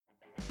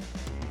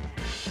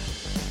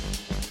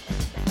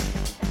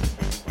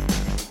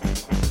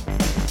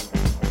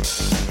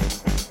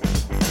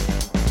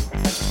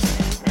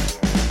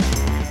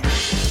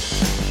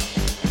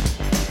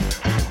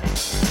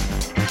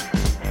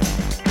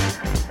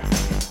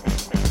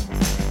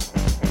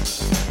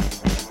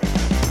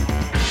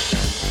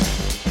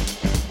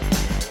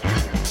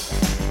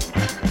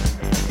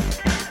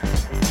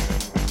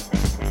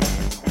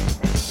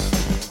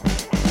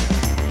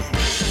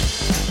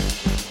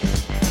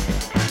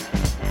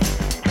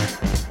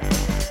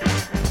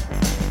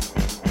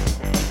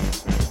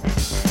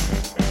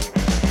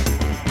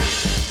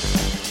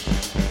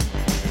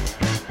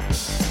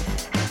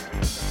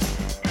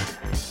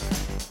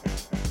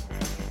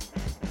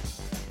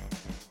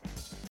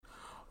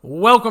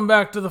Welcome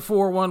back to the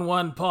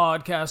 411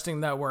 Podcasting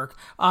Network.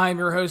 I'm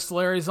your host,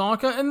 Larry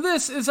Csonka, and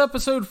this is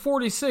episode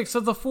 46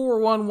 of the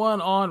 411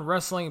 on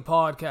Wrestling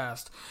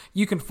Podcast.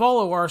 You can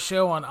follow our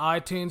show on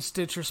iTunes,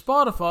 Stitcher,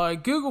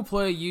 Spotify, Google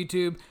Play,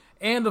 YouTube,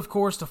 and of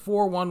course the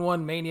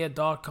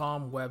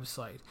 411mania.com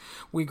website.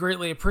 We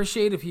greatly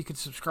appreciate if you could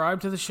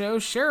subscribe to the show,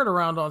 share it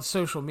around on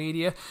social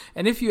media,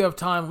 and if you have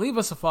time, leave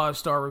us a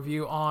 5-star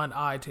review on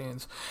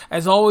iTunes.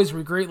 As always,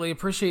 we greatly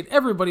appreciate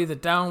everybody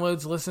that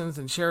downloads, listens,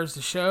 and shares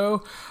the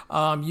show.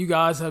 You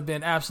guys have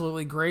been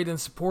absolutely great in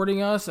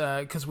supporting us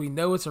because we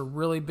know it's a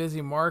really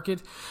busy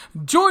market.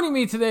 Joining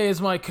me today is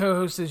my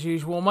co-host as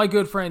usual, my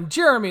good friend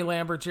Jeremy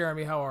Lambert.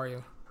 Jeremy, how are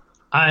you?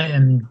 I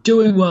am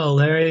doing well,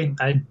 Larry.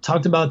 I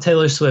talked about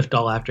Taylor Swift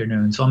all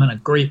afternoon, so I'm in a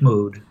great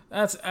mood.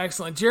 That's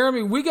excellent.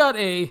 Jeremy, we got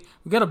a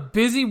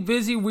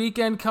busy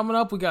weekend coming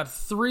up. We got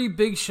 3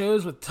 big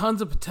shows with tons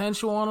of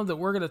potential on them that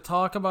we're going to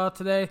talk about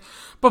today.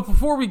 But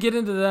before we get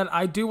into that,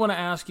 I do want to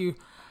ask you,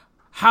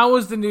 how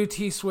is the new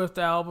T Swift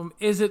album?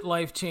 Is it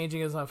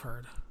life-changing, as I've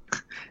heard?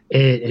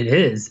 It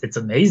is. It's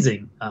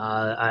amazing.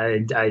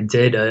 I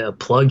did a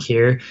plug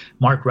here.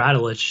 Mark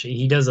Radulich,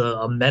 he does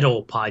a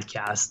metal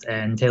podcast,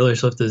 and Taylor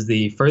Swift is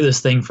the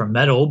furthest thing from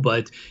metal,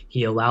 but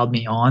he allowed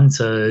me on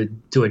to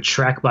do a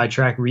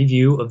track-by-track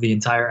review of the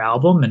entire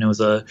album, and it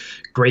was a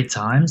great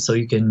time, so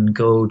you can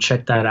go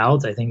check that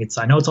out. I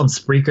know it's on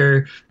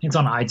Spreaker, I think it's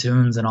on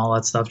iTunes and all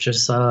that stuff.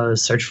 Just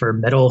search for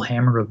Metal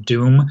Hammer of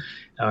Doom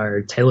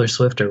or Taylor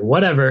Swift or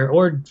whatever,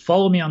 or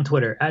follow me on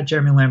Twitter at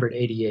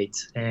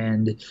JeremyLambert88,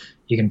 and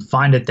you can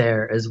find it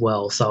there as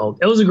well. So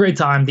it was a great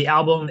time. The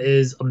album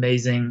is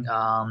amazing.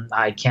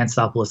 I can't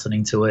stop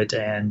listening to it,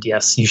 and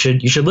yes, you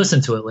should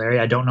listen to it, Larry.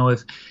 I don't know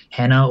if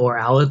Hannah or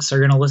Alex are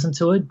going to listen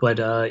to it, but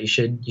you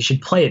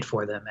should play it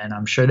for them, and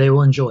I'm sure they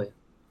will enjoy it.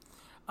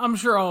 I'm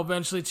sure I'll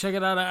eventually check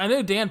it out. I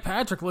know Dan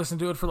Patrick listened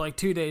to it for like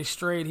 2 days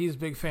straight. He's a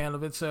big fan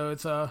of it, so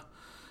it's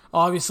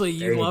obviously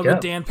you love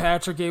it. Dan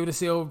Patrick gave it a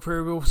seal of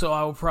approval, so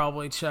I will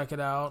probably check it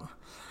out.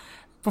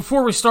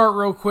 Before we start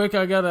real quick,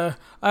 I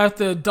have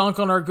to dunk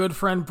on our good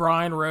friend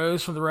Brian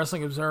Rose from the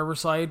Wrestling Observer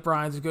site.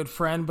 Brian's a good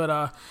friend,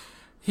 but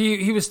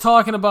he was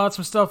talking about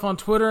some stuff on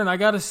Twitter, and I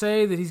got to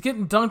say that he's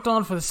getting dunked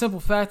on for the simple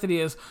fact that he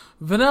has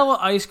vanilla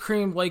ice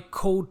cream like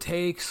cold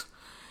takes.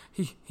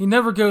 He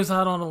never goes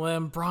out on a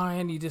limb.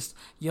 Brian,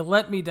 you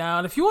let me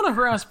down. If you want to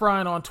harass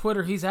Brian on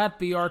Twitter, he's at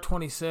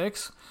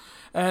BR26.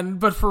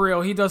 But for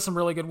real, he does some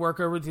really good work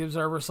over at the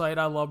Observer site.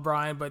 I love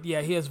Brian, but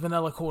yeah, he has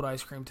vanilla cold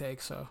ice cream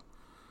takes, so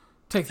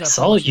take that.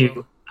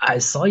 I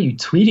saw you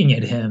tweeting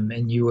at him,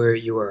 and you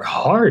were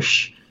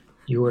harsh.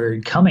 You were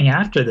coming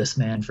after this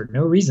man for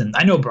no reason.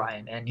 I know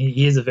Brian, and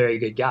he is a very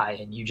good guy,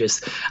 and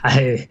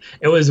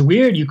it was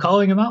weird you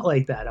calling him out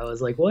like that. I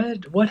was like,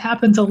 what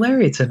happened to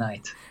Larry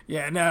tonight?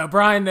 Yeah, no,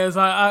 Brian knows.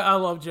 I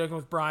love joking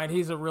with Brian.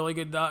 He's a really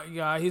good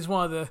guy. He's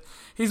one of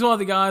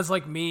the guys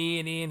like me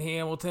and Ian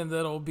Hamilton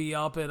that'll be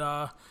up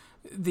at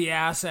the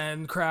ass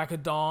end crack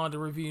of dawn to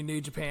review New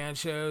Japan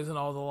shows and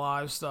all the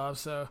live stuff.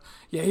 So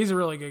yeah, he's a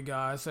really good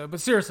guy.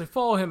 But seriously,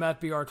 follow him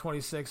at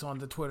BR26 on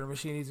the Twitter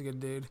machine. He's a good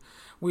dude.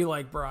 We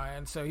like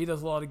Brian, so he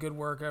does a lot of good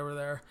work over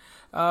there.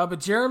 But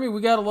Jeremy,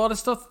 we got a lot of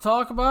stuff to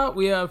talk about.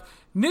 We have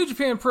New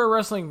Japan Pro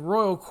Wrestling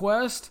Royal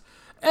Quest,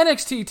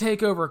 NXT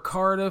TakeOver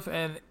Cardiff,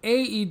 and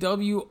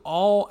AEW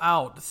All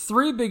Out.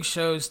 3 big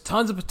shows,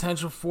 tons of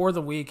potential for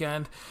the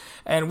weekend.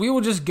 And we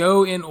will just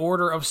go in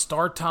order of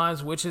start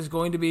times, which is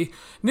going to be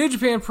New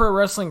Japan Pro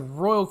Wrestling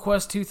Royal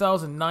Quest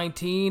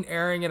 2019,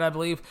 airing at, I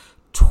believe,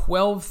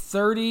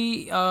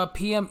 12:30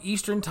 p.m.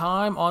 Eastern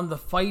Time on the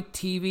Fight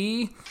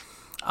TV.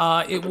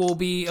 It will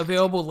be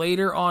available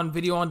later on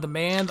video on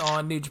demand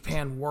on New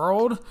Japan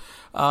World.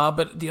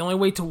 But the only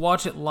way to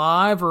watch it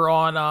live or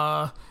on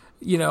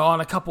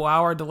a couple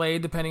hour delay,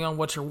 depending on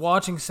what you're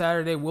watching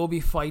Saturday, will be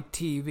Fight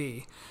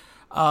TV.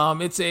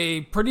 It's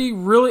a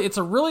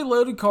really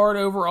loaded card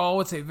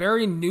overall. It's a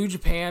very New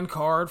Japan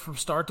card from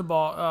start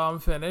to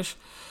finish.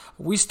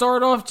 We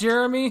start off,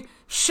 Jeremy,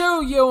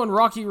 Shoyo and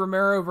Rocky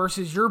Romero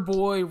versus your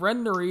boy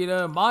Ren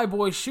Narita, my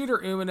boy Shooter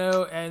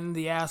Umino, and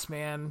the ass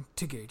man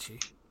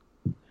Taguchi.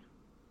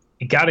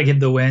 You got to give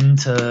the win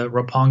to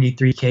Roppongi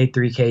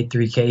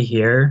 3K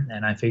here,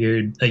 and I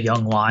figured a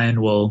young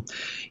lion will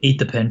eat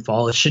the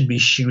pinfall. It should be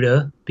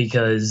Shooter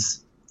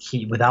because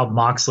without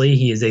Moxley,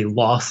 he is a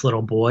lost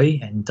little boy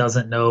and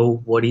doesn't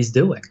know what he's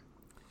doing.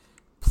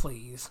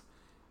 Please.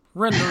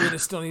 Ren Narita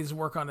still needs to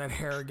work on that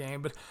hair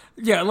game, but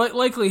yeah,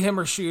 likely him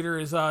or Shooter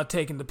is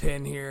taking the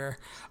pin here.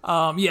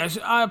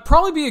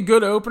 Probably be a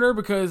good opener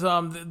because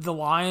the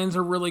Lions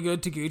are really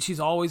good. Taguchi's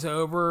always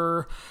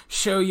over.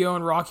 Shoyo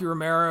and Rocky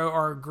Romero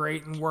are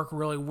great and work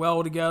really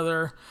well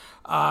together.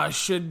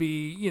 Should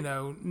be,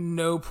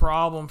 no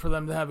problem for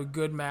them to have a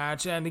good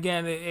match. And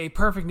again, a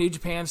perfect New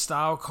Japan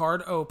style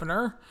card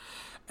opener.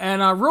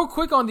 And real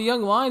quick on the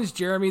Young Lions,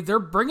 Jeremy, they're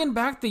bringing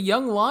back the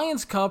Young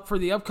Lions Cup for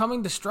the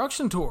upcoming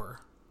Destruction Tour.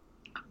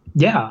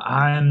 Yeah,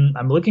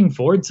 I'm looking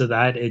forward to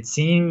that. It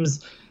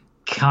seems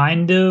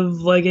kind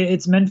of like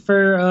it's meant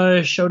for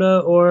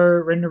Shota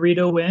or Ren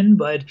Narita win,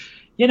 but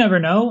you never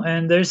know.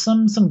 And there's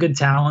some good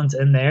talent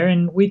in there.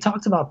 And we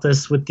talked about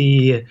this with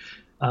the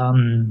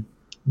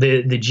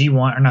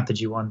G1, or not the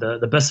G1,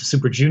 the Best of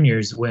Super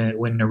Juniors when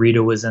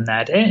Narita was in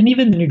that, and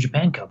even the New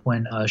Japan Cup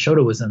when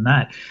Shota was in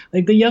that.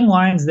 Like the young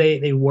lions,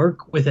 they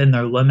work within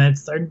their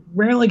limits. They're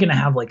rarely going to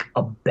have like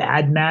a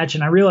bad match,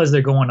 and I realize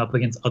they're going up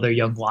against other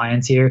young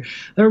lions here.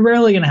 They're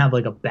rarely going to have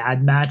like a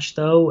bad match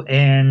though,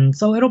 and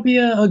so it'll be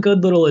a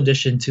good little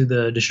addition to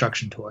the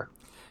Destruction Tour.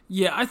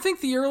 Yeah, I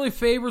think the early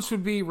favorites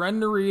would be Ren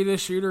Narita,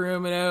 Shooter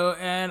Umino,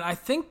 and I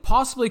think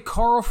possibly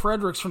Carl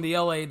Fredericks from the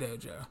LA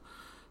Dojo,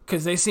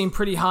 because they seem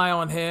pretty high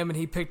on him, and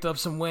he picked up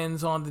some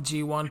wins on the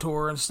G1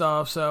 tour and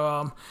stuff.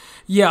 So,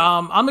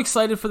 I'm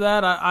excited for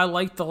that. I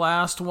liked the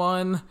last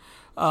one,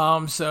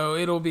 so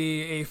it'll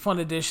be a fun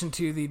addition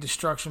to the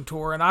Destruction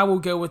Tour, and I will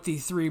go with the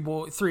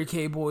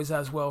 3K boys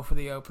as well for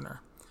the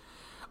opener.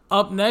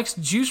 Up next,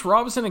 Juice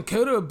Robinson and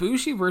Kota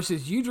Ibushi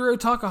versus Yujiro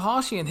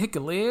Takahashi and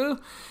Hikuleo.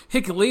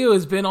 Hikuleo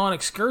has been on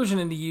excursion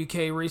in the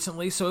UK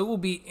recently, so it will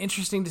be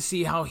interesting to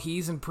see how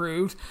he's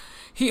improved.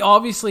 He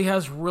obviously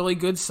has really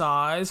good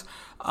size.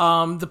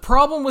 The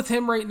problem with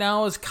him right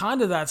now is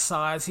kind of that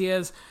size.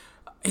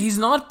 He's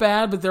not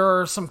bad, but there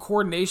are some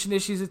coordination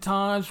issues at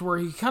times where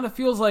he kind of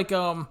feels like,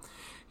 when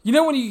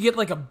you get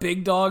like a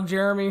big dog,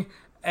 Jeremy,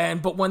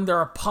 but when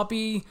they're a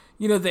puppy,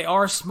 they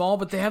are small,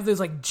 but they have those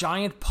like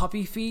giant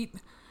puppy feet,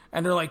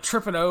 and they're like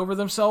tripping over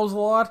themselves a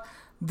lot.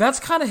 That's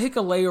kind of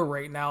Hikuleo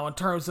right now in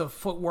terms of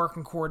footwork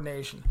and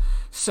coordination.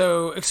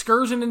 So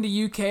excursion in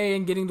the UK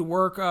and getting to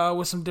work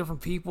with some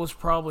different people is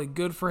probably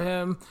good for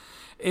him.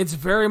 It's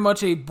very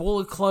much a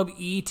Bullet Club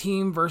E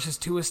team versus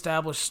two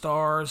established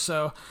stars.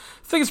 So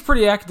I think it's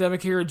pretty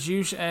academic here.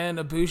 Juice and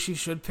Ibushi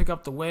should pick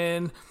up the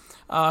win.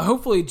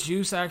 Hopefully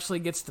Juice actually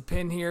gets the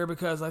pin here,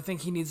 because I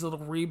think he needs a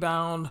little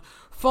rebound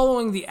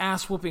following the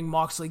ass-whooping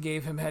Moxley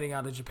gave him heading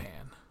out of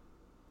Japan.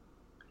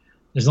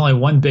 There's only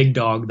one big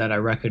dog that I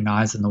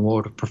recognize in the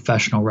world of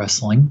professional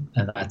wrestling,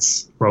 and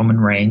that's Roman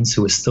Reigns,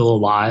 who is still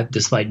alive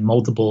despite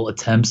multiple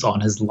attempts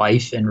on his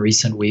life in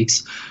recent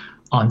weeks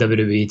on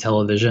WWE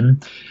television.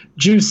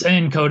 Juice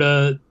and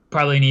Kota,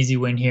 probably an easy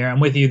win here. I'm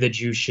with you that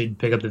Juice should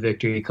pick up the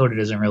victory. Kota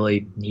doesn't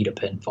really need a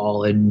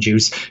pinfall, and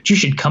Juice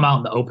should come out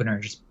in the opener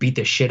and just beat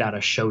the shit out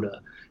of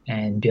Shota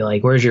and be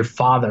like, where's your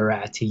father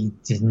at?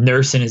 He's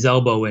nursing his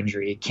elbow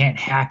injury. He can't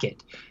hack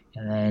it.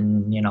 And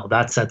then,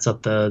 that sets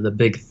up the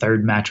big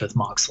third match with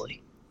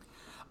Moxley.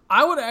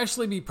 I would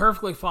actually be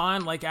perfectly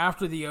fine, like,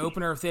 after the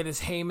opener, if they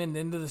just Heyman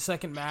into the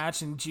second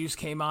match and Juice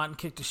came out and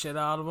kicked the shit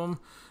out of him.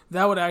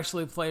 That would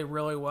actually play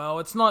really well.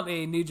 It's not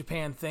a New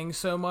Japan thing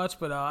so much,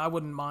 but I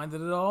wouldn't mind it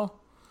at all.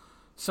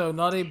 So,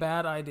 not a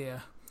bad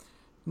idea.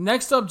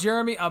 Next up,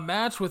 Jeremy, a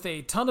match with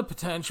a ton of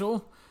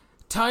potential.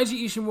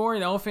 Taiji Ishimori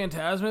and El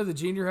Phantasmo, the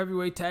Junior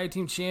Heavyweight Tag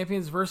Team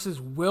Champions, versus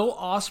Will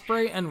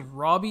Ospreay and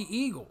Robbie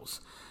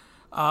Eagles.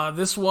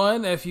 This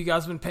one, if you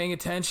guys have been paying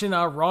attention,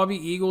 Robbie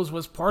Eagles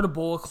was part of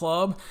Bullet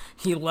Club.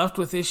 He left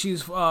with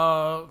issues,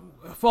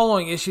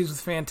 following issues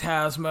with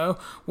Phantasmo,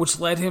 which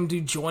led him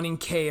to joining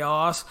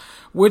Chaos,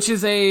 which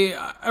is a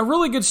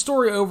really good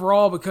story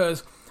overall,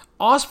 because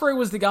Ospreay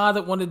was the guy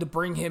that wanted to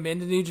bring him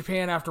into New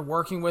Japan after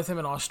working with him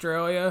in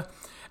Australia.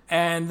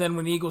 And then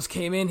when Eagles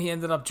came in, he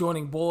ended up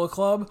joining Bullet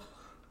Club.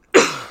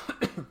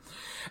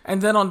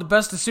 And then on the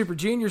Best of Super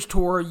Juniors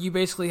tour, you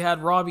basically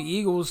had Robbie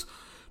Eagles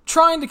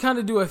trying to kind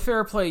of do a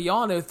fair play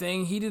Yano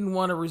thing. He didn't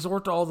want to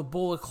resort to all the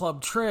Bullet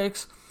Club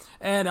tricks,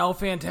 and El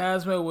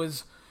Phantasmo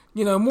was,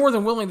 more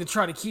than willing to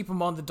try to keep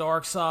him on the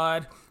dark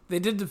side. They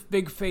did the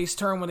big face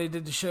turn when they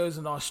did the shows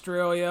in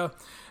Australia,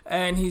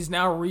 and he's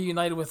now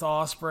reunited with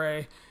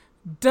Ospreay.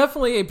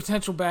 Definitely a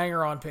potential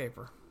banger on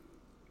paper.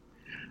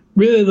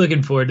 Really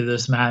looking forward to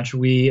this match.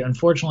 We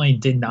unfortunately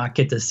did not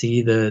get to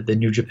see the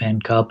New Japan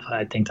Cup.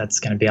 I think that's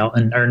going to be out,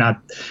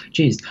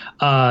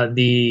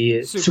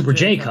 the Super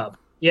J Cup.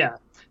 Yeah.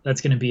 That's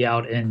going to be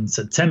out in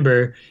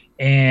September.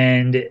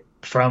 And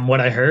from what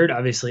I heard,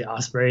 obviously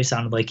Ospreay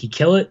sounded like he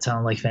killed it.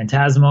 Sounded like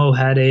Phantasmo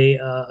had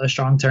a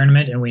strong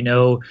tournament. And we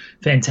know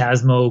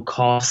Phantasmo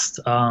cost,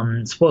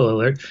 spoiler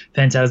alert,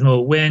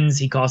 Phantasmo wins.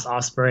 He cost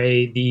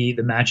Ospreay the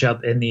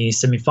matchup in the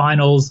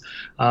semifinals.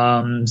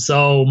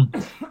 So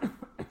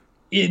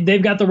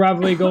they've got the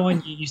rivalry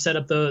going. You set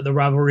up the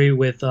rivalry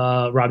with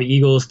Robbie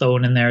Eagles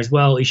thrown in there as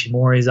well.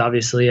 Ishimori's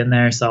obviously in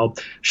there. So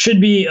should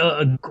be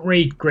a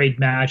great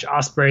match.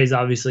 Ospreay is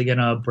obviously going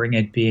to bring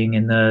it, being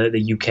in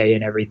the UK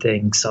and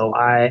everything. So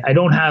I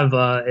don't have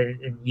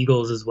an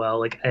Eagles as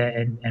well,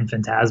 and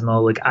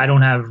Phantasmo. I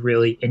don't have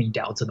really any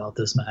doubts about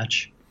this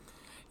match.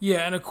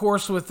 Yeah, and of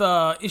course with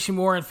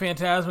Ishimori and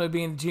Phantasmo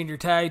being the junior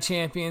tag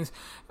champions,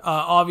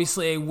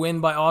 obviously a win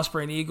by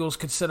Ospreay and Eagles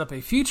could set up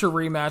a future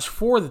rematch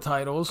for the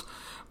titles,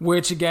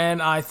 which again,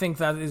 I think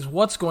that is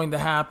what's going to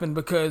happen,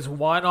 because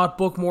why not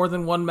book more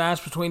than one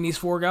match between these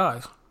four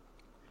guys?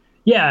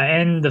 Yeah,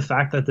 and the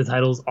fact that the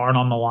titles aren't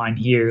on the line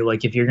here,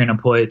 if you're going to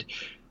put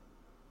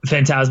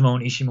Phantasmo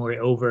and Ishimori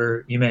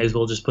over, you may as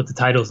well just put the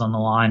titles on the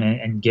line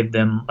and give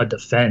them a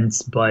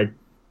defense. But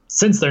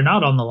since they're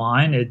not on the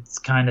line, it's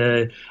kind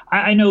of,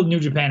 I know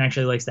New Japan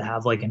actually likes to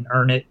have like an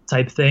earn it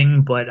type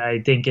thing, but I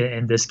think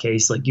in this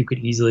case, like you could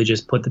easily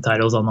just put the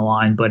titles on the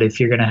line. But if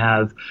you're going to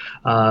have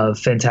or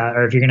if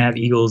you're going to have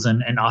Eagles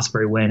and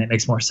Ospreay win, it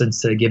makes more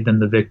sense to give them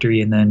the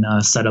victory and then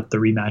set up the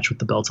rematch with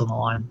the belts on the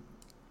line.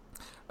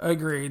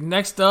 Agreed.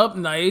 Next up,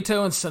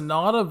 Naito and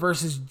Sonata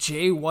versus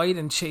Jay White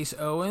and Chase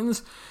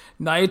Owens.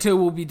 Naito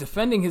will be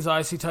defending his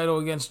IC title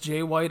against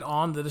Jay White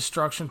on the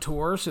Destruction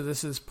Tour, so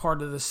this is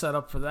part of the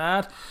setup for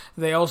that.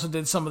 They also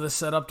did some of the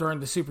setup during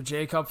the Super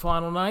J Cup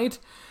final night.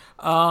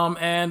 I'm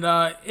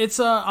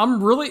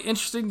really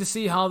interested to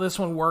see how this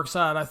one works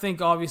out. I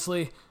think,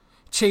 obviously,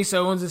 Chase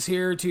Owens is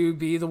here to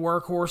be the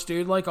workhorse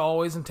dude, like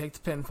always, and take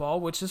the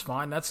pinfall, which is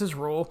fine. That's his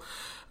role.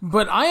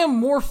 But I am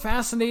more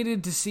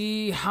fascinated to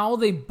see how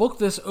they book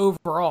this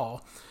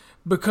overall,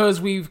 because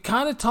we've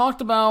kind of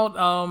talked about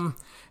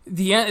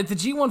at the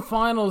G1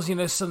 finals,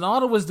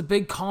 Sonata was the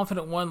big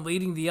confident one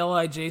leading the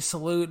LIJ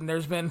salute, and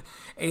there's been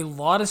a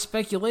lot of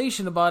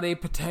speculation about a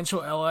potential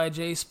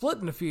LIJ split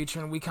in the future,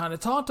 and we kind of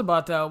talked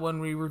about that when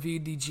we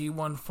reviewed the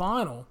G1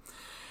 final.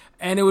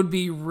 And it would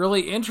be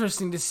really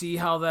interesting to see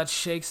how that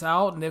shakes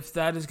out, and if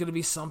that is going to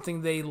be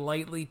something they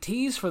lightly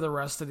tease for the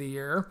rest of the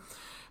year,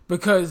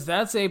 because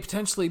that's a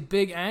potentially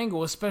big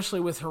angle, especially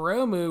with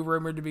Hiromu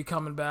rumored to be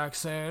coming back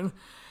soon.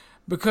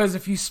 Because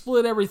if you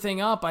split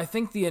everything up, I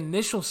think the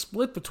initial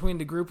split between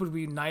the group would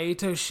be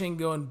Naito,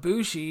 Shingo, and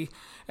Bushi,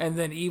 and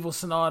then Evil,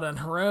 Sonata, and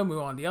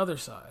Hiromu on the other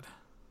side.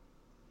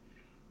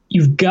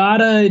 You've got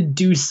to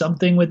do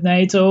something with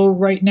Naito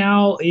right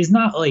now. He's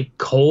not like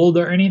cold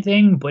or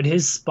anything, but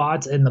his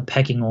spot in the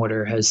pecking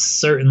order has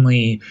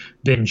certainly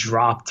been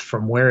dropped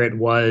from where it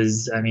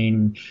was. I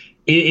mean,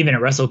 even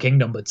at Wrestle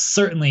Kingdom, but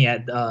certainly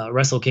at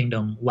Wrestle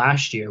Kingdom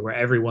last year, where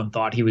everyone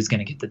thought he was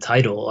going to get the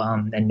title.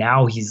 And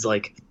now he's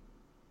like,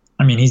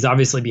 I mean, he's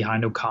obviously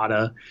behind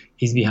Okada.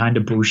 He's behind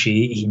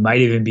Ibushi. He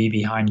might even be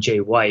behind Jay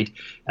White.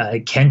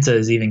 Kenta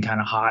is even kind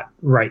of hot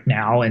right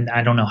now, and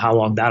I don't know how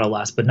long that'll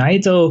last. But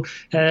Naito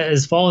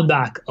has fallen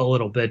back a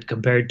little bit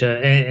compared to,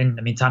 and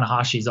I mean,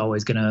 Tanahashi's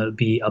always going to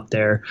be up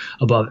there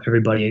above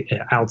everybody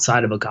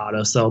outside of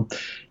Okada. So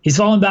he's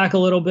fallen back a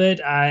little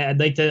bit.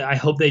 I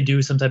hope they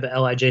do some type of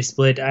LIJ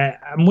split.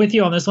 I'm with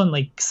you on this one.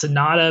 Like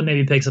Sonata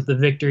maybe picks up the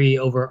victory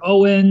over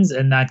Owens,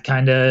 and that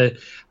kind of,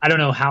 I don't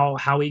know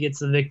how he gets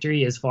the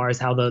victory as far as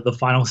how the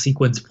final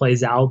sequence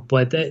plays out,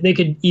 but they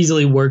could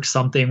easily work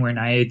something where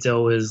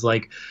Naito is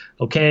like,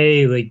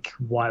 okay, like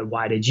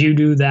why did you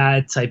do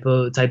that type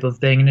of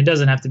thing, and it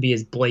doesn't have to be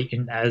as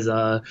blatant as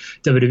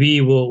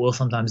WWE will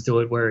sometimes do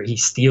it, where he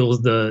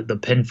steals the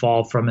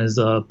pinfall from his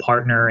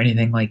partner or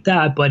anything like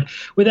that. But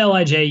with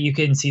LIJ, you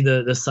can see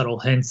the subtle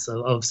hints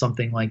of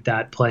something like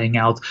that playing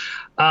out.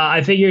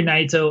 I figure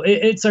Naito,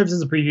 it serves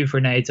as a preview for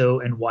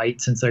Naito and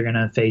White, since they're going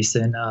to face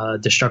in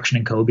Destruction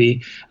and Kobe.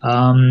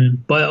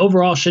 But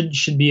overall,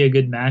 should be a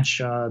good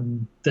match.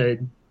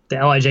 The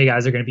LIJ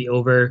guys are going to be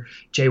over.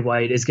 Jay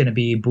White is going to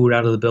be booed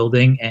out of the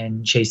building,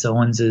 and Chase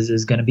Owens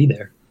is going to be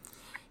there.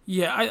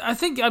 Yeah, I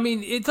think, I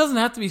mean, it doesn't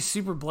have to be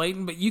super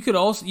blatant, but you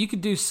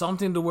could do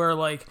something to where,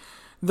 like,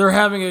 they're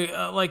having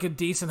a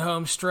decent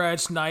home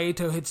stretch.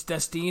 Naito hits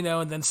Destino,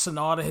 and then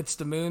Sonata hits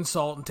the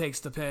moonsault and takes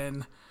the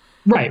pin.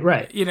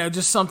 Right.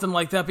 Just something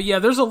like that. But yeah,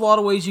 there's a lot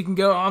of ways you can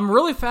go. I'm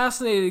really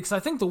fascinated because I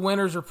think the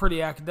winners are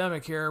pretty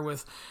academic here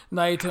with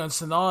Naito and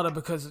Sonata,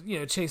 because,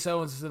 Chase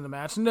Owens is in the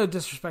match. No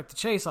disrespect to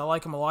Chase. I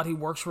like him a lot. He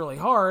works really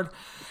hard,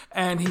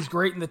 and he's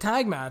great in the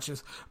tag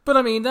matches. But,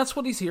 I mean, that's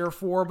what he's here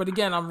for. But,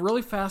 again, I'm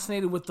really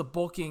fascinated with the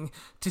booking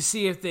to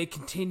see if they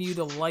continue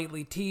to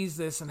lightly tease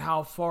this and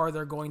how far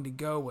they're going to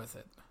go with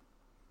it.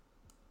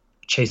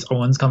 Chase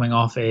Owens coming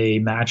off a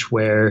match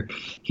where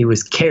he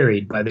was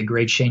carried by the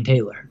great Shane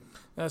Taylor.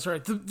 That's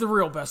right. The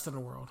real best in the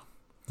world.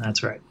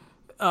 That's right.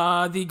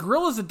 The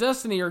Guerrillas of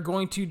Destiny are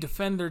going to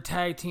defend their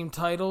tag team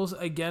titles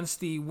against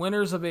the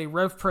winners of a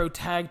Rev Pro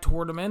tag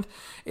tournament.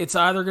 It's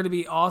either going to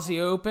be Aussie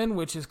Open,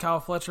 which is Kyle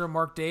Fletcher and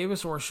Mark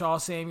Davis, or Shaw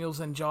Samuels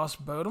and Josh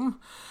Bodum.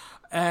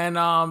 And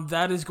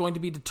that is going to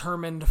be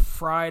determined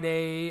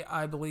Friday,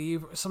 I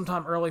believe,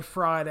 sometime early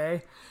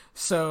Friday.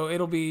 So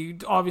it'll be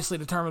obviously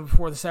determined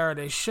before the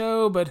Saturday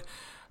show, but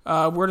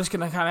we're just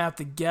going to kind of have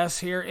to guess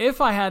here.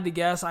 If I had to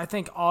guess, I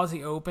think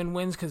Aussie Open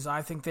wins, because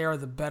I think they are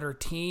the better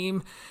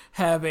team,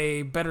 have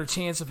a better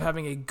chance of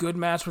having a good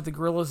match with the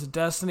Guerrillas of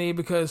Destiny,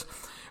 because,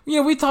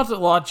 we talked a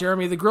lot,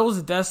 Jeremy. The Guerrillas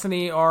of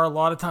Destiny are a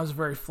lot of times a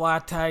very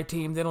flat tag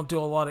team. They don't do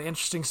a lot of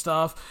interesting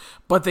stuff,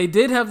 but they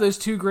did have those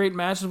two great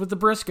matches with the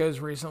Briscoes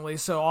recently,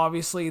 so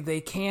obviously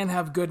they can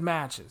have good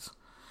matches.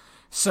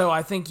 So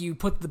I think you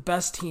put the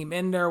best team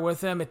in there with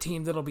them, a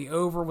team that'll be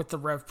over with the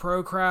Rev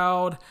Pro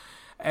crowd,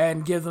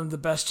 and give them the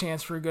best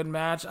chance for a good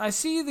match. I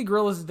see the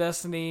Guerrillas of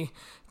Destiny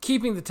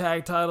keeping the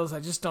tag titles. I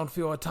just don't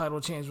feel a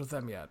title change with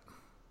them yet.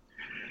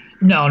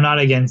 No, not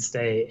against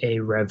a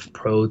Rev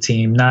Pro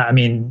team.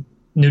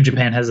 New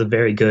Japan has a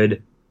very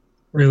good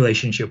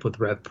relationship with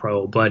Rev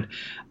Pro, but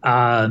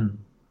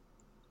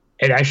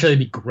it'd actually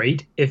be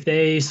great if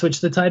they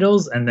switch the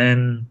titles, and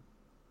then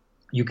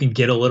you can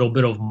get a little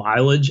bit of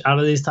mileage out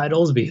of these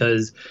titles,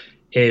 because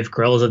if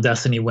Guerrillas of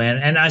Destiny win,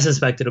 and I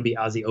suspect it'll be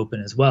Aussie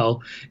Open as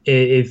well.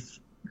 If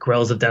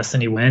Guerrillas of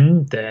Destiny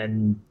win,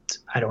 then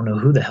I don't know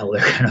who the hell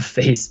they're going to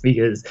face,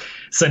 because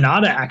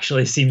Sonata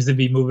actually seems to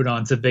be moving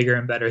on to bigger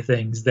and better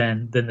things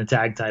than the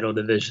tag title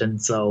division.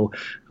 So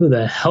who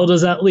the hell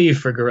does that leave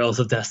for Guerrillas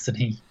of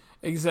Destiny?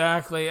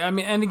 Exactly. I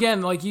mean, and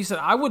again, like you said,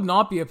 I would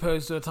not be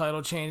opposed to a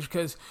title change,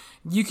 because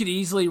you could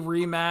easily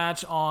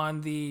rematch on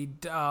the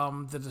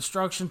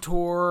Destruction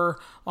Tour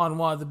on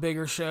one of the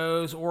bigger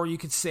shows, or you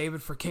could save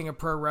it for King of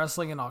Pro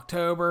Wrestling in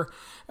October.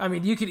 I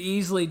mean, you could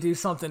easily do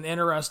something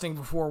interesting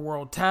before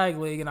World Tag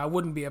League, and I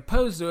wouldn't be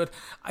opposed to it.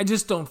 I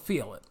just don't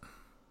feel it.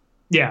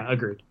 Yeah,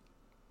 agreed.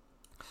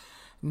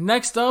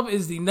 Next up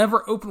is the Never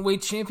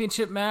Openweight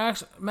Championship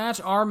match.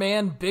 Our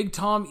man, Big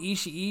Tom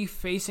Ishii,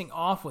 facing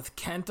off with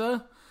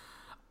Kenta.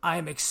 I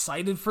am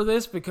excited for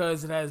this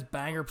because it has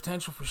banger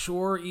potential for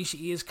sure.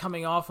 Ishii is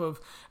coming off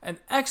of an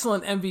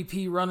excellent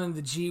MVP run in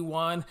the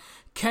G1.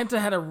 Kenta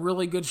had a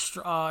really good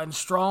and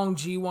strong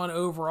G1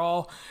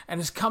 overall, and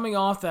is coming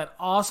off that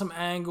awesome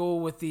angle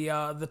with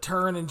the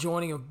turn and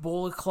joining of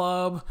Bullet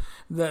Club,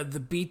 the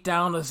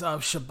beatdown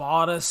of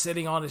Shibata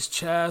sitting on his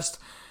chest.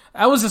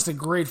 That was just a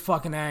great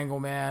fucking angle,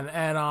 man.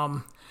 And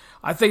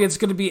I think it's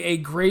going to be a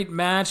great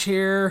match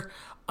here.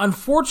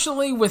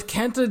 Unfortunately, with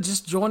Kenta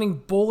just joining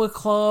Bullet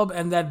Club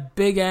and that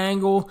big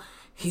angle,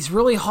 he's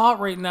really hot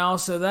right now,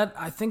 so that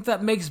I think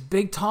that makes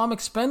Big Tom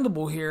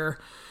expendable here.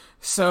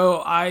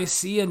 So I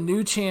see a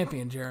new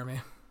champion,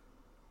 Jeremy.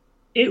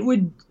 It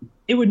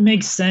would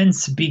make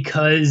sense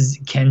because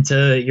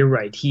Kenta, you're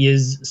right, he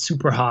is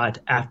super hot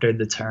after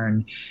the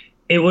turn.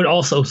 It would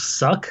also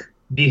suck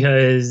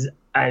because,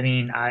 I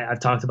mean, I've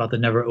talked about the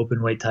Never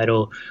Openweight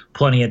title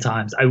plenty of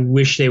times. I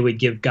wish they would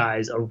give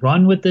guys a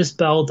run with this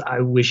belt. I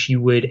wish you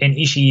would, and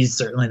Ishii's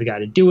certainly the guy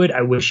to do it.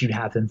 I wish you'd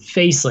have him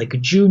face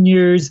like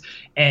juniors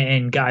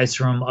and guys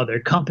from other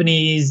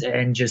companies,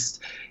 and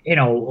just, you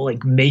know,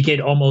 like make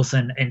it almost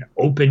an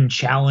open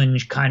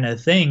challenge kind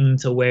of thing,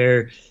 to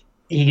where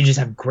he can just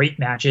have great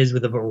matches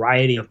with a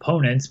variety of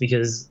opponents,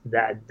 because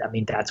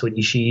that's what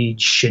Ishii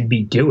should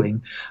be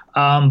doing.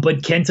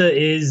 But Kenta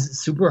is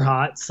super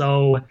hot,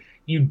 so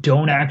you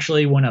don't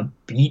actually want to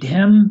beat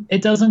him,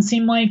 it doesn't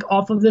seem like,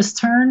 off of this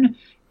turn.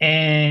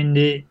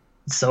 And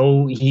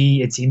so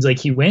it seems like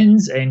he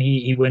wins, and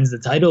he wins the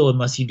title,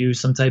 unless you do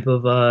some type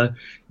of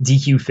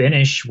DQ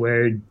finish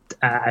where,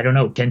 I don't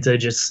know, Kenta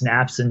just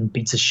snaps and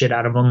beats the shit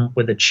out of him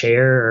with a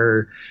chair,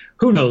 or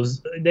who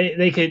knows.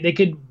 They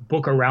could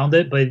book around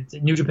it, but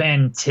New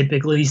Japan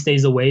typically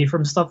stays away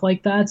from stuff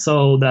like that,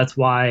 so that's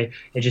why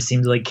it just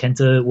seems like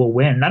Kenta will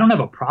win. And I don't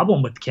have a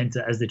problem with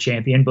Kenta as the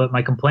champion, but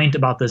my complaint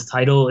about this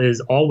title is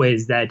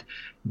always that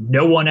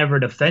no one ever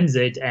defends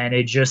it, and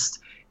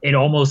it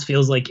almost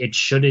feels like it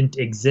shouldn't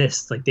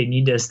exist. Like, they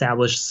need to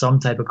establish some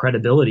type of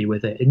credibility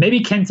with it. And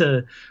maybe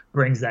Kenta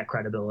brings that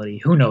credibility.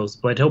 Who knows?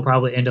 But he'll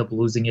probably end up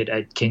losing it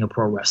at King of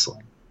Pro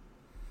Wrestling.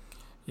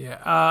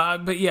 Yeah,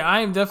 but yeah, I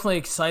am definitely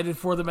excited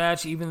for the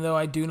match, even though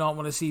I do not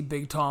want to see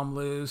Big Tom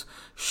lose.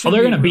 They're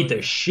going to beat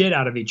the shit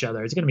out of each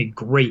other. It's going to be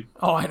great.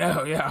 Oh, I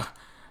know, yeah.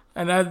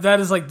 And that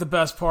is like the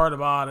best part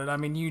about it. I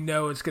mean, you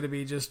know it's going to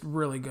be just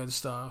really good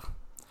stuff.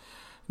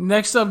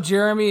 Next up,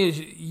 Jeremy, is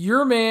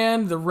your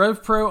man, the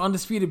Rev Pro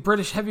undisputed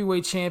British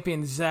heavyweight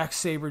champion, Zack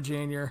Sabre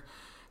Jr.,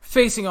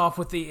 facing off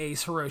with the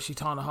ace, Hiroshi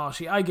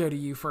Tanahashi. I go to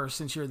you first,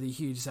 since you're the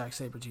huge Zack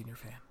Sabre Jr.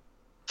 fan.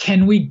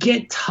 Can we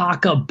get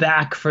Taka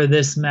back for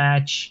this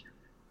match?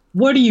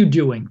 What are you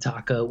doing,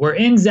 Taka? We're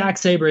in Zack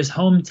Sabre's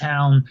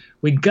hometown.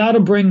 We got to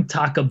bring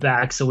Taka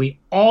back so we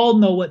all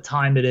know what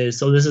time it is.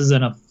 So this is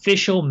an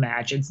official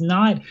match. It's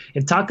not,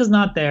 if Taka's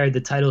not there,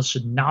 the title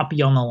should not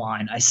be on the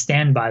line. I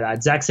stand by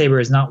that. Zack Sabre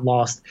has not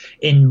lost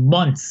in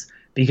months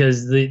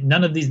because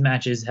none of these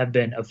matches have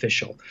been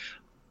official.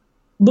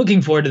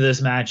 Looking forward to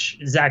this match.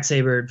 Zack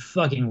Sabre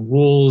fucking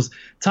rules.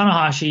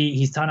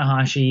 He's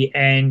Tanahashi,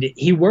 and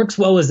he works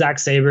well with Zack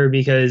Sabre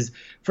because,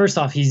 first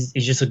off, he's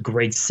just a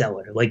great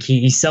seller. Like,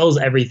 he sells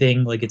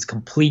everything like it's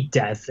complete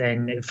death,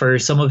 and for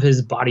some of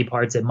his body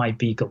parts, it might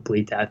be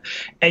complete death.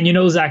 And you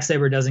know Zack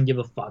Sabre doesn't give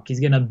a fuck.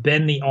 He's going to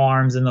bend the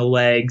arms and the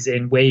legs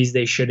in ways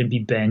they shouldn't be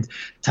bent.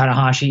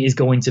 Tanahashi is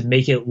going to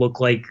make it look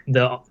like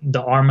the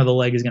arm or the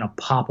leg is going to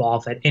pop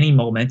off at any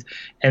moment,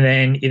 and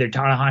then either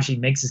Tanahashi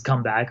makes his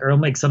comeback, or he'll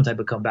make some type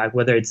of comeback,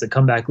 whether it's a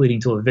comeback leading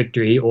to a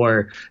victory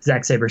or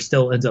Zack Sabre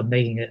still ends up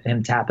making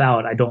him tap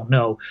out. I don't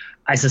know.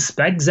 I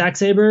suspect Zack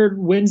Sabre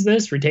wins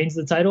this, retains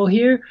the title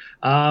here,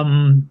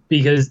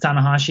 because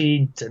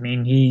Tanahashi, I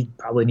mean, he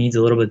probably needs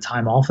a little bit of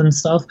time off and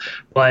stuff.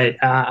 But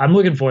I'm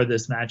looking forward to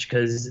this match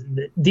because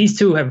these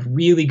two have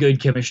really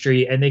good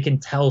chemistry, and they can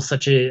tell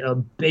such a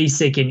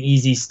basic and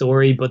easy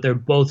story, but they're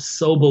both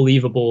so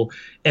believable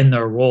in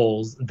their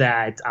roles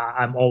that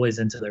I'm always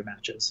into their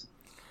matches.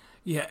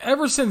 Yeah,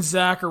 ever since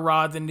Zack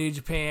arrived in New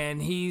Japan,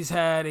 he's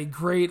had a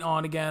great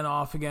on-again,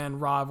 off-again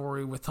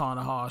rivalry with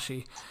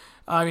Tanahashi.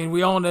 I mean,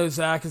 we all know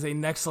Zack is a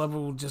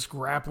next-level just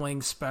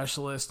grappling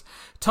specialist.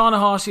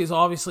 Tanahashi has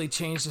obviously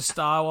changed his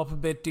style up a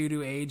bit due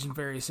to age and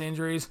various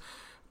injuries.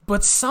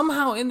 But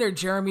somehow in there,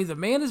 Jeremy, the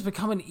man has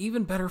become an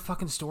even better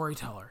fucking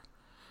storyteller.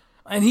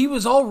 And he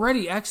was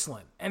already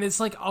excellent. And it's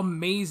like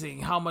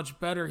amazing how much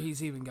better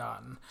he's even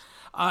gotten.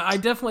 I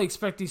definitely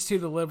expect these two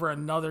to deliver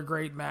another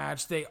great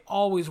match. They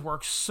always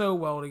work so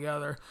well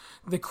together.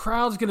 The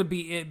crowd's going to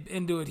be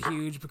into it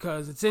huge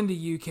because it's in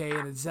the UK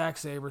and it's Zack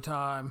Sabre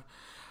time.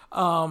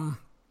 I'm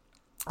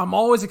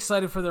always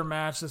excited for their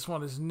match. This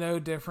one is no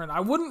different. I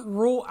wouldn't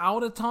rule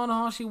out a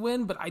Tanahashi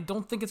win, but I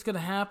don't think it's going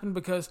to happen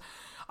because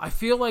I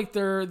feel like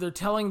they're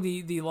telling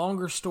the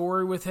longer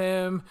story with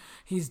him.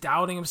 He's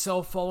doubting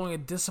himself following a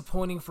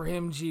disappointing for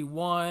him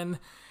G1,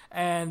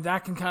 and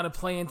that can kind of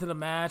play into the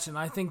match, and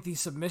I think the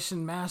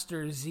submission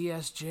master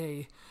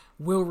ZSJ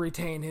will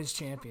retain his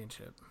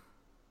championship.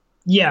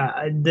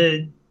 Yeah,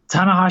 the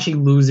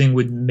Tanahashi losing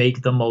would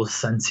make the most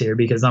sense here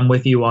because I'm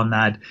with you on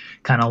that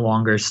kind of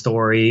longer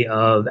story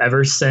of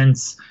ever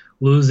since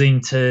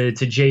losing to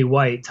Jay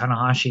White,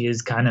 Tanahashi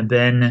has kind of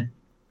been,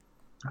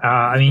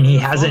 he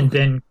hasn't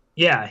been,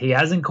 he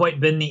hasn't quite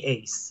been the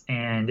ace,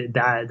 and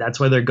that's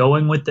where they're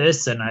going with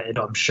this, and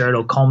I'm sure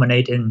it'll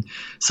culminate in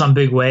some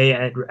big way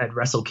at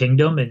Wrestle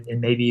Kingdom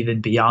and maybe even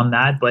beyond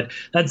that, but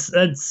that's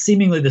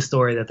seemingly the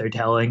story that they're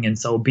telling, and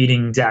so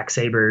beating Zack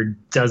Sabre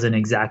doesn't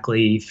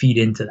exactly feed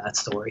into that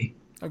story.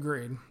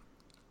 Agreed.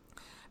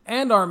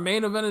 And our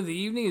main event of the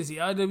evening is the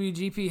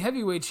IWGP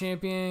Heavyweight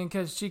Champion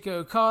Kazuchika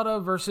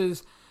Okada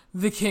versus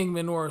the King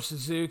Minoru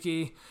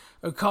Suzuki.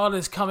 Okada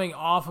is coming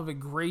off of a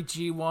great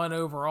G1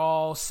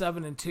 overall,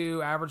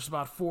 7-2, averaged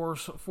about four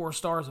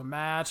stars a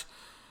match.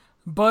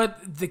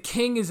 But the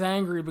King is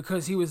angry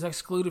because he was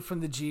excluded from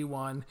the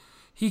G1.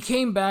 He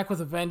came back with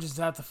a vengeance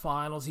at the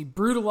finals. He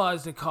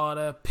brutalized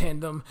Okada,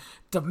 pinned him,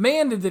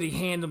 demanded that he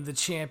hand him the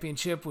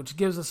championship, which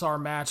gives us our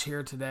match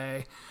here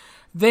today.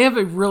 They have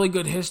a really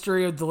good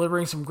history of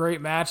delivering some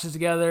great matches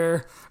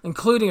together,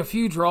 including a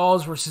few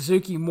draws where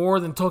Suzuki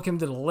more than took him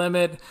to the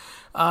limit.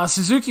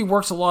 Suzuki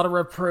works a lot of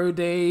Rev Pro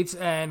dates,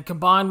 and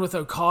combined with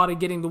Okada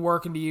getting to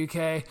work in the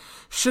UK,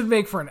 should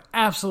make for an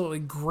absolutely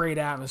great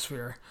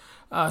atmosphere.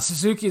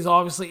 Suzuki is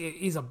obviously,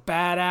 he's a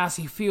badass.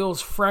 He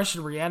feels fresh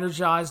and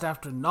re-energized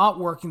after not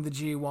working the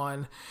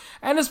G1,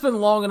 and it's been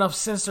long enough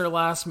since their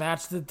last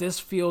match that this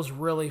feels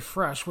really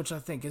fresh, which I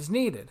think is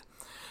needed.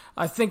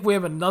 I think we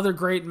have another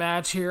great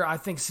match here. I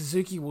think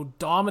Suzuki will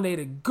dominate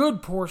a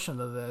good portion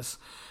of this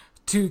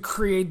to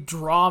create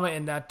drama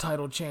in that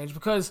title change,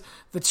 because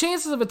the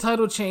chances of a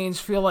title change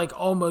feel like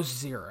almost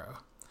zero.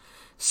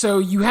 So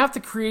you have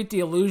to create the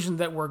illusion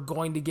that we're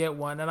going to get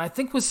one, and I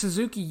think with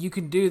Suzuki you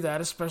can do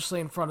that, especially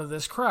in front of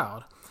this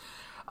crowd.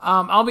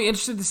 I'll be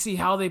interested to see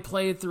how they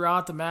play it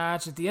throughout the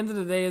match. At the end of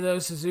the day, though,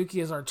 Suzuki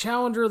is our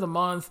challenger of the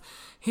month.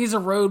 He's a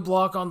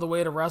roadblock on the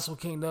way to Wrestle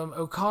Kingdom.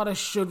 Okada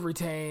should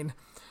retain.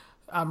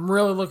 I'm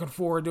really looking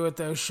forward to it,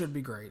 though. Should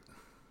be great.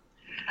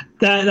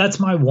 That's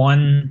my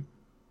one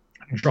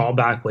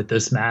drawback with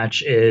this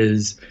match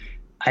is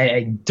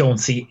I don't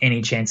see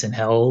any chance in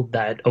hell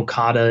that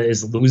Okada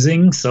is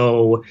losing.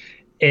 So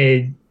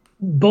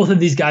both of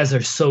these guys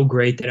are so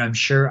great that I'm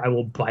sure I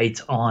will bite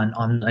on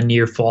a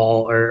near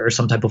fall or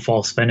some type of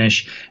false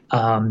finish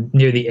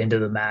near the end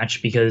of the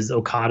match, because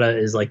Okada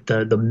is like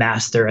the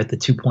master at the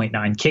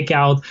 2.9 kick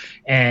out,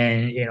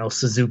 and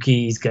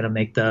Suzuki's gonna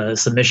make the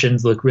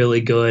submissions look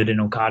really good,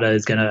 and Okada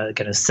is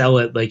gonna sell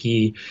it like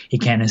he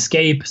can't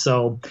escape.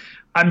 So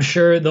I'm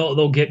sure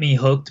they'll get me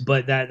hooked,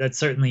 but that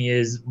certainly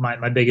is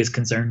my biggest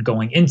concern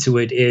going into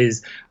it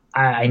is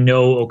I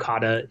know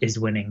Okada is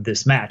winning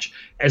this match.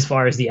 As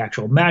far as the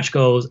actual match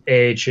goes,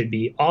 it should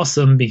be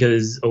awesome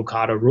because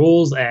Okada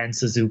rules and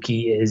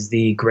Suzuki is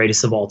the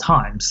greatest of all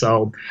time.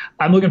 So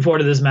I'm looking forward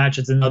to this match.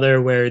 It's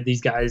another where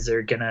these guys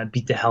are going to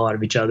beat the hell out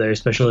of each other,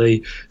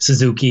 especially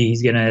Suzuki.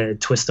 He's going to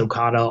twist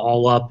Okada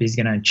all up. He's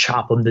going to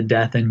chop him to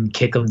death and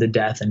kick him to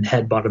death and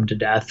headbutt him to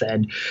death.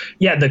 And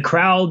yeah, the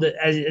crowd,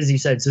 as you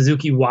said,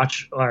 Suzuki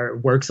works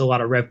a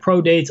lot of Rev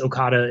Pro dates.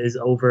 Okada is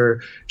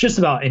over just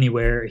about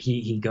anywhere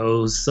he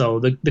goes. So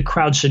the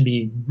crowd should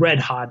be red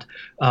hot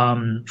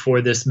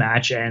for this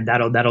match, and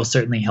that'll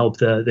certainly help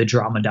the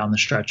drama down the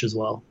stretch as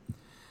well.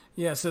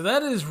 Yeah, so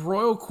that is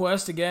Royal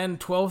Quest, again,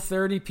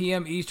 12:30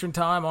 p.m. Eastern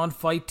Time on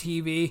Fight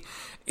TV.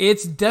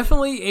 It's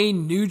definitely a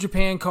New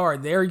Japan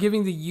card. They're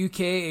giving the UK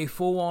a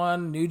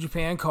full-on New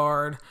Japan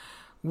card,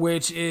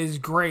 which is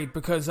great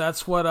because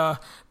that's what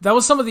that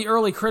was some of the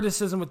early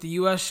criticism with the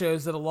US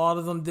shows, that a lot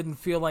of them didn't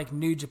feel like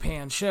New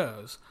Japan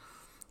shows.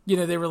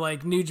 They were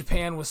like New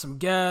Japan with some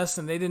guests,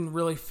 and they didn't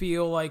really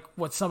feel like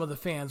what some of the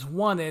fans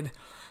wanted.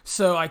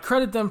 So I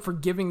credit them for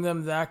giving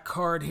them that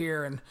card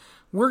here. And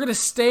we're going to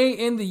stay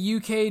in the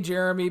UK,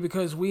 Jeremy,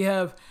 because we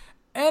have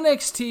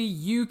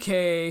NXT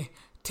UK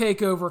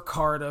Takeover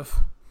Cardiff.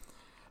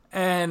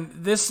 And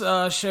this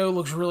show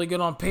looks really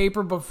good on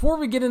paper. Before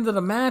we get into the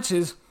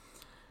matches,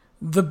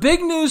 the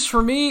big news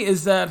for me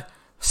is that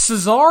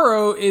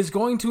Cesaro is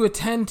going to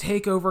attend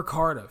Takeover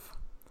Cardiff.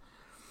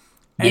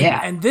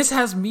 And this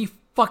has me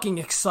fucking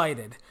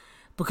excited,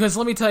 because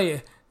let me tell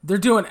you, they're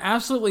doing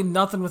absolutely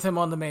nothing with him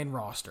on the main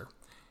roster.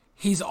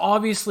 He's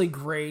obviously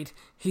great.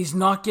 He's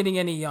not getting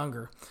any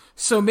younger.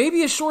 So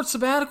maybe a short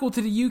sabbatical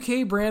to the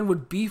UK brand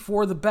would be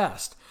for the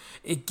best.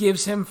 It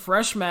gives him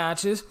fresh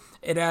matches.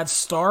 It adds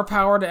star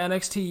power to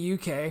NXT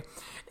UK.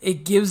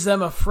 It gives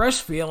them a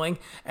fresh feeling,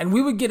 and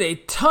we would get a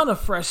ton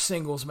of fresh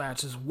singles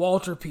matches.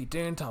 Walter, Pete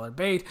Dunne, Tyler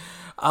Bate,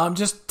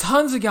 just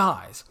tons of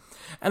guys.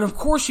 And of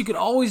course, you could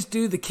always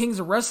do the Kings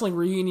of Wrestling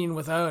reunion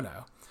with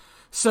Ono.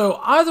 So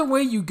either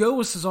way you go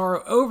with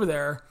Cesaro over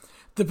there,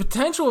 the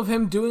potential of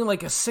him doing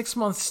like a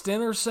 6-month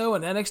stint or so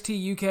in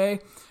NXT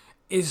UK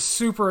is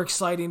super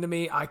exciting to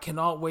me. I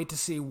cannot wait to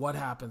see what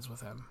happens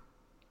with him.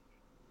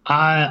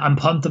 I'm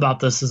pumped about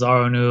the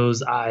Cesaro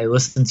news. I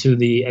listened to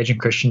the Edge and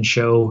Christian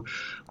show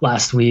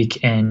last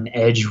week, and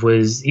Edge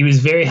was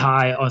very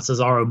high on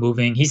Cesaro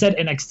moving. He said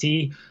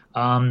NXT,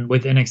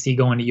 with NXT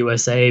going to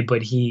USA,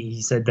 but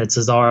he said that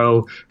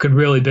Cesaro could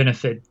really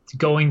benefit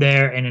going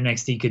there, and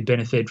NXT could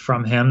benefit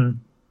from him.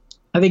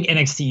 I think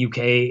NXT UK,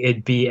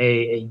 it'd be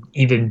a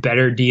even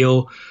better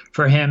deal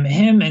for him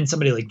and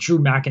somebody like Drew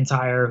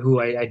McIntyre,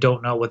 who I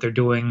don't know what they're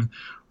doing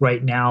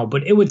right now,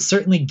 but it would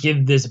certainly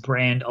give this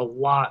brand a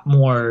lot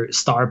more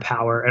star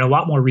power and a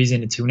lot more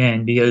reason to tune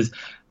in, because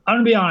I'm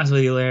going to be honest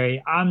with you,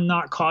 Larry, I'm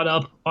not caught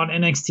up on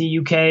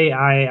NXT UK.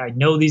 I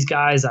know these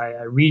guys.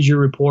 I read your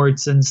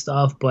reports and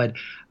stuff, but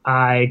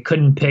I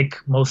couldn't pick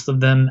most of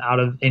them out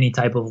of any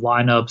type of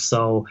lineup.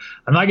 So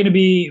I'm not going to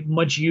be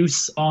much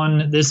use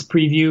on this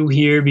preview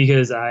here,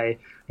 because I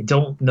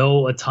don't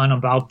know a ton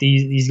about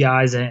these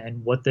guys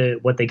and what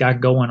they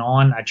got going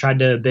on. I tried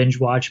to binge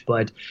watch,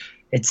 but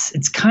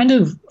it's kind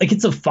of like,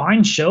 it's a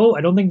fine show.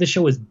 I don't think the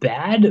show is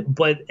bad,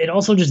 but it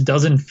also just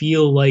doesn't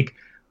feel like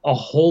a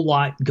whole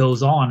lot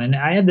goes on. And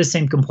I had the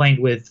same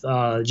complaint with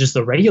just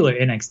the regular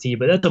NXT,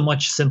 but that's a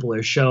much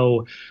simpler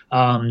show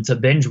to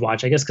binge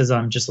watch, I guess, because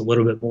I'm just a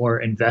little bit more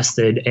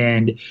invested.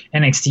 And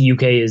NXT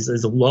UK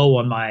is low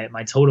on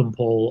my totem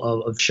pole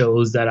of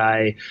shows that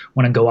I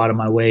want to go out of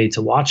my way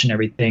to watch and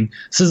everything.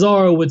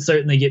 Cesaro would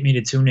certainly get me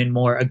to tune in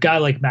more. A guy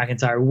like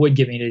McIntyre would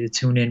get me to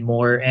tune in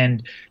more,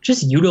 and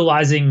just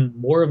utilizing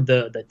more of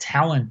the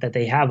talent that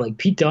they have. Like,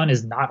 Pete Dunne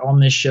is not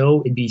on this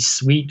show. It'd be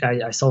sweet.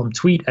 I saw him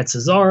tweet at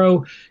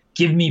Cesaro,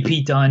 give me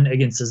Pete Dunne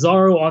against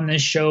Cesaro on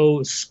this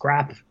show.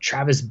 Scrap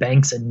Travis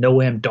Banks and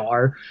Noam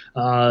Dar,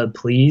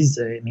 please.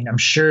 I mean, I'm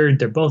sure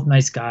they're both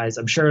nice guys.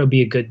 I'm sure it'll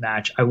be a good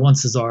match. I want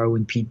Cesaro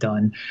and Pete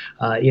Dunne.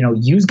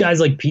 Use guys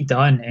like Pete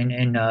Dunne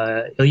and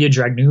Ilya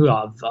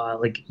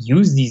Dragunov.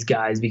 Use these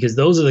guys, because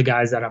those are the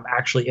guys that I'm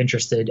actually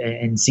interested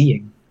in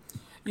seeing.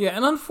 Yeah,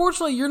 and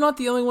unfortunately, you're not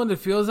the only one that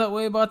feels that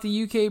way about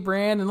the UK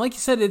brand. And like you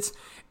said,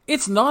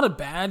 it's not a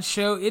bad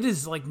show. It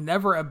is like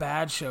never a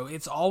bad show.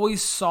 It's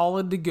always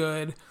solid to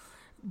good.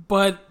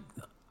 But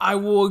I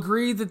will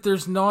agree that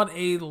there's not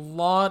a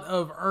lot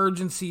of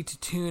urgency to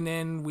tune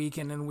in week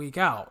in and week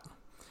out.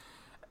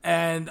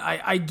 And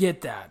I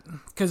get that,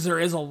 because there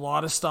is a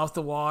lot of stuff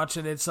to watch,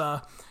 and it's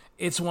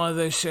one of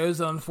those shows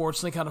that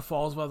unfortunately kind of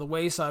falls by the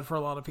wayside for a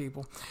lot of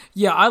people.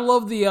 Yeah, I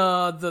love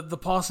the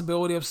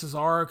possibility of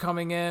Cesaro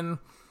coming in.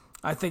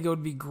 I think it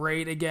would be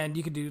great. Again,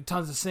 you can do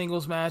tons of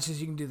singles matches.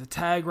 You can do the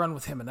tag run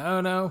with him and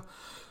Ono.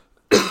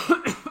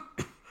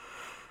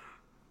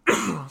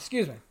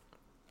 Excuse me.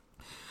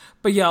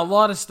 But yeah, a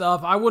lot of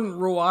stuff. I wouldn't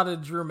rule out a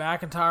Drew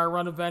McIntyre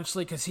run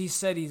eventually, because he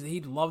said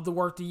he'd love to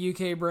work the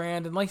UK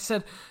brand. And like I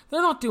said,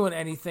 they're not doing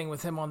anything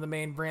with him on the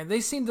main brand.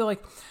 They seem to,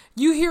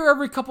 you hear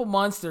every couple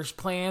months there's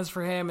plans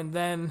for him, and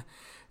then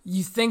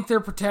you think they're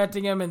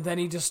protecting him, and then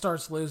he just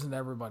starts losing to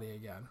everybody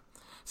again.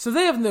 So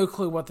they have no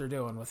clue what they're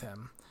doing with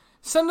him.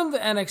 Send him to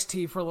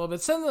NXT for a little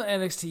bit. Send him to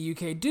NXT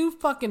UK. Do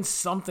fucking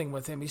something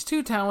with him. He's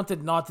too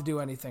talented not to do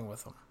anything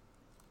with him.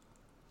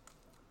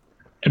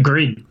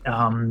 Agreed.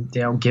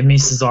 Give me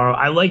Cesaro.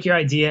 I like your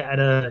idea at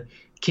a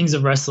Kings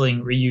of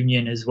Wrestling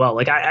reunion as well.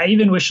 I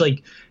even wish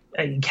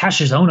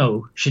Cassius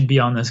Ohno should be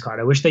on this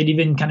card. I wish they'd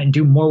even kind of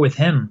do more with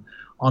him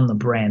on the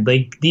brand.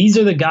 These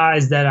are the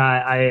guys that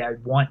I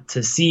want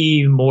to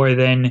see more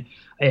than.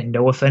 And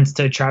no offense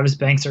to Travis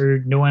Banks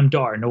or Noam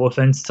Dar. No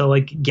offense to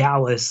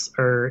Gallus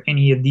or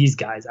any of these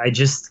guys.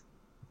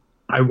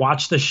 I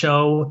watched the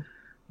show.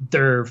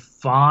 They're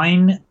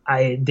fine.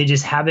 They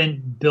just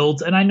haven't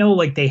built, and I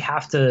know they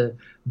have to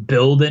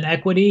build an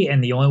equity,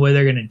 and the only way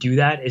they're going to do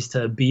that is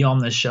to be on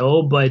the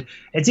show. But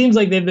it seems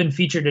like they've been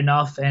featured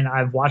enough, and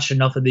I've watched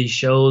enough of these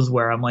shows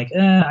where I'm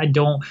I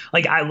don't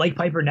I like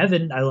Piper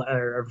Nevin,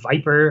 or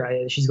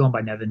Viper. She's going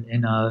by Nevin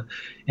in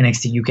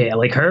NXT UK. I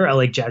like her. I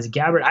like Jazzy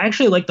Gabbard. I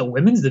actually like the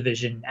women's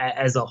division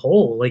as a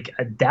whole.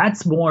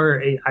 That's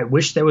more. I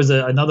wish there was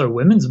another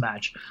women's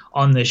match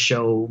on this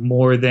show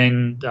more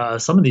than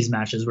some of these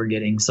matches we're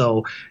getting.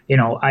 So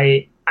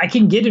I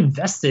can get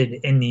invested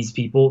in these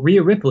people.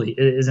 Rhea Ripley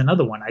is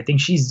another one. I think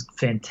she's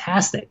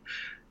fantastic.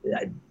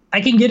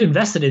 I can get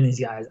invested in these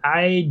guys.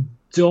 I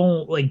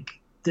don't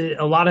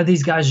a lot of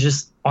these guys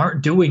just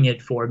aren't doing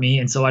it for me.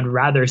 And so I'd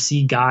rather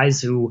see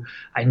guys who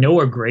I know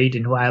are great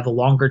and who I have a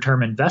longer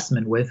term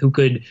investment with, who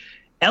could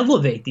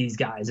elevate these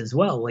guys as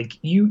well. If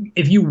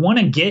you want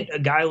to get a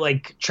guy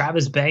like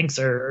Travis Banks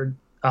or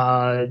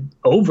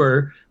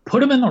over,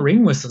 put him in the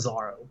ring with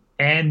Cesaro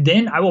And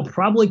then I will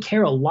probably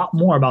care a lot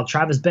more about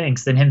Travis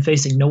Banks than him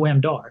facing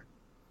Noam Dar.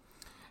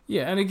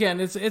 Yeah, and again,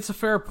 it's a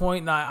fair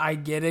point, and I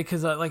get it,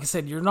 because like I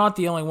said, you're not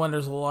the only one.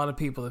 There's a lot of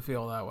people that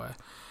feel that way.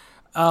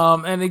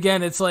 And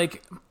again, it's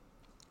like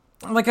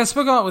I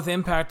spoke about with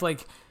Impact,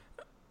 like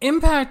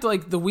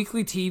the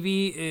weekly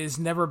TV is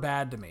never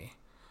bad to me.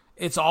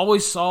 It's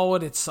always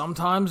solid. It's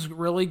sometimes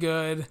really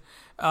good.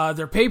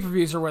 Their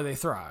pay-per-views are where they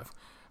thrive.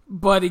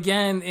 But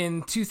again,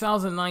 in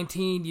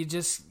 2019,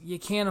 you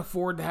can't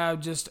afford to have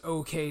just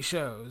okay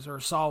shows or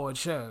solid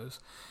shows.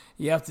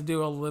 You have to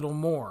do a little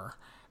more.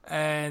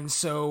 And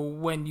so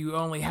when you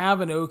only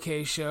have an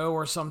okay show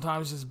or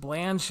sometimes just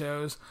bland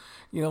shows,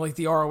 like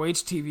the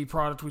ROH TV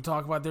product we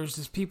talk about, there's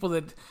just people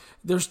that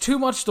there's too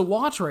much to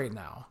watch right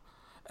now.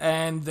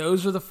 And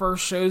those are the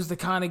first shows that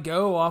kind of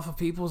go off of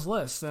people's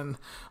lists. And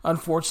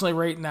unfortunately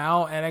right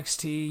now,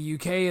 NXT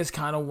UK is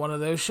kind of one of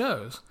those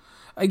shows.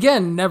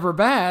 Again, never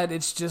bad.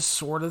 It's just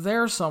sort of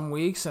there some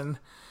weeks. And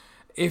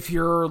if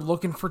you're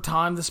looking for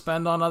time to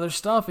spend on other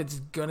stuff, it's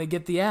going to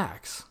get the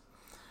axe.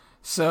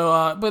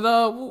 So, but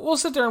we'll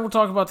sit there and we'll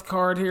talk about the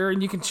card here,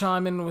 and you can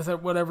chime in with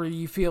whatever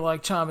you feel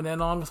like chiming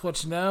in on with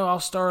what you know. I'll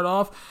start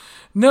off.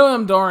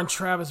 Noam Dar and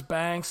Travis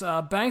Banks.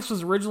 Banks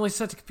was originally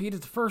set to compete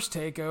at the first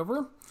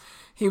TakeOver.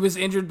 He was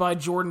injured by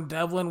Jordan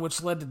Devlin,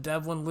 which led to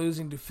Devlin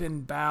losing to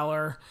Finn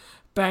Balor.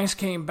 Banks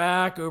came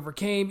back,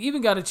 overcame,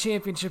 even got a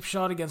championship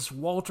shot against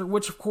Walter,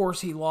 which of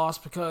course he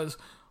lost because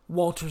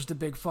Walter's the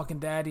big fucking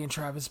daddy and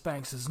Travis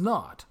Banks is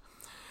not.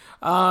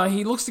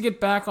 He looks to get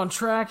back on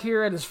track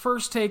here at his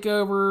first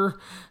TakeOver.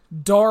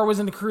 Dar was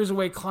in the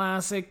Cruiserweight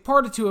Classic,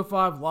 part of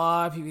 205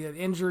 Live. He had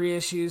injury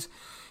issues.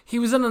 He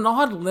was in an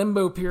odd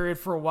limbo period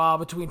for a while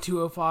between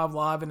 205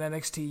 Live and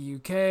NXT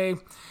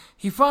UK.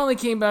 He finally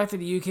came back to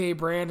the UK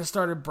brand and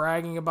started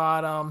bragging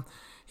about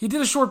he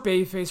did a short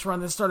babyface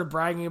run, then started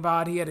bragging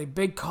about he had a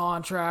big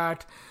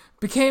contract,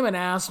 became an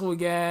asshole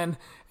again,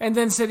 and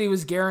then said he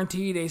was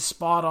guaranteed a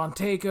spot on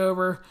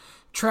TakeOver.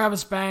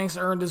 Travis Banks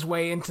earned his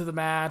way into the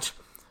match.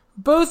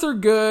 Both are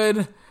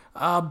good.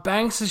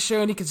 Banks has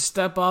shown he can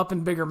step up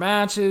in bigger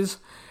matches.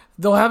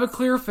 They'll have a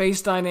clear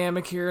face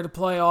dynamic here to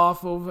play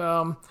off of.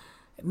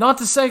 Not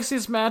the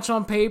sexiest match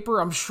on paper.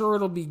 I'm sure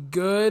it'll be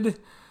good.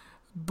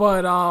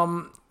 But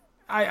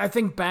I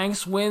think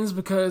Banks wins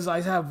because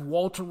I have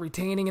Walter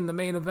retaining in the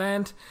main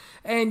event.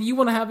 And you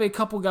want to have a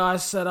couple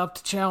guys set up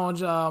to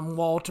challenge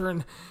Walter.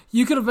 And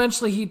you could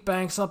eventually heat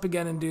Banks up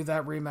again and do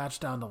that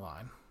rematch down the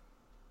line.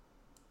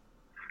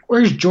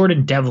 Where's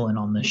Jordan Devlin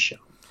on this show?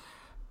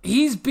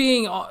 He's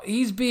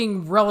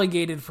being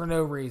relegated for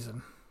no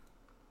reason.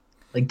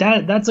 Like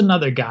that's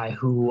another guy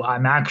who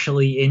I'm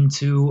actually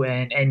into,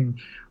 and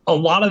a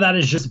lot of that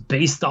is just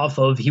based off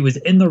of he was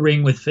in the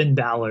ring with Finn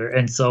Balor,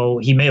 and so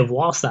he may have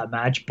lost that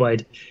match,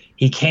 but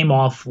he came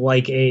off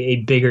like a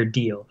bigger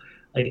deal.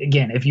 Like,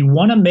 again, if you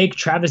want to make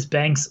Travis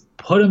Banks,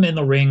 put him in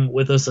the ring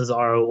with a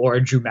Cesaro or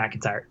a Drew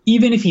McIntyre.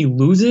 Even if he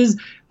loses,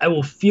 I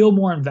will feel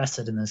more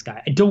invested in this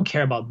guy. I don't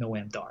care about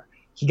Noam Dar.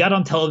 He got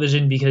on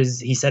television because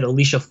he said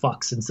Alicia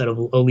Fox instead of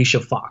Alicia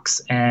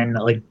Fox. And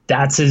like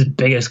that's his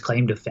biggest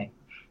claim to fame.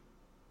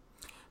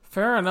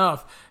 Fair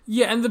enough.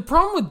 Yeah, and the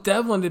problem with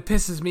Devlin that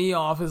pisses me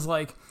off is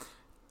like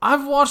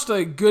I've watched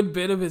a good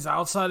bit of his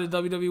outside of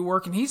WWE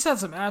work, and he's had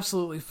some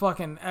absolutely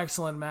fucking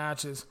excellent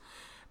matches.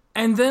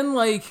 And then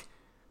like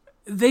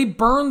they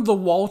burned the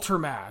Walter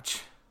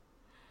match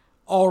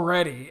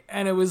already.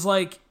 And it was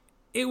like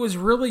it was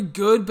really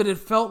good, but it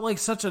felt like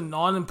such a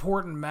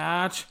non-important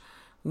match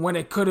when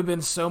it could have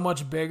been so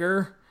much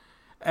bigger.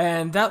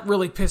 And that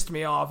really pissed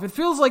me off. It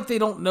feels like they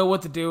don't know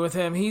what to do with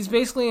him. He's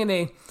basically in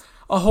a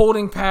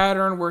holding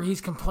pattern where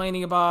he's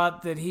complaining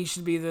about that he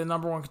should be the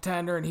number one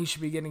contender and he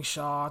should be getting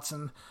shots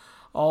and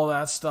all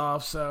that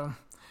stuff. So,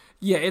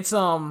 yeah, it's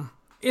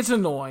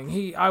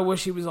annoying. I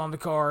wish he was on the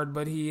card,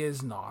 but he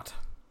is not.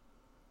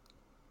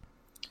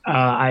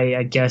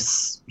 I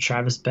guess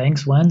Travis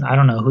Banks win. I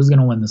don't know who's going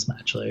to win this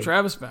match. Like,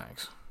 Travis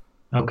Banks.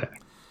 Okay.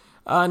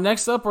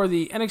 Next up are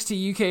the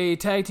NXT UK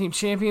Tag Team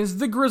Champions,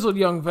 the Grizzled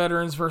Young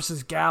Veterans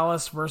versus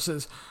Gallus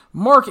versus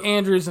Mark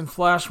Andrews and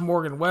Flash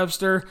Morgan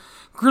Webster.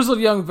 Grizzled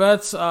Young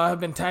Vets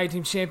have been Tag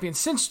Team Champions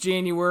since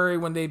January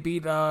when they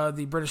beat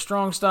the British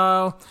Strong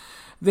Style.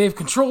 They've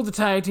controlled the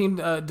tag team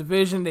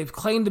division. They've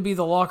claimed to be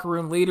the locker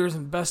room leaders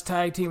and best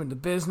tag team in the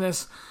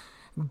business.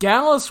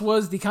 Gallus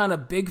was the kind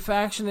of big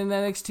faction in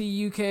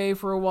NXT UK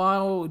for a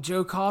while.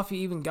 Joe Coffey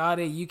even got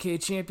a UK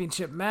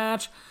Championship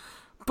match.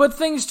 But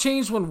things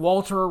changed when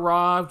Walter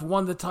arrived,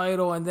 won the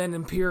title, and then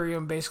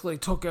Imperium basically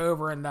took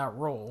over in that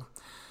role.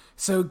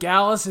 So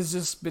Gallus has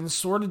just been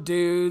sort of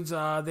dudes.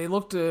 They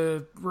look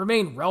to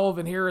remain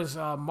relevant here as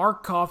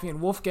Mark Coffey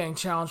and Wolfgang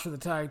challenge for the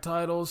tag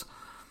titles.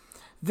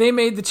 They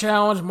made the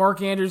challenge.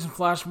 Mark Andrews and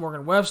Flash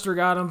Morgan Webster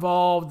got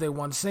involved. They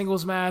won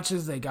singles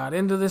matches. They got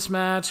into this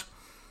match.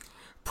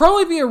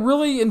 Probably be a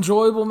really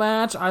enjoyable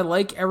match. I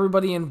like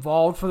everybody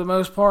involved for the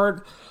most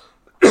part.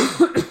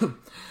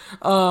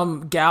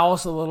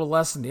 Gallus a little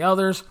less than the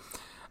others.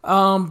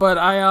 But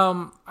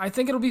I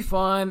think it'll be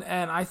fun,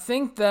 and I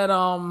think that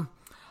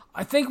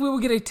I think we will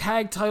get a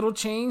tag title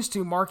change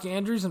to Mark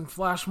Andrews and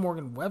Flash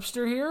Morgan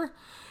Webster here.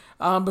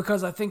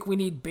 Because I think we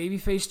need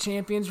babyface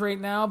champions right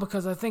now,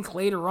 because I think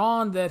later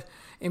on that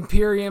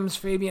Imperium's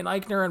Fabian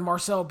Eichner and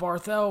Marcel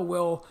Barthel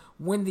will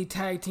win the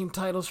tag team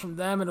titles from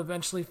them and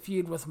eventually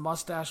feud with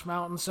Mustache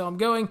Mountain. So I'm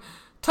going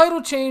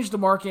title change to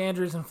Mark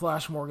Andrews and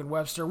Flash Morgan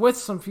Webster with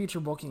some future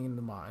booking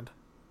in mind.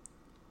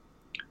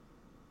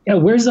 Yeah,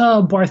 where's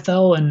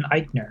Barthel and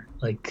Eichner?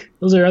 Like,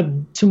 those are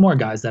two more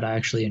guys that I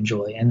actually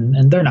enjoy,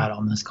 and they're not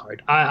on this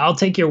card. I'll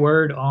take your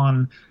word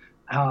on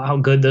how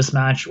good this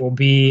match will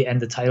be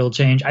and the title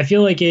change. I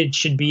feel like it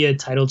should be a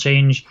title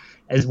change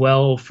as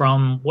well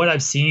from what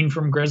I've seen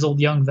from Grizzled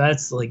Young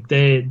Vets. Like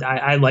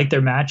I like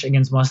their match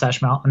against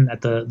Mustache Mountain at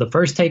the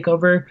first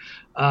takeover.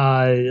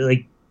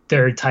 Like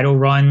their title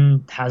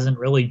run hasn't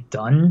really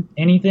done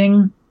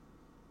anything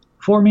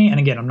for me. And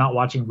again, I'm not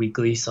watching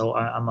weekly, so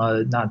I'm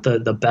not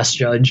the best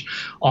judge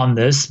on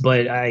this,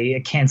 but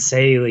I can't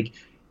say like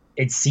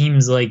it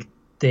seems like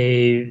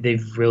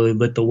they've really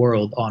lit the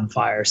world on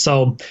fire.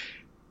 So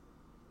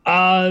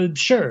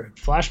sure,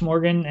 Flash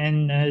Morgan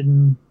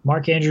and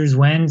Mark Andrews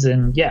wins,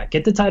 and yeah,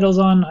 get the titles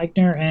on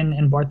Eichner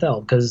and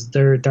Barthel because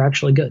they're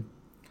actually good.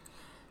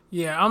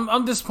 Yeah,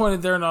 I'm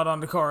disappointed they're not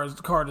on the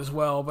card as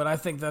well, but I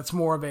think that's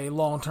more of a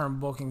long-term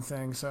booking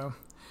thing. So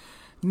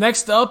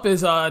next up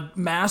is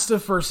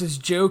Mastiff versus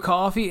Joe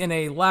Coffey in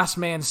a last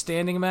man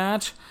standing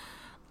match.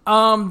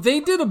 They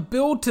did a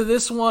build to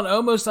this one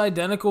almost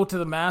identical to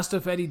the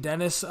Mastiff Eddie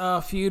Dennis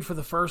feud for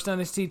the first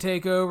NXT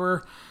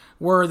TakeOver,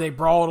 where they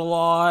brawled a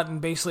lot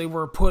and basically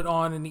were put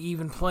on an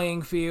even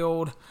playing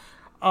field.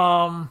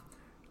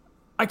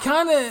 I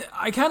kind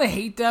of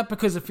hate that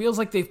because it feels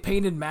like they've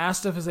painted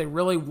Mastiff as a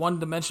really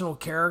one-dimensional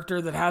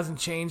character that hasn't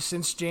changed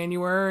since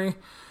January.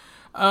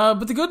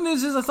 But the good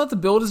news is I thought the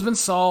build has been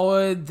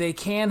solid. They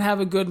can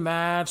have a good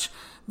match.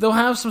 They'll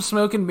have some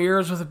smoke and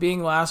mirrors with it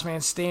being last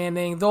man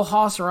standing. They'll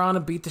hoss around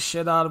and beat the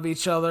shit out of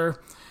each other.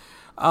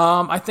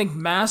 I think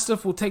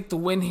Mastiff will take the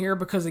win here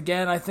because,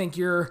 again, I think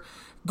you're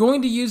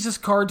going to use this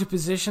card to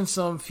position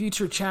some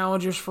future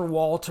challengers for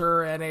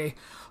Walter, and a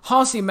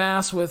Hossy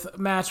match with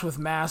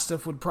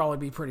Mastiff would probably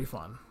be pretty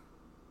fun.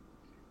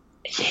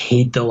 I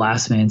hate the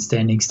last man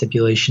standing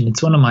stipulation.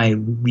 It's one of my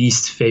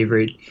least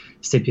favorite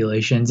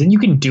stipulations, and you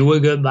can do a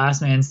good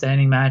last man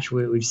standing match.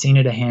 We've seen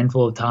it a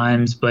handful of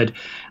times, but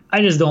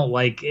I just don't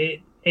like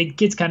it. It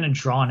gets kind of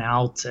drawn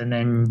out, and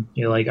then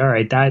you're like, all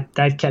right,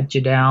 that kept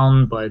you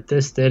down, but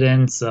this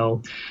didn't.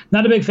 So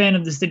not a big fan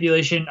of the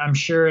stipulation. I'm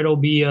sure it'll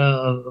be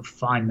a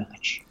fine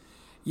match.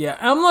 Yeah,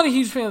 I'm not a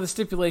huge fan of the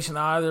stipulation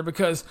either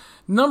because,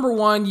 number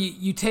one,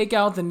 you take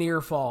out the near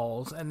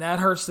falls, and that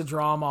hurts the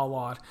drama a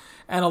lot.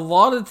 And a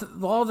lot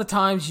of the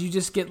times you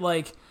just get,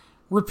 like,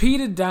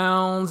 repeated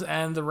downs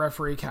and the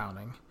referee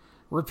counting.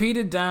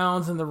 Repeated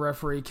downs and the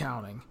referee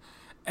counting.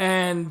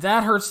 And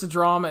that hurts the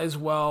drama as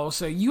well.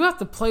 So you have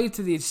to play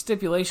to the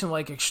stipulation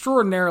like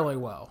extraordinarily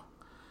well.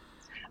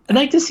 I'd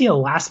like to see a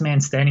last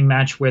man standing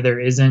match where there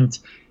isn't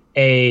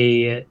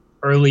a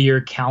earlier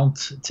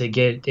count to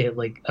get it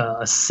like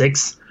a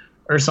 6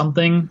 or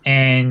something.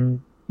 And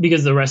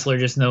because the wrestler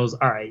just knows,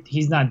 all right,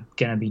 he's not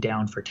going to be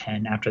down for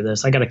 10 after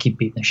this. I got to keep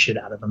beating the shit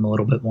out of him a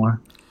little bit more.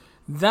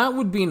 That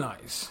would be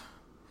nice.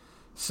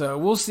 So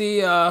we'll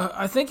see.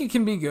 I think it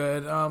can be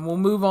good. We'll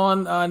move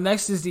on.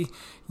 Next is the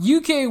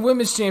UK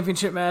Women's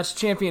Championship match.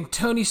 Champion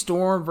Toni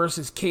Storm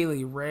versus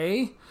Kaylee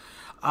Ray.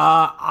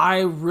 I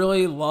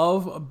really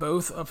love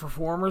both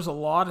performers a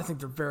lot. I think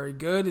they're very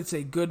good. It's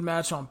a good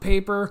match on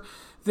paper.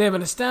 They have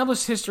an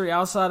established history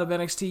outside of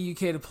NXT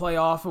UK to play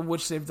off of,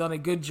 which they've done a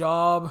good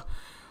job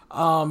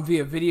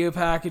via video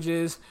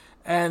packages.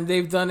 And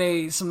they've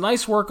done some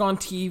nice work on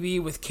TV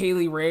with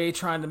Kaylee Ray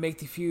trying to make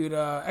the feud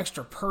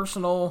extra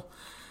personal.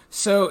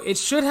 So it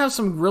should have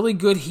some really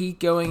good heat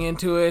going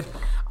into it.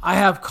 I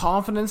have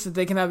confidence that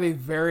they can have a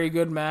very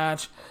good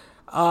match.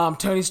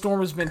 Toni Storm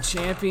has been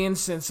champion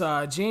since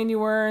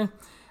January.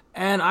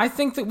 And I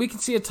think that we can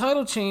see a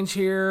title change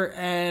here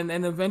and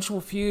an eventual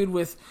feud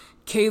with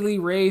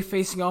Kaylee Ray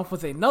facing off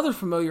with another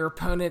familiar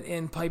opponent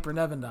in Piper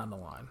Niven down the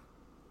line.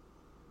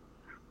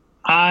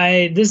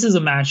 This is a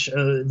match,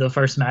 the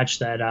first match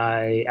that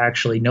I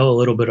actually know a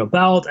little bit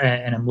about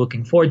and I'm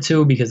looking forward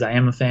to because I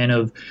am a fan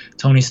of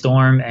Toni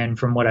Storm, and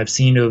from what I've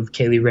seen of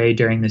Kaylee Ray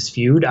during this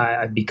feud,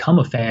 I've become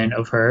a fan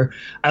of her.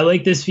 I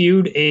like this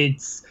feud.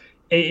 It's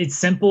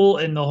simple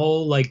in the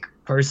whole like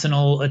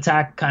personal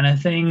attack kind of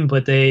thing,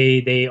 but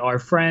they are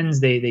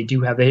friends. They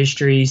do have a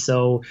history.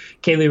 So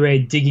Kaylee Ray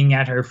digging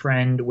at her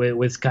friend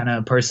with kind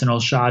of personal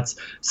shots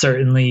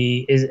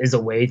certainly is a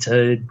way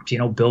to,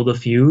 build a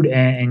feud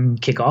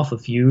and kick off a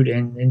feud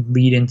and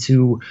lead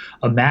into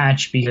a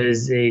match,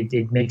 because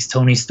it makes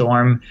Toni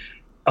Storm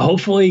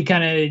hopefully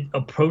kind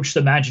of approach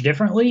the match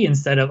differently.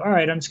 Instead of, all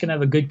right, I'm just going to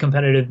have a good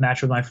competitive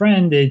match with my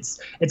friend. It's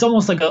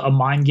almost like a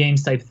mind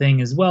games type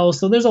thing as well.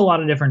 So there's a lot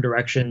of different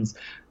directions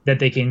that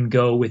they can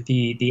go with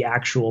the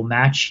actual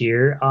match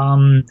here.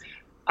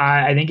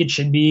 I think it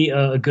should be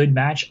a good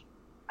match.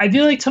 I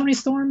feel like Toni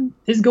Storm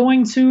is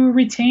going to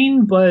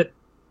retain, but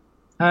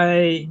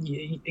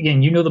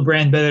Again, you know the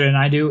brand better than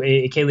I do.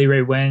 A Kaylee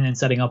Ray win and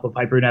setting up a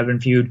Piper Niven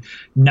feud,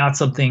 not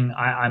something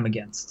I'm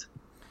against.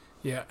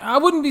 Yeah, I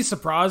wouldn't be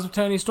surprised if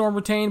Toni Storm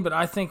retained, but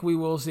I think we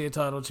will see a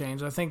title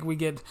change. I think we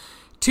get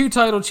 2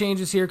 title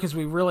changes here because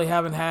we really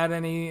haven't had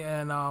any,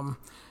 and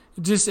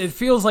it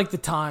feels like the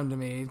time to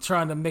me,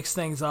 trying to mix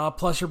things up.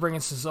 Plus, you're bringing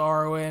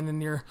Cesaro in,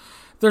 and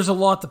there's a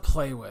lot to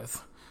play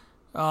with.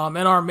 And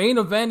our main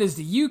event is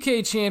the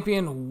UK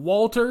champion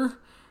Walter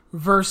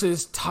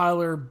versus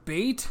Tyler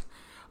Bate.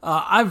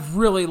 I've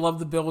really loved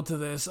the build to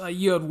this.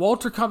 You had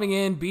Walter coming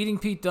in, beating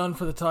Pete Dunne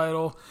for the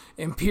title,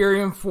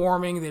 Imperium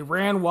forming, they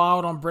ran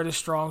wild on British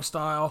Strong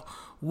Style.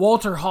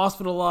 Walter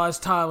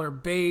hospitalized Tyler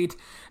Bate,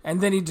 and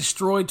then he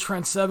destroyed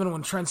Trent Seven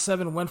when Trent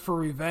Seven went for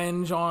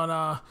revenge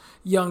on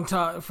young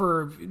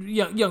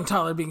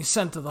Tyler being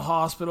sent to the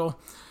hospital.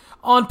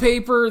 On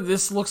paper,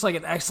 this looks like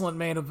an excellent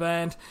main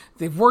event.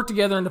 They've worked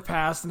together in the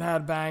past and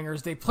had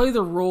bangers. They play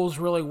the rules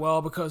really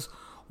well because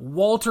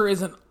Walter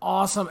is an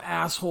awesome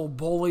asshole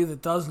bully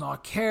that does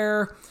not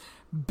care.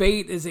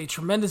 Bate is a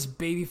tremendous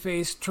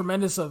babyface,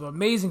 tremendous of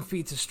amazing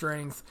feats of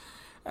strength.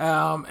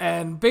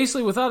 And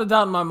basically, without a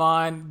doubt in my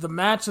mind, the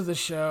match of the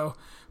show,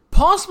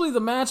 possibly the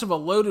match of a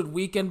loaded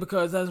weekend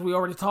because, as we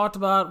already talked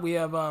about, we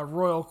have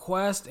Royal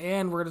Quest,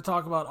 and we're going to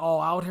talk about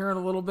All Out here in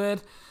a little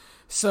bit.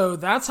 So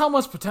that's how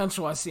much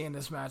potential I see in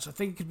this match. I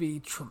think it could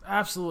be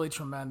absolutely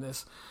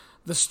tremendous.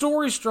 The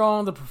story's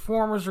strong, the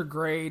performers are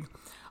great.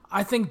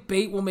 I think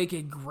Bate will make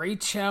a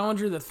great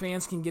challenger that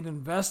fans can get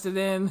invested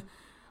in,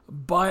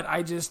 but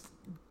I just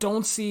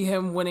don't see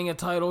him winning a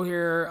title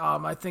here.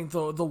 I think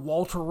the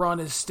Walter run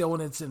is still in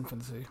its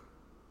infancy.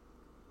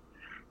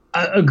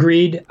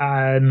 Agreed.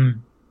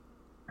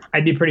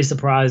 I'd be pretty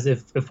surprised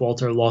if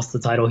Walter lost the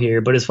title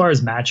here. But as far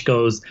as match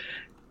goes,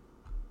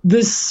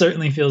 this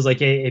certainly feels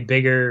like a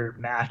bigger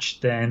match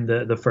than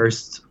the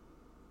first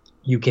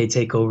UK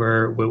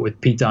takeover with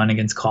Pete Dunne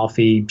against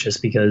Coffey,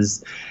 just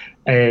because.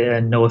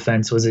 No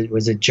offense, was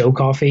it Joe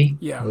Coffey?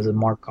 Yeah. Or was it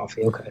Mark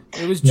Coffey? Okay.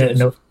 It was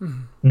Joe.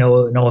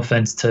 No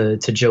offense to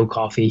Joe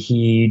Coffey.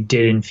 He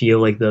didn't feel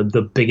like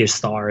the biggest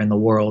star in the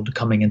world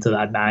coming into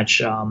that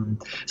match,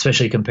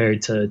 especially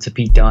compared to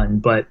Pete Dunne.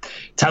 But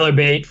Tyler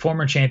Bate,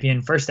 former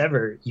champion, first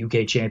ever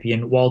UK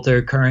champion.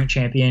 Walter, current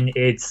champion.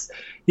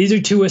 These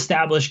are 2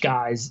 established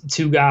guys,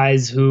 2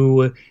 guys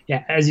who,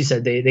 yeah, as you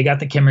said, they got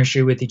the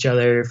chemistry with each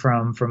other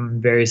from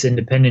various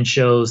independent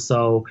shows.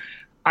 So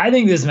I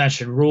think this match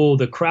should rule.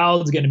 The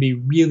crowd's going to be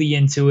really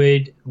into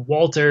it.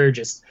 Walter,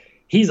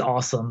 he's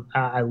awesome.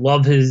 I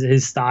love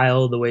his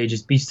style, the way he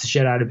just beats the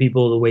shit out of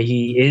people, the way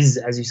he is,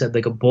 as you said,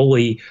 like a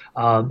bully.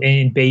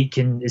 And Bate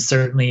is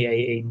certainly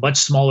a much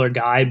smaller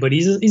guy, but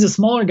he's a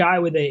smaller guy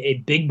with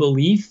a big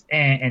belief,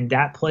 and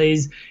that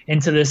plays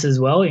into this as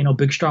well.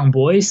 Big, strong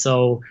boy.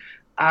 So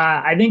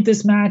I think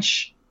this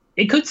match,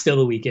 it could steal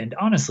the weekend.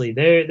 Honestly,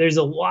 there's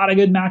a lot of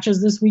good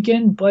matches this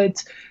weekend,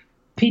 but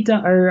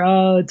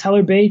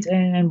Tyler Bate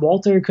and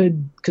Walter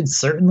could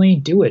certainly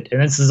do it.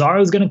 And then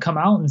Cesaro's going to come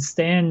out and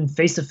stand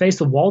face to face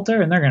with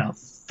Walter, and they're going to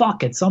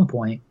fuck at some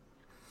point.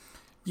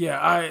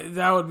 Yeah,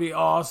 that would be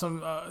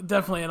awesome.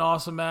 Definitely an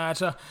awesome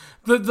match.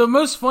 The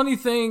most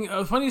funniest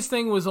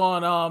thing was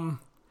on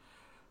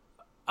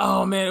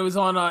it was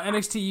on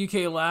NXT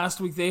UK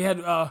last week. They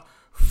had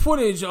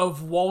footage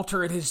of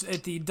Walter at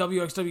the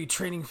WXW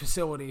training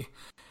facility,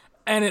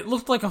 and it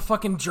looked like a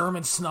fucking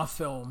German snuff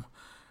film.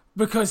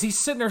 Because he's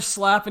sitting there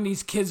slapping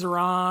these kids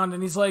around,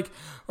 and he's like,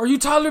 "Are you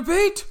Tyler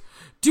Bate?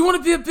 Do you want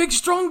to be a big,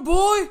 strong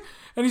boy?"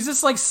 And he's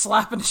just like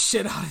slapping the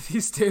shit out of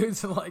these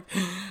dudes, and like,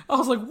 I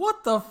was like,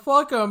 "What the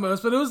fuck?"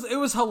 Almost, but it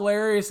was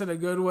hilarious in a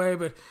good way.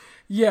 But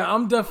yeah,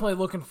 I'm definitely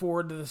looking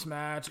forward to this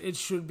match. It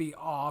should be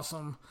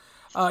awesome.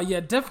 Yeah,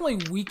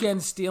 definitely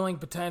weekend stealing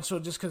potential,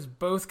 just because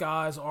both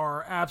guys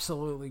are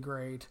absolutely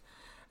great.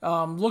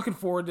 Looking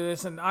forward to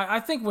this, and I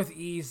think with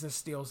ease this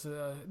steals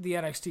the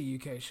NXT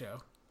UK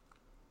show.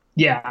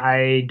 Yeah,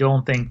 I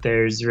don't think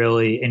there's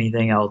really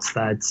anything else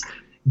that's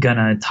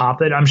gonna top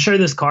it. I'm sure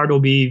this card will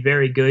be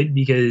very good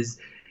because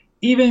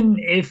even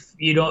if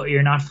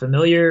you're not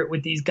familiar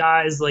with these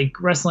guys, like,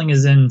 wrestling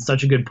is in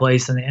such a good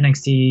place, and the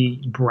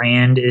NXT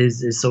brand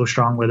is so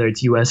strong, whether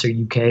it's US or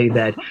UK,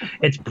 that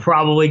it's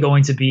probably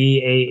going to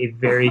be a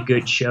very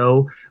good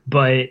show.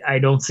 But I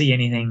don't see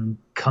anything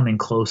coming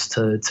close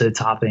to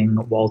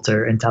topping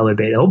Walter and Tyler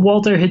Bate. I hope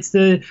Walter hits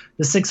the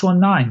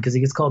 619 because he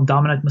gets called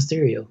Dominic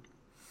Mysterio.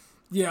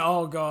 Yeah,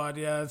 oh god,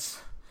 yeah,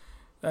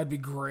 that'd be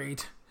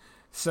great.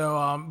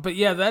 So, but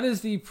yeah, that is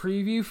the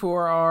preview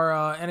for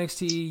our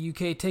NXT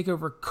UK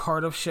Takeover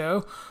Cardiff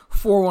show.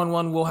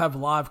 411 will have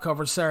live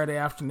coverage Saturday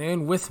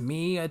afternoon with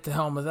me at the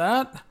helm of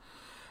that.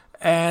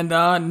 And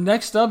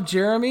next up,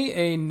 Jeremy,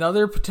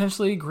 another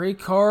potentially great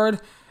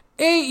card,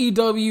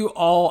 AEW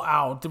All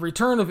Out. The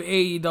return of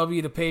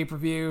AEW to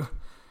pay-per-view.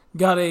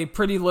 Got a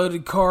pretty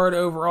loaded card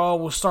overall.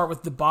 We'll start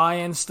with the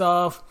buy-in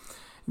stuff.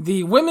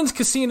 The Women's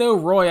Casino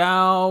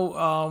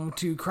Royale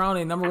to crown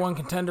a number 1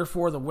 contender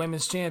for the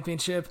Women's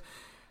Championship.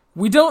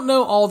 We don't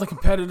know all the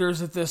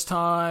competitors at this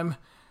time.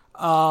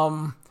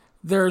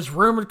 There's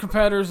rumored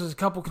competitors. There's a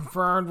couple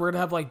confirmed. We're going to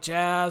have like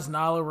Jazz,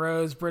 Nyla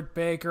Rose, Britt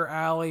Baker,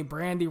 Allie,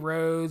 Brandy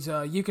Rhodes,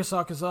 Yuka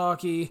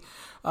Sakazaki,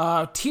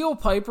 Teal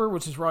Piper,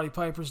 which is Roddy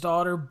Piper's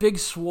daughter, Big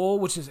Swole,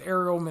 which is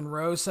Ariel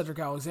Monroe, Cedric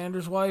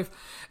Alexander's wife,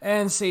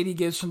 and Sadie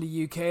Gibbs from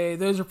the UK.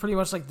 Those are pretty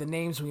much like the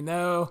names we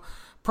know.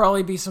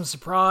 Probably be some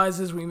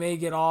surprises. We may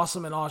get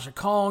Awesome and Aja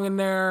Kong in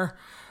there,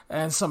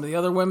 and some of the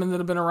other women that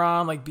have been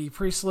around, like Bea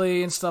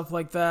Priestley and stuff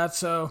like that.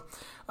 So,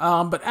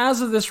 but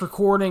as of this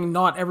recording,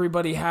 not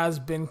everybody has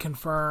been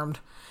confirmed.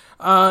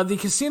 The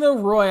Casino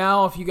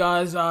Royale, if you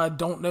guys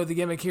don't know the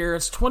gimmick here,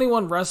 it's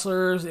 21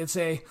 wrestlers. It's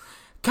a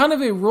kind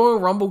of a Royal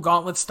Rumble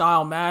gauntlet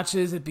style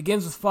matches. It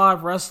begins with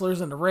 5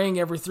 wrestlers in the ring.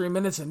 Every 3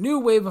 minutes, a new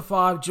wave of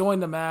 5 join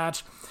the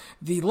match.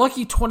 The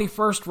lucky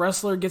 21st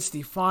wrestler gets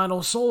the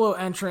final solo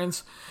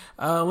entrance.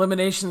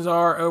 Eliminations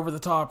are over the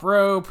top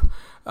rope.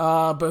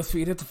 Both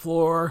feet hit the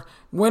floor.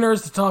 Winner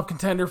is the top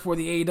contender for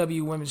the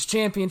AEW Women's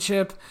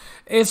Championship.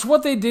 It's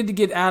what they did to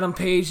get Adam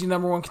Page the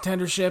number 1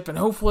 contendership, and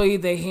hopefully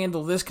they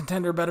handle this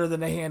contender better than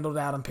they handled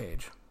Adam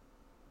Page.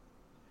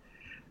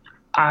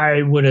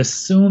 I would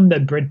assume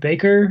that Britt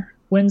Baker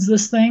wins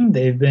this thing.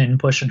 They've been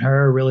pushing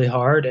her really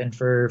hard, and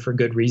for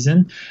good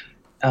reason.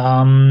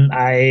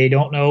 I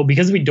don't know,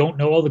 because we don't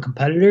know all the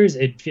competitors,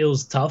 it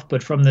feels tough,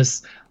 but from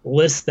this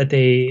list that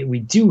we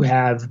do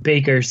have,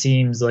 Baker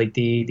seems like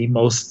the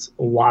most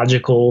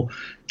logical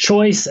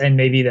choice, and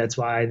maybe that's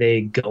why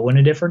they go in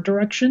a different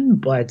direction,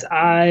 but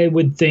I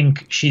would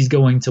think she's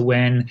going to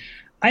win.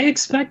 I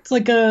expect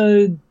like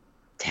a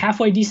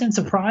halfway decent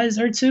surprise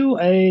or two.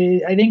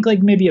 I think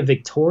like maybe a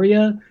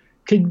Victoria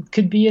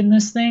could be in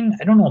this thing.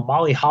 I don't know what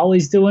Molly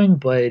Holly's doing,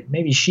 but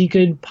maybe she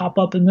could pop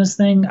up in this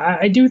thing.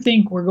 I do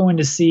think we're going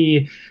to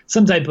see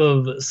some type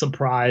of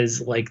surprise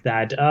like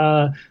that.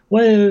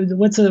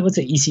 What's a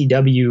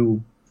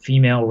ECW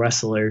female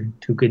wrestler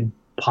who could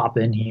pop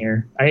in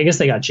here? I guess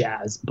they got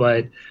Jazz,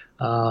 but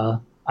I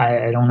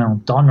don't know.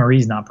 Dawn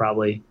Marie's not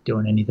probably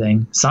doing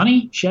anything.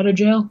 Sunny, she out of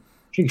jail?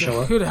 She can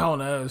show up. Who the hell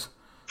knows?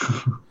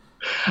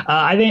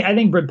 I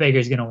think Britt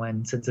Baker's gonna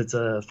win since it's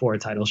for a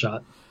title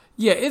shot.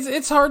 Yeah,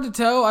 it's hard to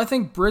tell. I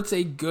think Britt's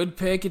a good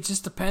pick. It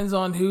just depends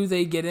on who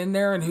they get in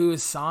there and who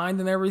is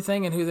signed and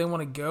everything and who they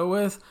want to go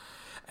with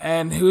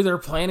and who they're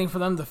planning for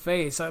them to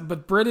face.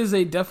 But Britt is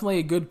definitely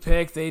a good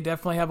pick. They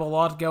definitely have a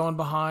lot going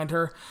behind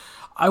her.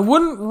 I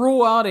wouldn't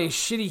rule out a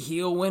shitty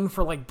heel win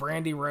for like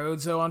Brandy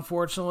Rhodes, though,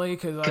 unfortunately.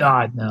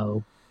 God,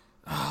 no.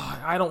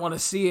 I don't want to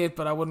see it,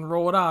 but I wouldn't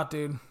rule it out,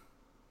 dude.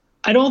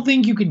 I don't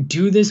think you could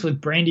do this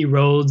with Brandy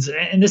Rhodes,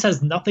 and this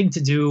has nothing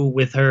to do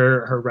with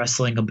her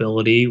wrestling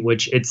ability,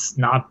 which it's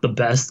not the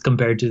best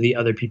compared to the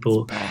other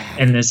people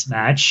in this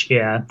match.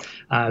 Yeah,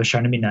 I was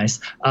trying to be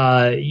nice.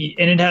 And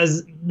it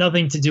has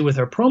nothing to do with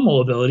her promo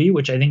ability,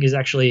 which I think is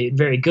actually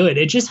very good.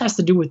 It just has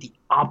to do with the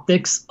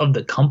optics of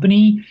the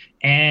company.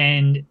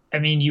 And, I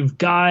mean, you've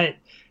got...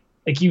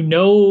 Like,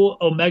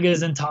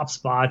 Omega's in top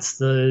spots,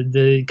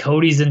 the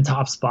Cody's in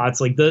top spots.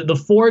 Like, the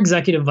 4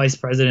 executive vice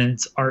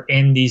presidents are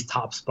in these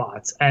top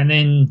spots. And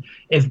then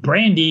if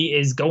Brandy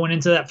is going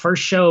into that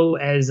first show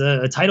as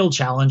a title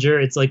challenger,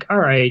 it's like, all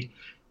right,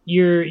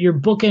 you're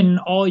booking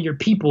all your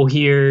people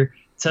here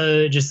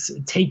to just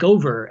take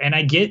over. And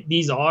I get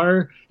these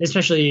are,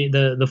 especially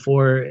the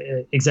 4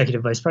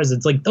 executive vice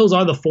presidents, like those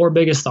are the 4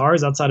 biggest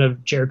stars outside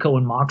of Jericho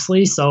and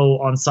Moxley.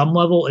 So on some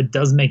level, it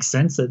does make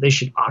sense that they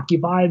should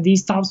occupy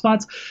these top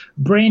spots.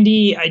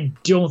 Brandy, I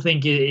don't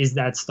think is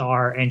that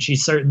star, and she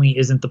certainly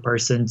isn't the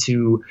person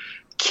to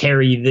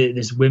carry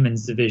this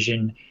women's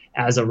division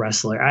as a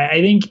wrestler.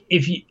 I think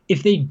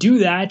if they do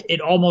that,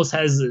 it almost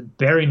has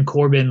Baron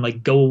Corbin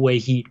like go away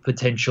heat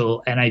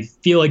potential, and I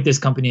feel like this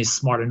company is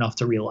smart enough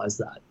to realize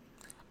that.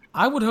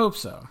 I would hope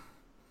so,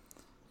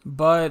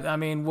 but I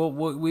mean,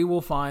 we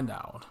will find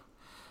out.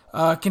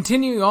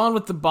 Continuing on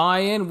with the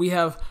buy-in, we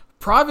have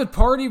Private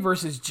Party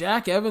versus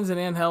Jack Evans and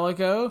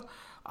Angelico.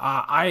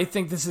 I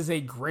think this is a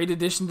great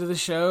addition to the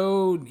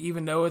show,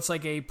 even though it's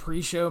like a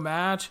pre-show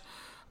match.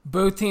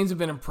 Both teams have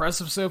been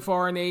impressive so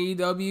far in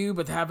AEW,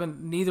 but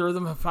neither of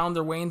them have found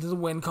their way into the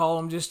win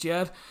column just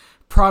yet.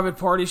 Private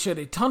Party showed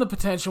a ton of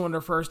potential in their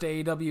first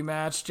AEW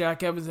match.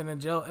 Jack Evans and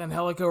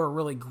Angelico are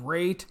really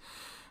great.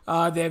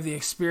 They have the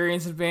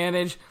experience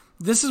advantage.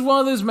 This is one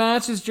of those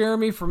matches,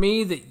 Jeremy, for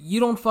me, that you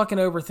don't fucking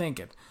overthink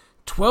it.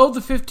 12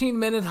 to 15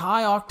 minute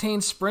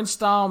high-octane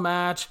sprint-style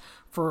match.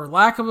 For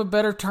lack of a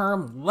better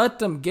term, let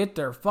them get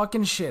their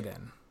fucking shit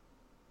in.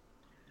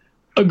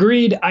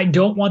 Agreed. I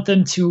don't want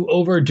them to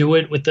overdo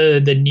it with the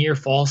near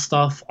fall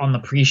stuff on the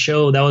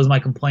pre-show. That was my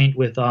complaint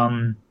with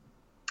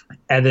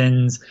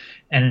Evans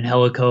and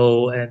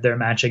Angelico and their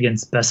match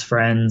against Best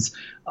Friends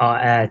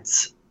at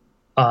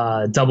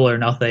Double or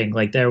Nothing.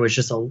 Like there was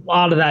just a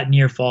lot of that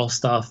near fall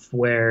stuff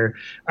where,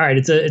 all right,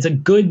 it's a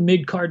good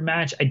mid card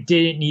match. I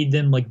didn't need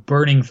them like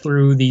burning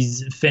through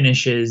these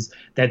finishes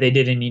that they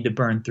didn't need to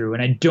burn through,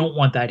 and I don't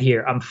want that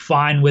here. I'm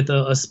fine with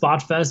a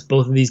spot fest.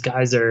 Both of these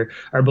guys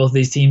both of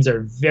these teams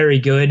are very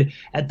good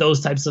at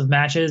those types of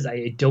matches.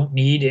 I don't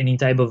need any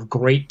type of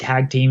great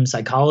tag team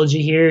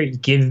psychology here.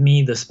 Give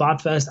me the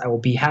spot fest. I will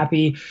be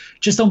happy.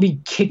 Just don't be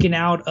kicking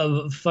out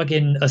of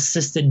fucking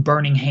assisted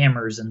burning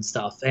hammers and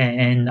stuff,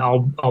 and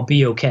I'll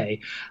be okay.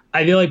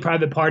 I feel like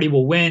Private Party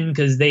will win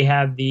because they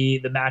have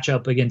the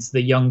matchup against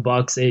the Young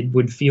Bucks. It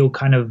would feel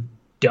kind of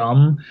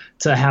dumb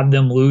to have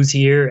them lose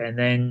here and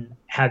then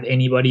have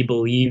anybody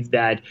believe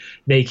that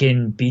they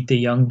can beat the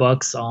Young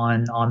Bucks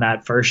on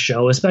that first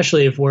show,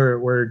 especially if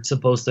we're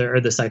supposed to, or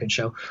the second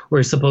show,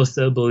 we're supposed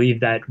to believe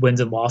that wins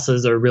and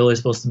losses are really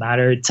supposed to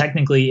matter.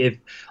 Technically,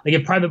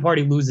 if Private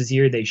Party loses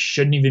here, they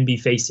shouldn't even be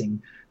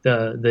facing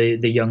the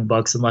Young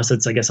Bucks unless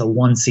it's, I guess, a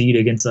 1 seed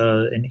against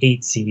an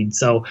 8 seed.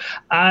 So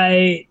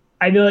I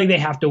feel like they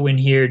have to win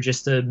here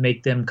just to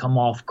make them come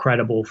off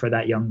credible for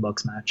that Young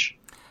Bucks match.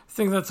 I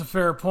think that's a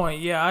fair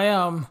point.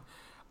 Yeah,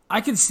 I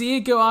can see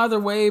it go either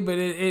way, but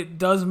it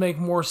does make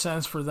more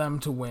sense for them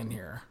to win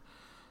here.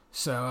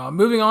 So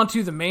moving on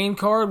to the main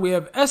card, we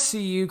have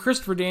SCU,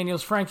 Christopher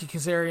Daniels, Frankie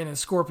Kazarian, and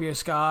Scorpio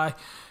Sky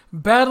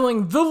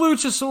battling the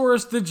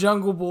Luchasaurus, the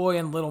Jungle Boy,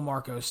 and Little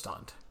Marco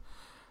Stunt.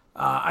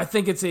 I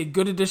think it's a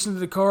good addition to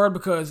the card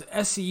because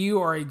SCU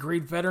are a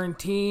great veteran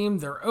team.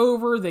 They're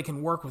over, they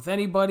can work with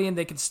anybody, and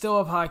they can still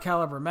have high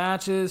caliber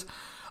matches.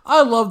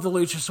 I love the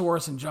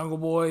Luchasaurus and Jungle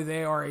Boy.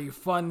 They are a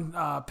fun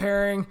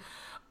pairing.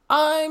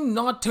 I'm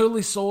not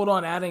totally sold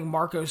on adding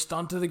Marco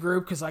Stunt to the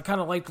group because I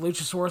kind of like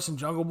Luchasaurus and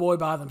Jungle Boy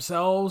by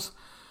themselves.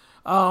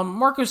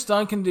 Marco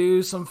Stunt can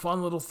do some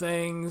fun little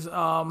things.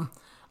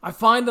 I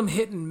find him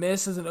hit and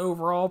miss as an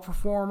overall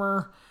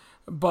performer,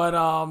 but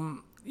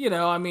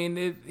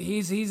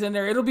he's in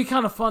there. It'll be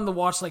kind of fun to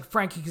watch like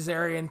Frankie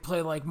Kazarian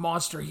play like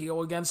monster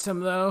heel against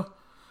him though,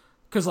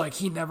 because like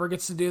he never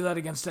gets to do that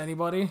against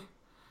anybody.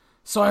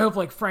 So I hope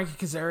like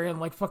Frankie Kazarian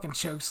like fucking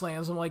choke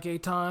slams him like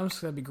 8 times.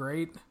 That'd be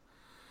great.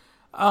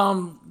 The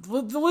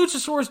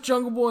Luchasaurus,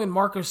 Jungle Boy, and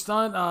Marco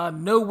Stunt,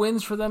 no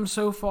wins for them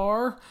so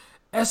far.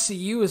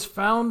 SCU has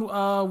found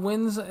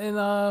wins in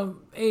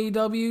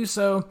AEW,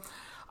 so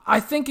I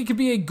think it could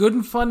be a good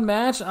and fun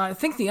match. I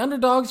think the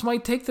underdogs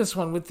might take this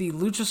one with the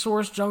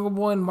Luchasaurus, Jungle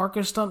Boy, and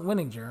Marco Stunt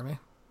winning, Jeremy.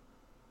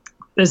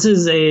 This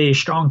is a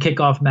strong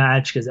kickoff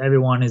match because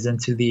everyone is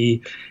into the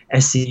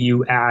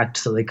SCU act.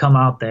 So they come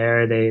out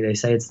there, they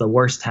say it's the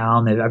worst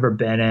town they've ever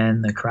been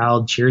in. The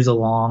crowd cheers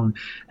along.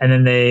 And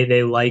then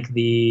they like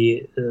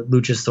the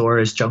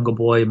Luchasaurus, Jungle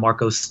Boy,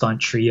 Marco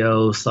Stunt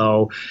trio.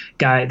 So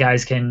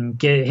guys can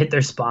hit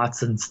their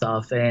spots and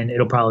stuff, and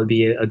it'll probably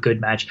be a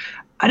good match.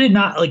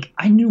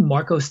 I knew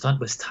Marco Stunt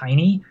was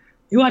tiny.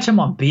 You watch him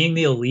on Being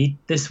the Elite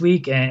this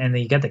week, and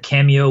then you got the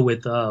cameo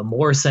with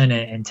Morrison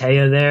and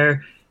Taya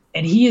there.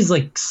 And he is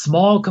like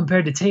small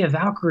compared to Taya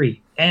Valkyrie.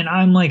 And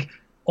I'm like,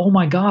 oh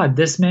my God,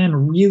 this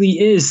man really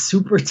is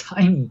super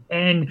tiny.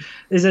 And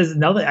this is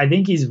another, I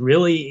think he's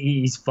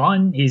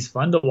fun. He's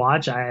fun to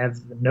watch. I have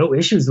no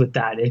issues with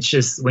that. It's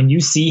just when you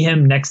see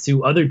him next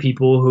to other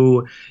people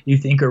who you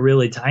think are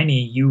really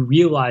tiny, you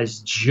realize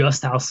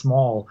just how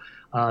small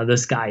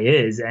this guy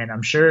is. And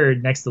I'm sure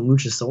next to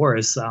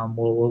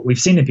Luchasaurus, we've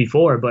seen it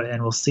before,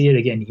 and we'll see it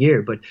again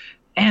here. But,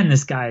 man,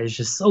 this guy is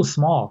just so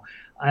small.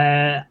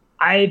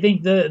 I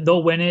think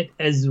they'll win it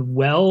as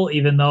well,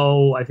 even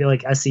though I feel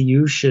like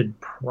SCU should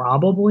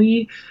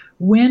probably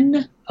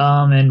win.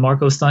 And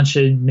Marco Stunt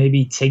should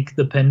maybe take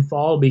the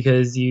pinfall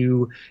because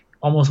you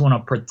almost want to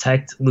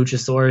protect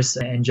Luchasaurus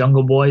and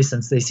Jungle Boy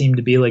since they seem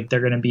to be like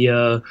they're going to be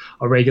a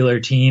regular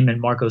team. And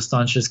Marco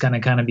Stunt's just kind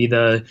of be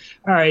all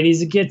right,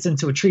 he gets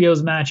into a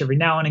trios match every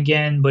now and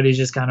again, but he's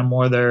just kind of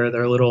more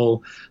their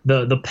little,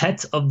 the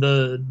pet of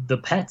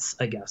the pets,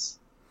 I guess.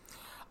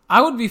 I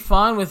would be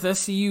fine with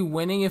SCU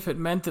winning if it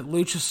meant that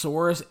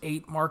Luchasaurus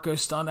ate Marco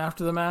Stunt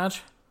after the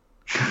match.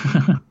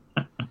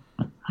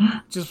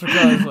 Just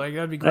because, like,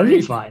 that'd be great. That'd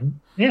be fine.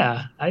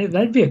 Yeah,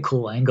 that'd be a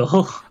cool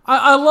angle.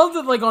 I love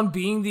that, like, on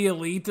Being the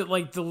Elite, that,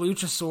 like, the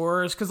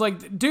Luchasaurus, because,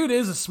 like, dude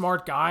is a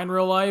smart guy in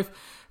real life,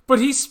 but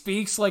he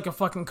speaks like a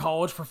fucking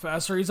college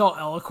professor. He's all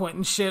eloquent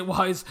and shit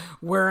while he's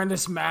wearing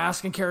this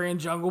mask and carrying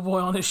Jungle Boy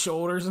on his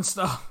shoulders and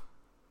stuff.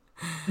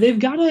 They've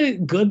got a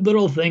good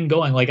little thing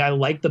going. Like, I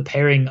like the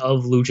pairing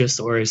of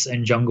Luchasaurus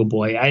and Jungle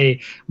Boy.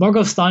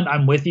 Marco Stunt,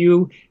 I'm with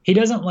you. He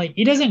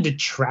doesn't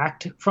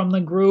detract from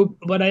the group,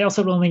 but I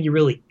also don't think he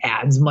really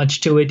adds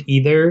much to it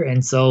either.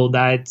 And so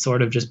that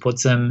sort of just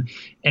puts him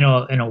in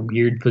a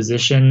weird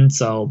position.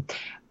 So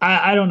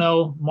I don't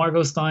know.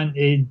 Marco Stunt,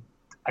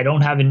 I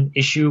don't have an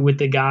issue with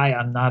the guy.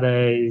 I'm not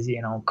a,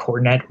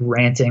 cornet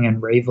ranting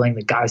and raving.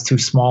 The guy's too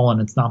small and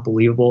it's not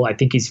believable. I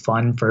think he's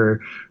fun for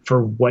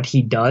what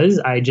he does.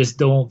 I just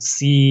don't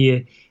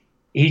see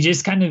he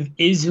just kind of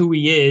is who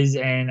he is,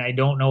 and I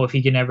don't know if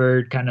he can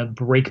ever kind of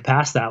break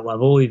past that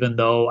level, even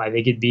though I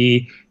think it'd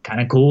be kind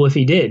of cool if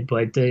he did.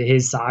 But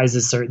his size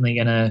is certainly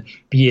going to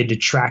be a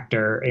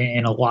detractor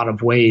in a lot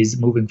of ways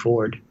moving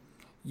forward.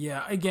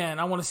 Yeah, again,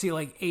 I want to see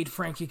like 8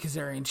 Frankie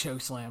Kazarian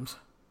choke slams.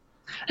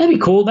 That'd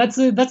be cool. That's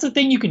the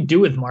thing you can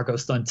do with Marco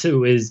Stunt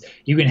too, is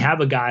you can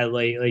have a guy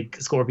like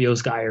Scorpio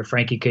Sky or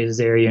Frankie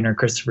Kazarian or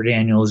Christopher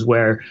Daniels,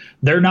 where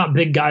they're not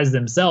big guys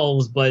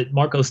themselves, but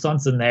Marco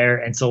Stunt's in there,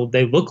 and so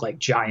they look like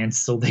giants,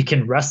 so they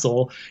can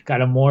wrestle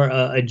kind of more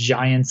a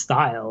giant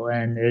style,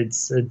 and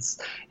it's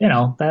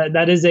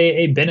that is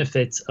a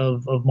benefit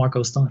of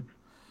Marco Stunt.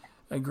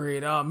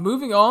 Agreed.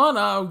 Moving on,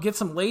 I'll get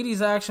some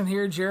ladies action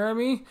here,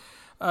 Jeremy.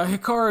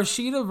 Hikaru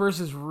Shida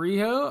versus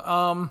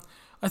Riho.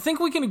 I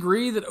think we can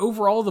agree that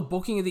overall the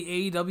booking of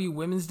the AEW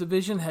women's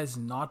division has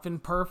not been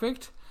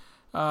perfect.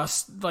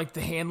 Like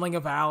the handling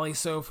of Allie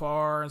so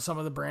far and some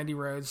of the Brandy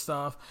Rhodes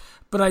stuff.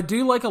 But I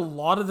do like a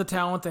lot of the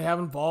talent they have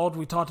involved.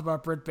 We talked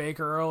about Britt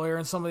Baker earlier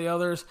and some of the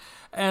others.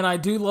 And I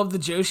do love the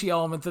Joshi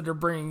element that they're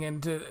bringing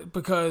into,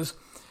 because,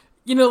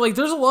 like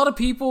there's a lot of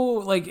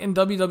people like in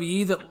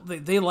WWE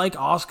that they like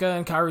Asuka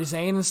and Kairi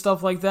Sane and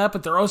stuff like that,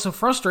 but they're also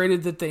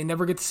frustrated that they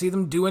never get to see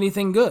them do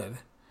anything good.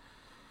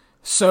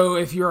 So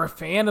if you're a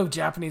fan of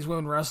Japanese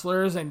women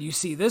wrestlers and you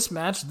see this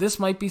match, this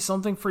might be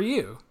something for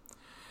you.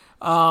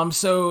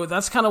 So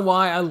that's kind of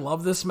why I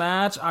love this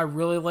match. I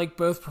really like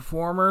both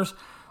performers.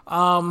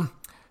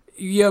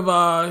 You have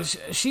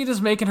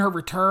Shida's making her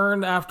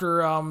return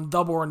after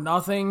Double or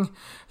Nothing.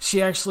 She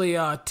actually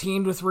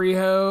teamed with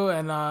Riho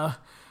and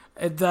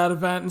at that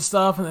event and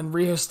stuff, and then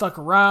Riho stuck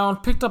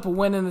around, picked up a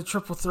win in the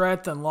triple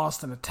threat, then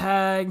lost in a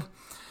tag.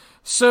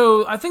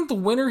 So I think the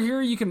winner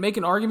here, you can make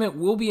an argument,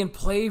 will be in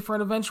play for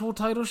an eventual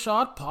title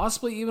shot,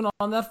 possibly even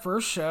on that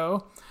first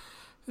show.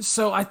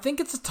 So I think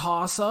it's a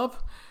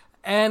toss-up.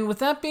 And with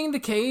that being the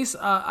case,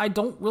 I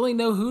don't really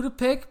know who to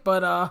pick,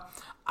 but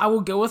I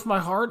will go with my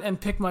heart and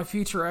pick my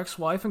future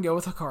ex-wife and go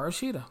with Hikaru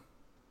Shida.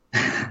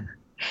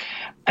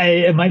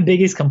 My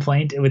biggest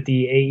complaint with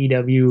the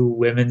AEW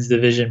women's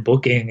division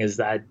booking is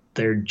that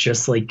they're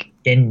just like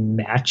in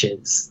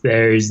matches.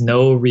 There's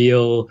no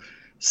real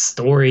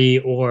story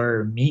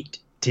or meat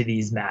to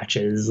these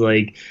matches.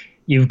 Like,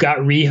 you've got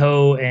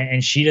Riho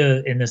and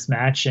Shida in this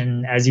match,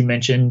 and as you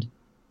mentioned,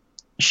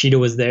 Shida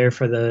was there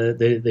for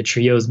the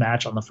trios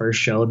match on the first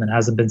show and then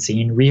hasn't been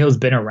seen. Riho's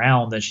been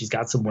around and she's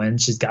got some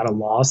wins, she's got a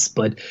loss,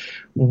 but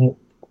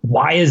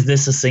why is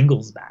this a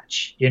singles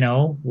match?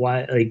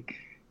 Why, like,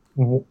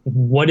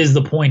 what is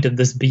the point of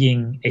this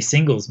being a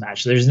singles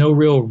match? There's no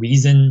real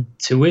reason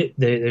to it.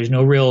 There's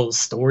no real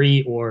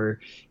story or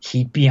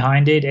heat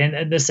behind it.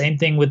 And the same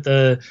thing with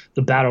the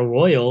Battle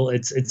Royal.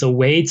 It's a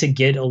way to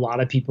get a lot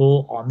of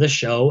people on the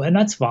show, and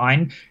that's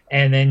fine,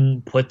 and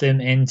then put them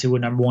into a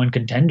number one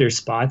contender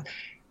spot.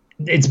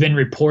 It's been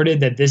reported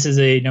that this is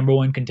a number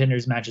one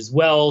contenders match as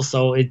well,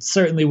 so it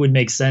certainly would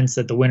make sense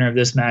that the winner of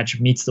this match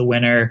meets the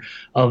winner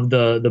of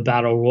the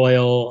Battle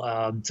Royal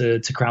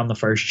to crown the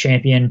first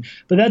champion.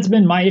 But that's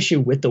been my issue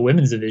with the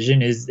women's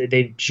division, is that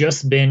they've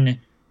just been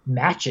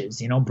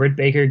matches. Britt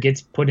Baker gets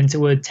put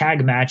into a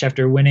tag match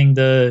after winning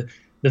the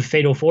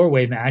Fatal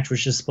 4-Way match,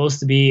 which is supposed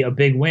to be a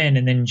big win,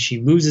 and then she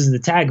loses the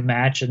tag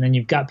match, and then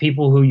you've got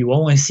people who you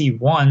only see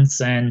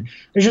once, and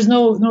there's just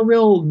no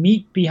real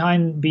meat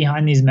behind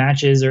these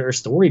matches or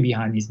story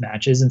behind these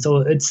matches, and so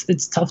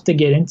it's tough to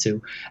get into.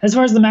 As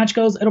far as the match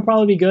goes, it'll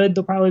probably be good.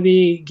 They'll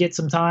probably get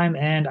some time,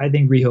 and I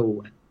think Riho will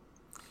win.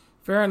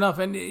 Fair enough,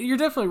 and you're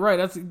definitely right.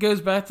 It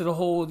goes back to the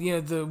whole,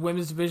 the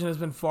women's division has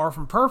been far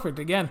from perfect.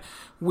 Again,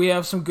 we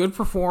have some good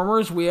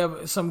performers, we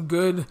have some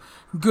good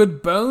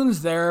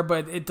bones there,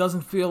 but it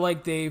doesn't feel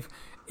like they've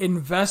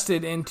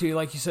invested into,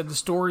 like you said, the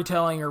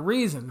storytelling or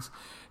reasons.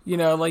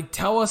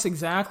 Tell us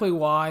exactly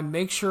why,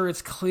 make sure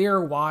it's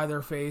clear why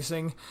they're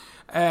facing,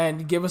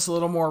 and give us a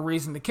little more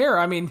reason to care.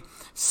 I mean,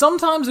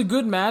 sometimes a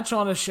good match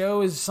on a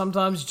show is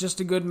sometimes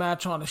just a good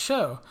match on a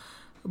show.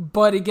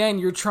 But again,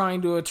 you're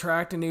trying to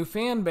attract a new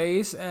fan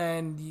base,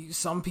 and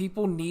some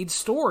people need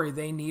story.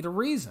 They need a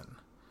reason.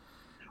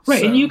 Right,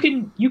 so, and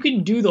you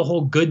can do the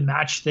whole good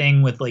match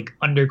thing with like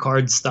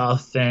undercard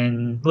stuff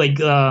and like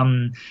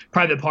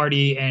Private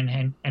Party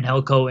and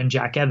Helco and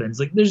Jack Evans.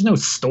 Like, there's no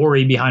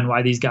story behind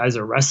why these guys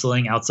are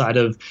wrestling outside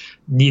of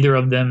neither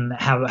of them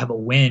have a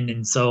win,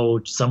 and so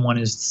someone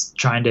is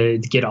trying to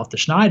get off the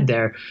schneid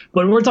there.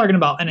 But we're talking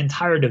about an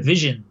entire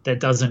division that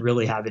doesn't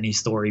really have any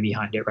story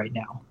behind it right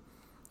now.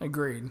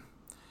 Agreed.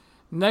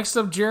 Next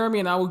up, Jeremy,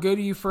 and I will go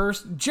to you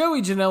first.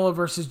 Joey Janela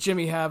versus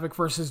Jimmy Havoc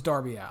versus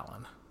Darby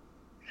Allin.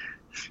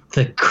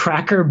 The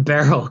Cracker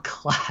Barrel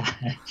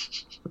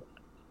Clash.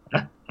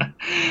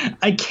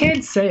 I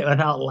can't say it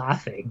without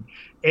laughing.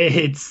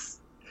 It's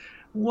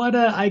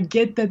I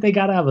get that they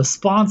gotta have a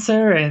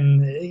sponsor,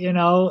 and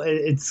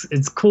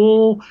it's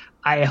cool,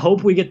 I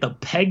hope we get the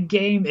peg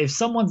game. If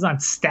someone's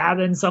not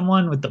stabbing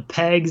someone with the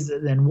pegs,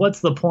 then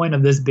what's the point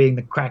of this being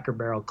the Cracker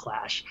Barrel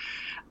Clash?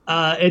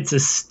 It's a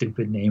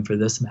stupid name for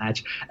this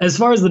match. As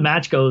far as the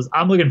match goes,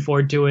 I'm looking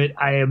forward to it.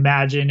 I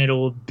imagine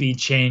it'll be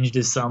changed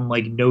to some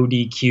like no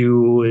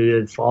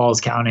DQ,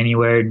 falls count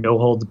anywhere, no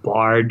holds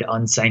barred,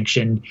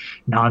 unsanctioned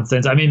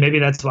nonsense. I mean, maybe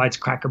that's why it's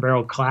Cracker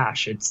Barrel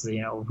Clash. It's,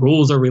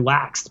 rules are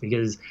relaxed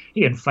because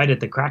you can fight at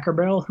the Cracker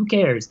Barrel. Who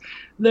cares?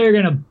 They're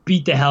going to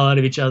beat the hell out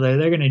of each other.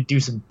 They're going to do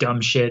some dumb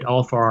shit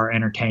all for our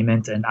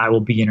entertainment, and I will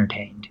be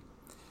entertained.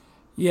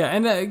 Yeah,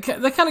 and that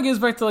kind of goes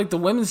back to like the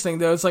women's thing,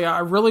 though. It's like I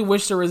really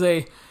wish there was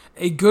a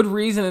good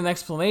reason and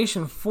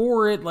explanation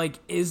for it. Like,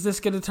 is this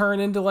going to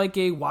turn into like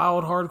a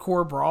wild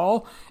hardcore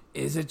brawl?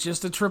 Is it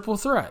just a triple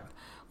threat?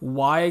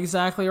 Why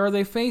exactly are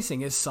they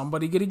facing? Is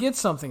somebody going to get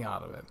something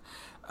out of it?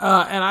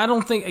 And I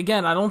don't think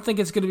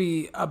it's going to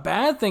be a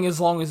bad thing as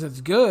long as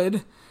it's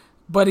good.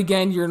 But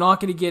again, you're not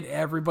going to get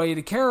everybody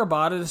to care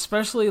about it,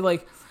 especially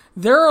like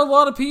there are a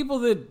lot of people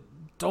that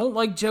don't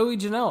like Joey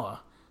Janela.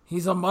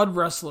 He's a mud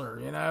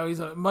wrestler, he's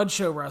a mud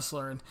show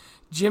wrestler. And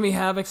Jimmy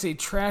Havoc's a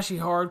trashy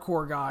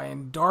hardcore guy,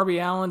 and Darby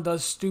Allin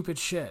does stupid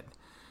shit,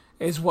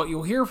 is what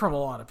you'll hear from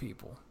a lot of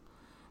people.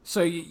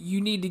 So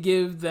you need to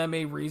give them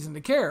a reason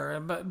to care.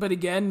 But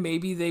again,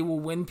 maybe they will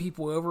win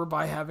people over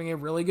by having a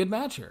really good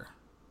match here.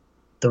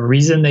 The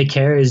reason they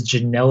care is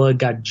Janela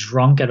got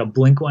drunk at a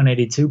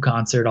Blink-182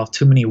 concert off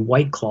too many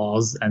White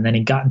Claws, and then he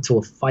got into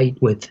a fight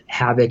with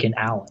Havoc and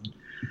Allin.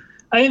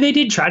 I mean, they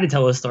did try to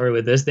tell a story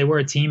with this. They were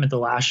a team at the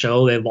last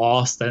show. They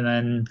lost, and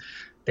then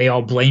they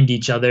all blamed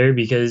each other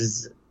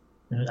because,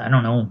 I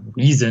don't know,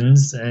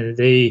 reasons.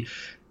 They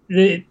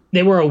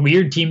were a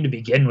weird team to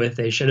begin with.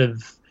 They should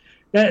have.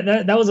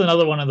 That was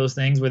another one of those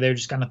things where they were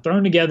just kind of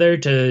thrown together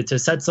to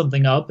set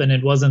something up, and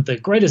it wasn't the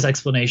greatest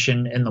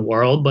explanation in the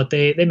world, but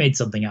they made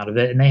something out of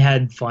it, and they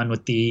had fun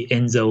with the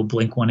Enzo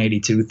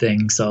Blink-182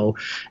 thing. So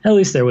at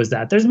least there was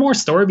that. There's more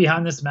story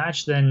behind this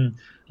match than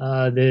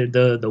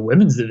the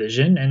women's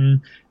division, and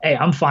hey,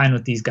 I'm fine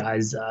with these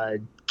guys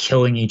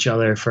killing each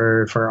other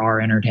for our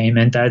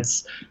entertainment.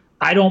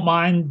 I don't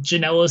mind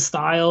Janela's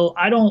style.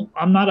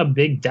 I'm not a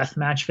big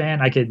deathmatch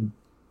fan. I could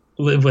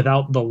live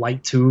without the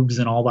light tubes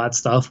and all that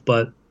stuff,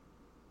 but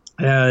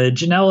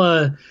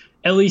Janela,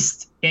 at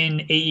least in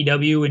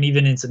AEW and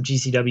even in some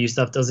GCW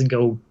stuff, doesn't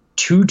go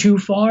too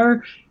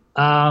far.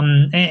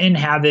 And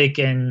Havoc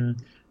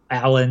and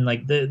Allin,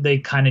 like they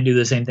kind of do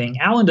the same thing.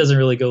 Allin doesn't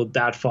really go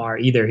that far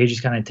either. He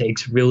just kind of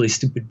takes really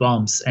stupid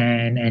bumps,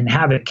 and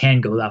Havoc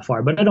can go that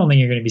far, but I don't think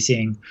you're going to be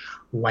seeing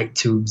light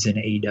tubes in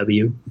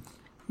AEW.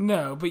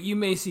 No, but you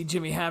may see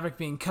Jimmy Havoc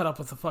being cut up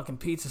with a fucking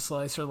pizza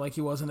slicer like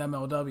he was in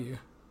MLW.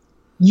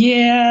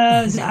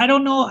 Yeah, I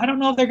don't know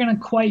if they're going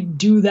to quite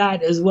do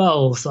that as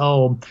well.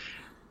 So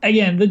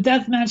again, the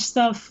deathmatch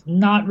stuff,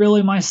 not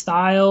really my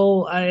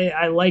style.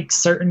 I like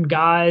certain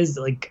guys.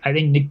 Like, I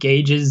think Nick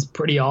Gage is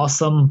pretty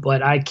awesome,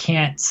 but I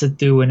can't sit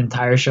through an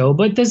entire show.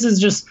 But this is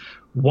just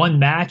one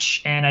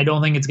match, and I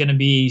don't think it's going to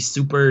be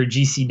super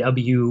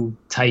GCW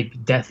type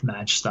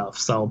deathmatch stuff.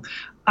 So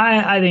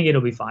I think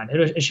it'll be fine.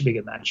 It should be a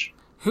good match.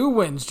 Who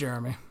wins,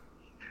 Jeremy?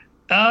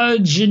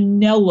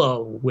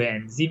 Janela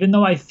wins, even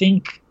though I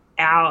think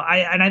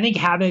I think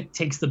Havoc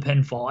takes the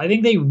pinfall. I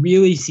think they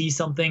really see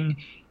something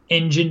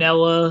in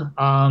Janela,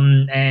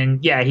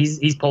 and yeah,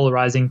 he's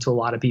polarizing to a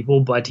lot of people,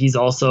 but he's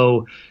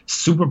also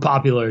super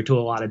popular to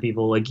a lot of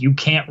people. Like, you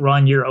can't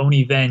run your own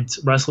event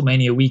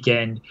WrestleMania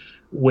weekend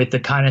with the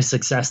kind of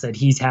success that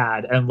he's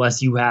had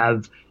unless you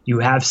have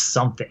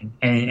something,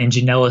 and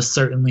Janela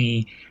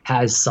certainly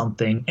has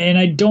something. And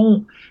I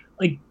don't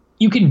like.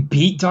 You can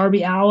beat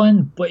Darby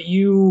Allin, but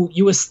you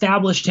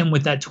established him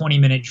with that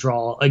 20-minute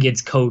draw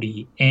against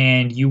Cody,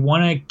 and you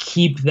want to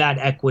keep that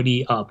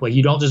equity up. Like,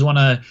 you don't just want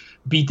to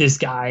beat this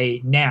guy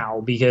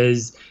now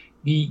because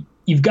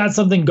you've got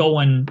something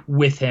going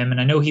with him. And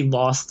I know he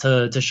lost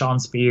to Shawn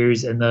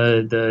Spears in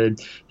the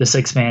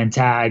 6-man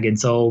tag, and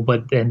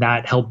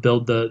that helped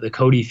build the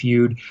Cody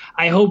feud.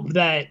 I hope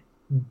that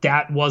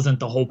wasn't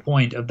the whole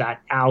point of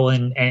that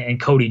Allin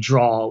and Cody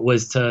draw,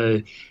 was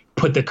to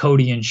put the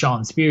Cody and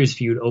Shawn Spears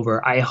feud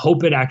over. I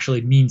hope it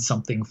actually means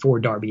something for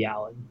Darby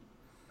Allin.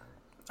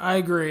 I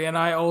agree, and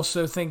I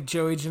also think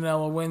Joey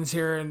Janela wins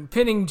here, and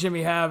pinning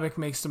Jimmy Havoc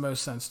makes the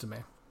most sense to me.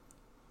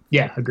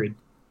 Yeah, agreed.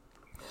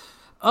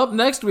 Up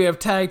next, we have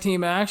tag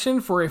team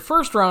action for a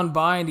first-round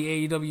bye in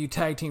the AEW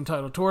Tag Team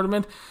Title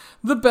Tournament.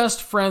 The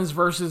Best Friends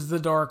versus the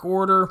Dark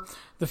Order.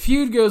 The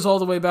feud goes all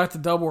the way back to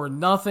Double or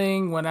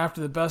Nothing, when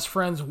after the Best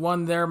Friends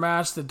won their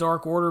match, the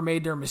Dark Order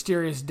made their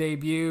mysterious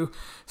debut,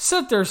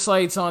 set their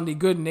sights on the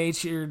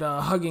good-natured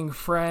hugging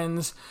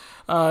friends.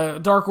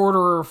 Dark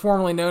Order,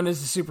 formerly known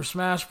as the Super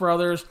Smash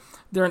Brothers.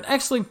 They're an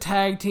excellent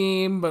tag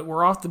team, but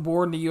were off the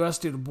board in the U.S.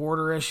 due to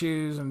border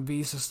issues and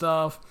visa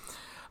stuff.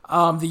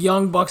 The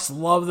Young Bucks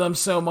love them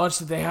so much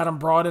that they had them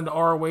brought into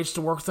ROH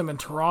to work with them in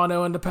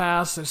Toronto in the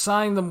past, so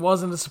signing them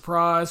wasn't a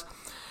surprise.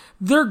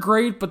 They're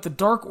great, but the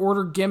Dark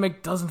Order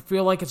gimmick doesn't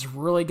feel like it's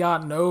really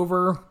gotten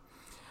over.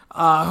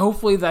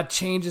 Hopefully that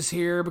changes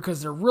here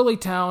because they're really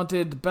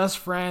talented. The best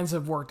friends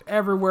have worked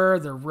everywhere.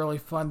 They're a really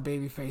fun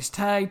babyface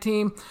tag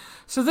team.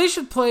 So they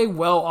should play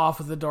well off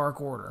of the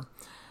Dark Order.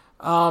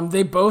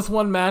 They both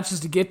won matches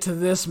to get to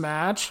this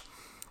match.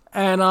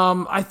 And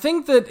I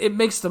think that it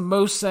makes the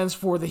most sense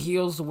for the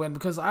heels to win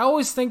because I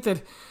always think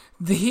that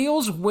the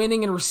heels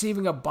winning and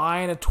receiving a bye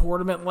in a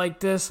tournament like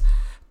this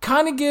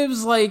kind of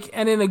gives,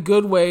 and in a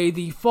good way,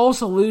 the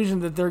false illusion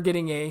that they're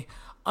getting a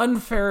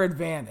unfair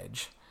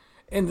advantage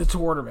in the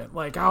tournament.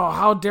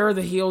 How dare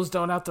the heels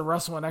don't have to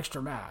wrestle an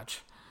extra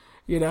match?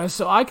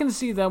 So I can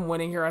see them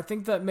winning here. I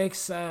think that makes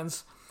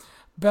sense.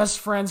 Best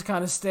friends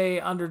kind of stay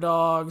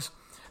underdogs.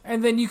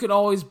 And then you could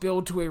always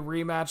build to a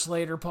rematch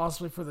later,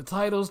 possibly for the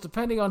titles,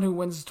 depending on who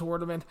wins the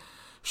tournament.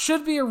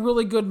 Should be a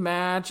really good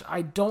match.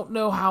 I don't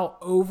know how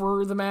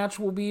over the match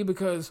will be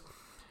because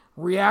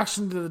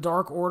reaction to the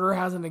Dark Order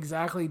hasn't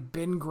exactly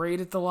been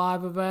great at the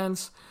live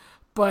events.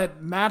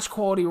 But match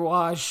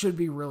quality-wise should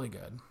be really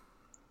good.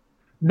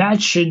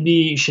 Match should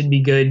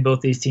be good.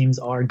 Both these teams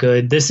are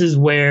good. This is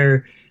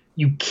where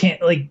you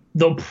can't,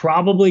 they'll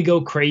probably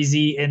go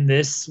crazy in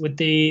this with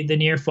the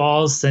near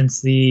falls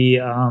since the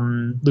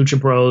Lucha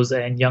Bros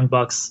and Young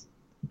Bucks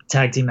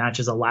tag team match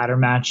is a ladder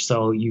match,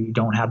 so you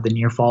don't have the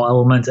near fall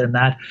element in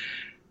that.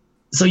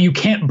 So you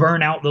can't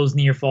burn out those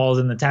near falls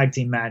in the tag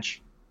team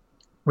match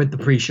with the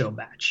pre-show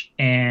match.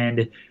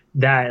 And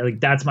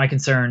that's my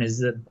concern, is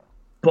that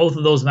both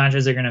of those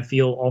matches are going to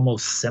feel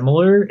almost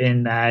similar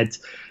in that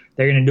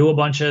they're going to do a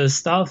bunch of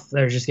stuff.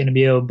 There's just going to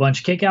be a bunch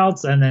of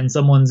kickouts, and then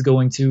someone's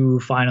going to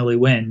finally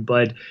win.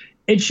 But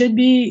it should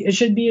be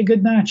a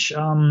good match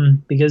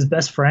because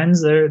best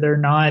friends, they're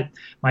not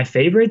my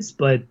favorites,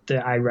 but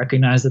I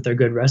recognize that they're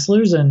good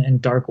wrestlers.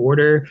 And Dark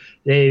Order,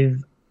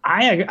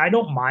 I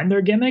don't mind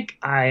their gimmick.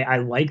 I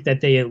like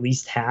that they at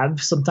least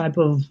have some type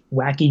of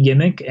wacky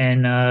gimmick,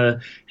 and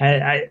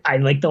I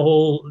like the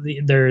whole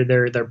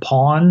their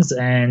pawns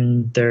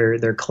and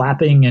their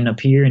clapping and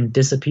appear and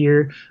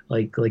disappear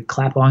like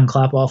clap on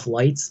clap off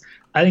lights.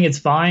 I think it's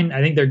fine. I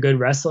think they're good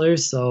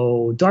wrestlers.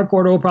 So Dark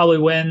Order will probably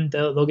win.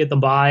 They'll get the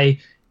bye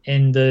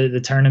in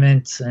the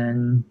tournament,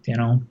 and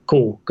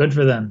cool, good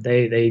for them.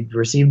 They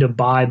received a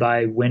bye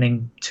by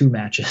winning 2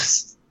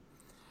 matches.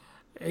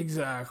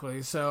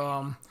 Exactly.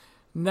 So,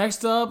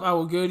 next up, I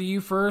will go to you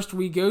first.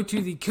 We go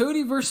to the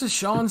Cody versus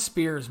Shawn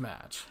Spears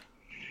match.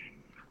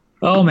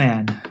 Oh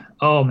man.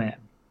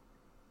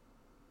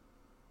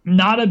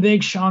 Not a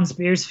big Shawn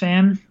Spears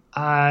fan.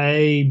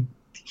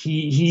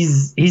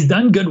 He's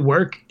done good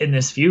work in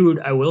this feud,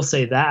 I will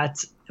say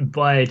that,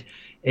 but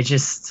it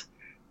just,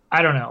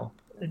 I don't know,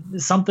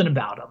 something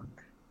about him.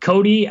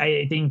 Cody,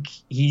 I think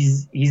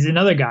he's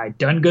another guy,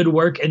 done good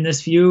work in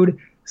this feud.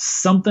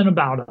 Something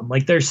about them,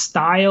 their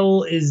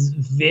style is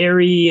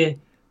very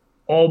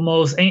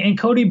almost, and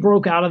Cody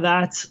broke out of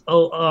that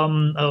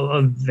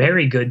a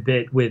very good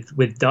bit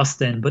with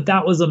Dustin, but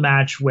that was a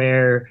match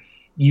where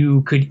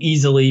you could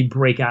easily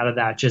break out of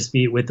that just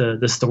with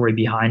the story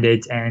behind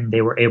it, and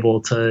they were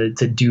able to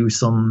do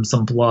some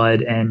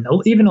blood and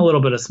even a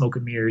little bit of smoke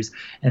and mirrors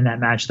in that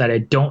match that I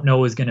don't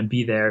know is going to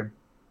be there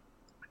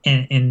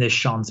in this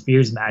Shawn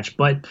Spears match.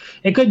 But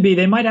it could be.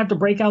 They might have to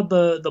break out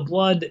the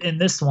blood in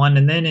this one,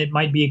 and then it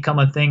might become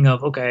a thing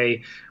of,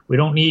 okay, we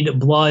don't need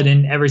blood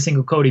in every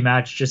single Cody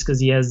match just because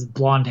he has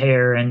blonde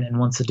hair and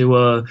wants to do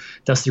a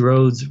Dusty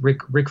Rhodes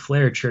Ric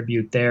Flair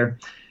tribute there.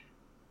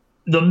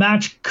 The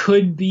match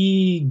could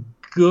be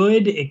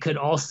good. It could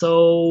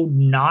also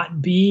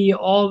not be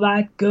all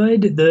that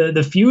good.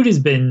 The feud has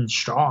been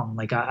strong.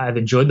 I've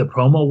enjoyed the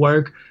promo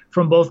work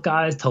from both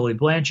guys. Tully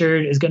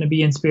Blanchard is going to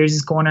be in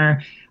Spears'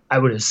 corner. I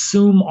would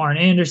assume Arn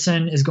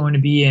Anderson is going to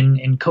be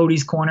in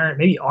Cody's corner.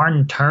 Maybe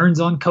Arn turns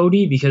on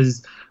Cody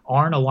because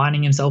Arn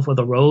aligning himself with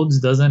the Rhodes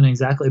doesn't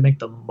exactly make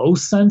the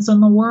most sense in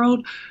the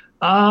world.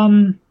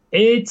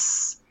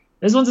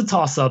 This one's a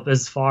toss-up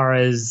as far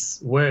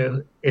as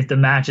if the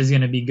match is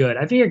going to be good.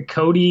 I figure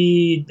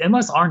Cody,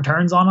 unless Arn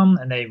turns on him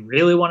and they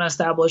really want to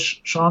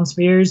establish Shawn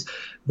Spears,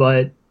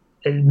 but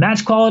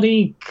match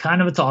quality,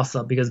 kind of a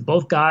toss-up because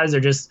both guys are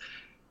just,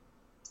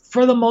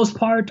 for the most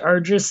part, are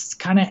just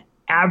kind of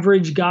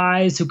average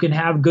guys who can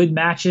have good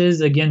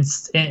matches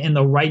against in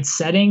the right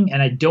setting,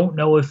 and I don't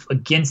know if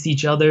against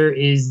each other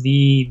is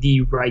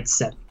the right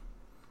setting.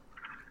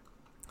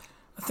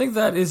 I think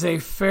that is a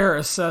fair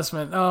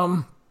assessment.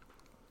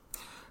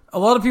 A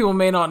lot of people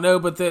may not know,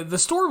 but the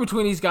story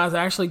between these guys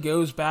actually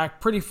goes back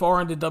pretty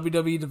far into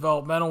WWE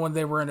developmental when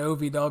they were in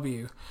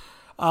OVW.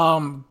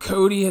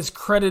 Cody has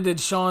credited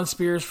Shawn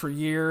Spears for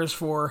years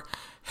for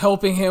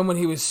helping him when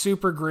he was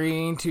super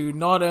green to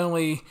not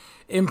only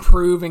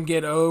improve and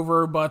get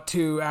over, but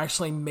to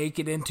actually make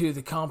it into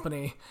the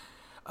company.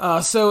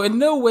 So in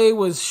no way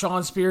was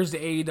Shawn Spears to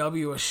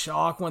AEW a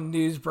shock when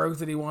news broke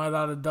that he wanted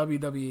out of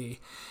WWE.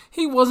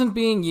 He wasn't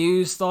being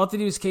used, thought that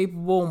he was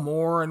capable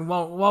more, and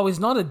while he's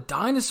not a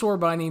dinosaur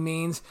by any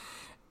means,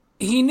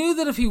 he knew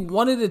that if he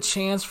wanted a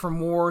chance for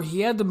more,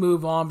 he had to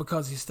move on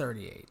because he's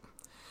 38.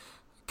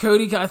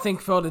 Cody, I think,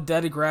 felt a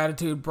debt of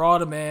gratitude,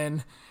 brought him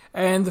in,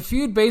 And the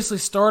feud basically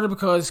started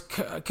because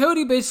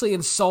Cody basically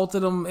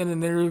insulted him in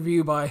an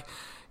interview by,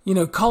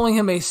 calling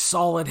him a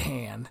solid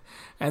hand.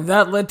 And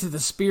that led to the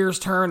Spears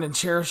turn and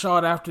chair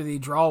shot after the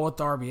draw with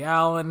Darby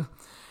Allin.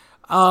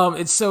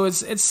 It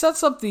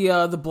sets up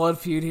the blood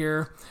feud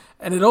here.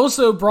 And it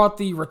also brought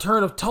the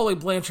return of Tully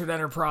Blanchard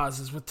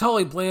Enterprises, with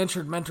Tully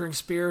Blanchard mentoring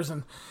Spears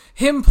and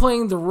him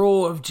playing the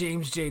role of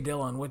James J.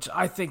 Dillon, which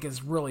I think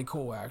is really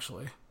cool,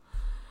 actually.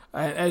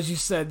 As you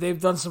said,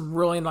 they've done some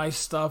really nice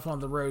stuff on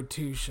the Road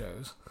 2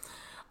 shows.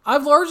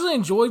 I've largely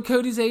enjoyed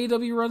Cody's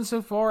AEW run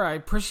so far. I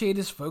appreciate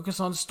his focus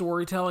on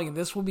storytelling, and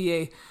this will be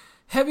a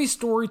heavy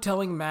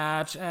storytelling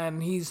match,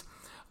 and he's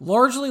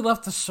largely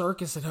left the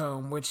circus at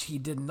home, which he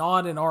did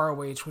not in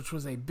ROH, which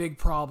was a big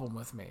problem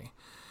with me.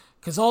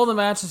 Because all the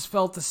matches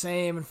felt the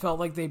same and felt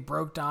like they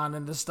broke down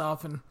into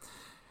stuff. And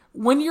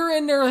when you're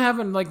in there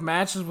having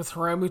matches with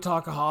Hiromu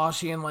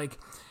Takahashi and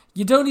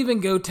you don't even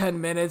go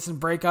 10 minutes and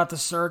break out the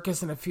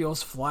circus and it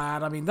feels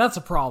flat, I mean, that's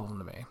a problem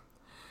to me.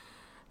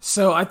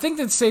 So I think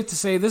it's safe to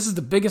say this is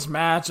the biggest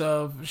match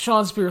of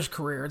Shawn Spears'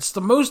 career. It's the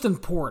most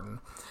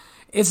important.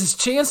 It's his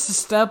chance to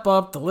step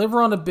up,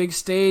 deliver on a big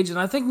stage, and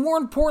I think more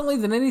importantly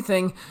than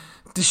anything,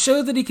 to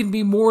show that he can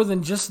be more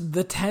than just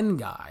the 10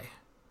 guy.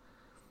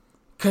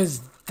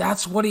 Because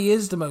that's what he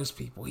is to most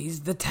people.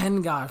 He's the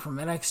 10 guy from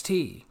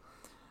NXT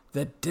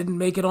that didn't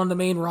make it on the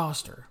main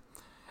roster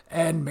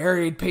and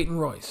married Peyton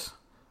Royce,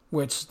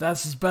 which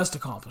that's his best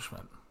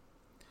accomplishment.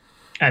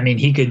 I mean,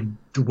 he could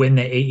win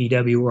the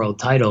AEW World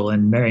title,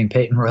 and marrying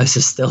Peyton Royce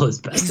is still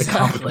his best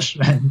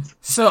accomplishment.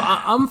 So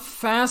I'm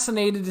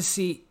fascinated to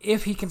see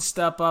if he can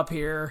step up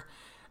here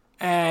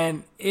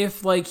and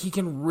if he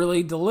can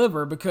really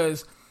deliver,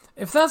 because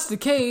if that's the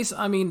case,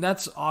 I mean,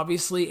 that's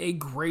obviously a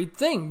great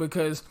thing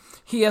because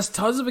he has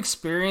tons of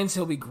experience.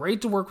 He'll be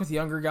great to work with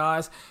younger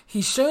guys.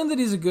 He's shown that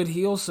he's a good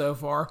heel so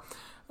far,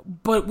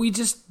 but we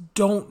just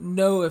don't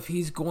know if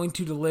he's going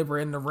to deliver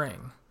in the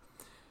ring.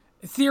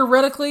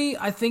 Theoretically,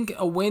 I think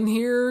a win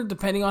here,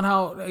 depending on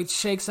how it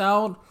shakes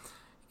out,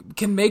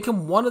 can make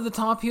him one of the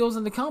top heels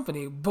in the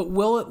company, but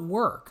will it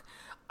work?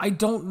 I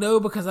don't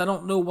know because I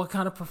don't know what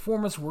kind of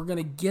performance we're going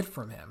to get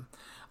from him.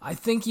 I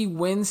think he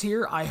wins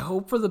here. I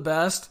hope for the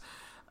best.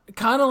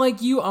 Kind of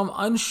like you, I'm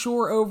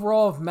unsure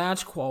overall of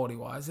match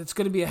quality-wise. It's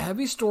going to be a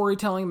heavy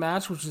storytelling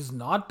match, which is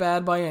not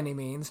bad by any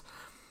means.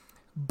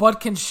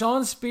 But can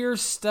Shawn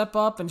Spears step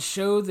up and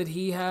show that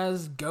he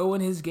has go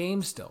in his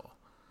game still?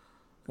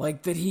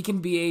 That he can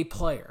be a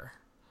player.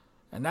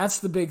 And that's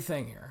the big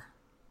thing here.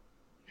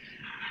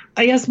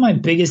 I guess my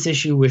biggest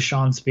issue with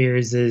Shawn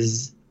Spears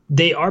is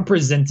they are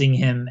presenting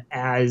him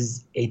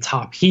as a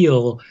top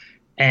heel,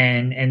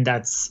 and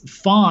that's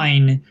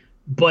fine,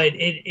 but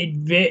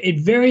it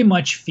very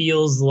much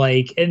feels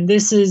like, and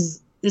this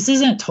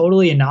isn't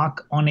totally a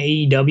knock on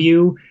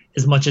AEW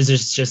as much as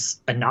it's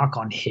just a knock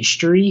on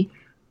history.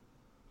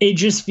 It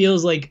just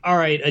feels like, all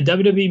right, a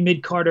WWE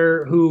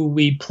mid-carder who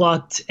we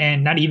plucked,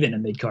 and not even a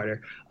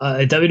mid-carder,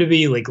 a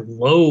WWE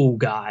low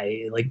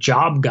guy,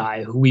 job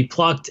guy who we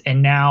plucked,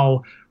 and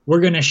now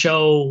we're going to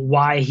show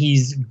why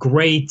he's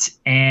great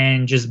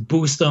and just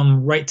boost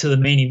him right to the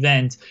main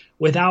event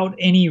without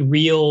any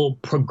real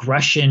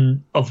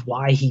progression of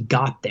why he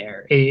got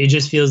there. It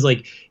just feels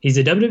like he's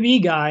a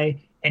WWE guy,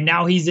 and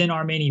now he's in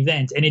our main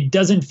event, and it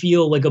doesn't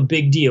feel like a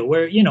big deal.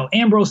 Where,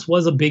 Ambrose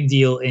was a big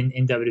deal in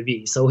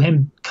WWE, so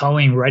him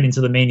going right into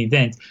the main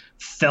event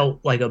felt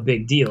like a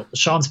big deal.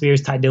 Shawn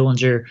Spears, Ty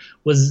Dillinger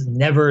was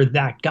never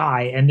that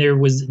guy, and there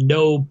was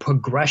no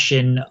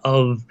progression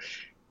of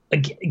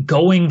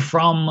going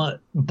from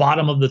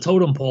bottom of the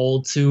totem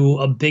pole to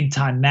a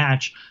big-time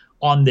match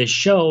on this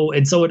show,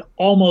 and so it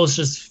almost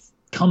just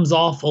comes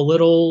off a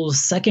little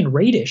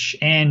second-rate-ish,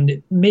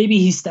 and maybe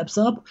he steps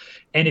up,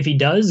 and if he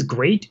does,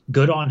 great,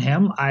 good on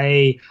him.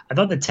 I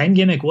thought the 10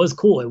 gimmick was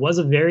cool. It was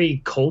a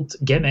very cult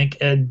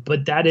gimmick,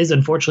 but that is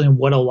unfortunately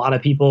what a lot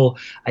of people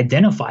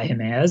identify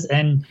him as,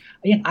 and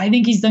again, I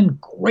think he's done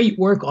great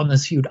work on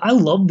this feud. I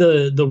love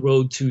the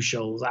Road 2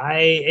 shows.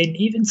 And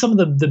even some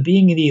of the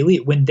Being the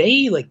Elite, when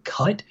they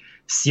cut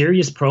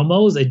serious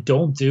promos and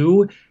don't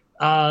do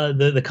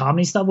the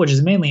comedy stuff, which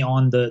is mainly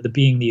on the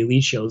Being the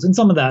Elite shows, and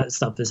some of that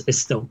stuff is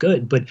still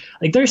good, but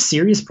there's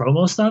serious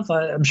promo stuff.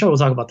 I'm sure we'll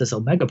talk about this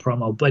Omega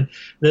promo, but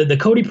the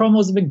Cody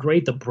promos have been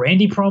great. The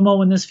Brandy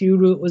promo in this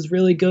feud was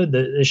really good.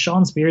 The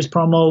Shawn Spears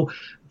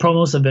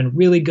promos have been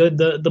really good.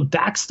 The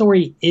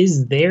backstory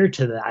is there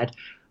to that.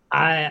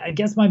 I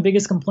guess my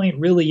biggest complaint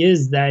really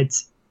is that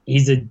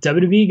he's a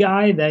WWE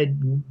guy that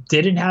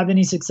didn't have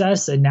any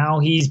success, and now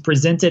he's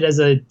presented as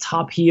a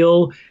top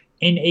heel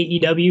in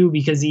AEW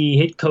because he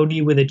hit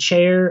Cody with a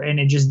chair, and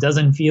it just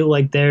doesn't feel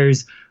like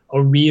there's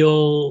a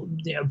real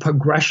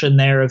progression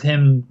there of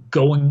him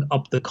going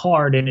up the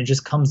card, and it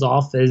just comes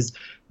off as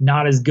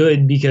not as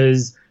good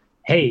because,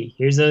 hey,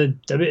 here's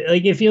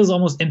it feels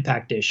almost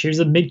Impact-ish. Here's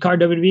a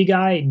mid-card WWE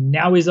guy,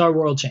 now he's our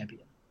world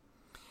champion.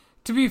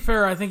 To be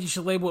fair, I think you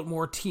should label it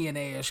more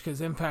TNA-ish because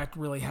Impact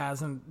really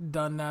hasn't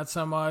done that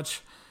so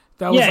much.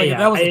 That was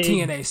a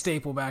TNA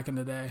staple back in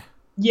the day.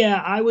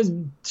 Yeah, I was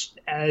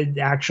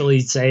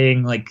actually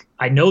saying, like,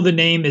 I know the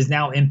name is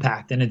now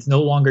Impact and it's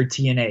no longer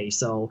TNA,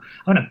 so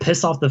I'm gonna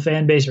piss off the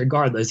fan base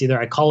regardless. Either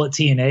I call it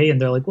TNA and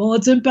they're like, well,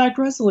 it's Impact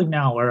Wrestling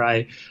now, or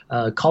I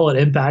call it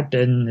Impact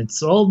and it's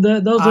those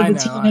are the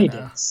TNA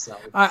days. So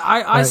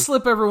I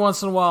slip every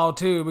once in a while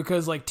too,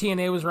 because like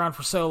TNA was around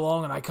for so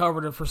long and I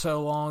covered it for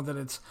so long that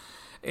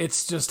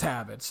it's just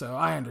habit, so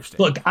I understand.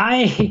 Look,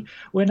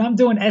 when I'm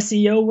doing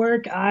SEO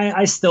work,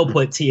 I still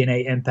put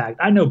TNA Impact.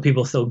 I know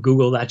people still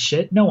Google that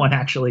shit. No one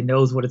actually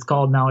knows what it's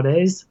called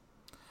nowadays.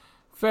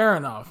 Fair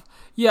enough.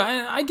 Yeah,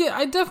 and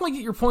I definitely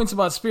get your points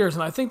about Spears,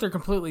 and I think they're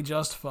completely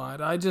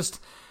justified.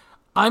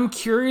 I'm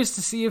curious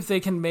to see if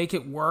they can make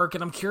it work,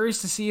 and I'm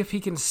curious to see if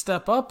he can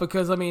step up,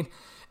 because, I mean,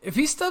 if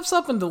he steps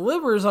up and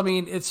delivers, I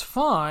mean, it's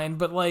fine,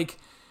 but, like,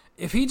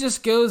 if he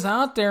just goes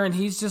out there and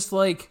he's just,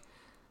 like,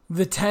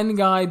 the 10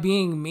 guy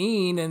being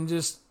mean and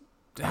just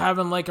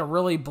having like a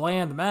really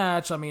bland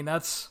match, I mean,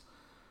 that's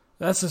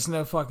just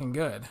no fucking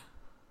good.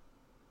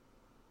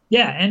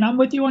 Yeah, and I'm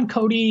with you on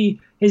Cody,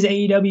 his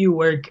AEW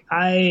work.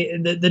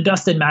 The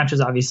Dustin match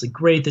was obviously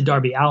great. The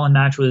Darby Allin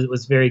match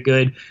was very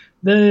good.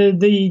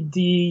 The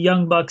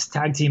Young Bucks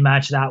tag team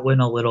match, that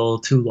went a little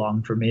too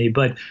long for me,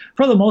 but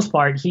for the most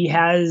part, he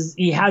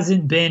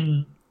hasn't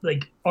been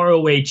like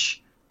ROH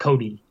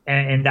Cody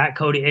and that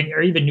Cody,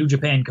 or even New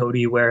Japan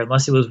Cody, where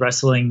unless he was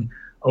wrestling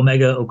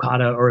Omega,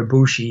 Okada, or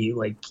Ibushi,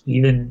 like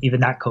even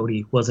that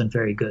Cody wasn't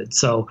very good.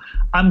 So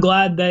I'm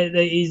glad that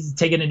he's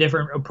taken a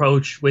different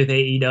approach with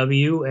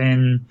AEW,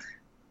 and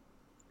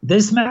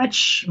this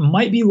match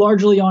might be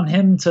largely on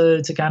him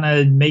to kind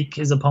of make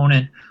his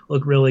opponent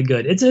look really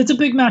good. It's a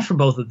big match for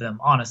both of them,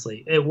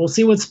 honestly. We'll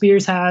see what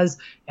Spears has,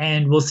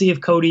 and we'll see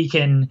if Cody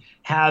can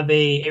have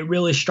a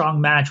really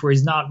strong match where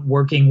he's not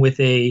working with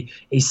a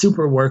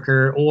super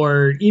worker,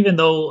 or even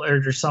though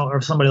or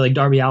somebody like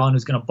Darby Allin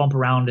who's going to bump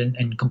around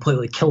and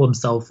completely kill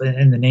himself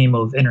in the name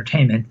of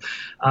entertainment,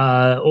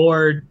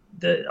 or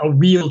a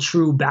real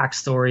true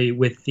backstory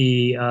with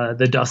the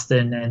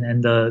Dustin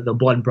and the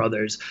Blood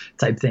Brothers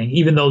type thing,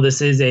 even though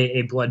this is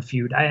a blood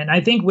feud. And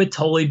I think with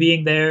Tully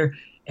being there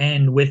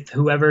and with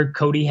whoever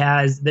Cody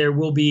has, there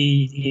will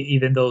be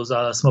even those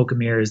smoke and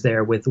mirrors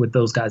there with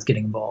those guys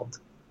getting involved.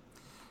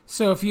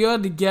 So if you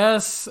had to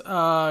guess,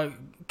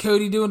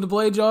 Cody doing the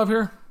blade job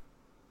here?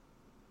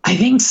 I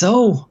think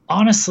so.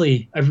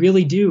 Honestly, I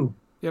really do.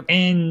 Yep.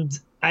 And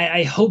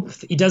I hope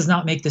he does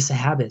not make this a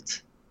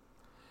habit.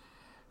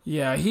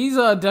 Yeah, he's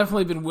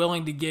definitely been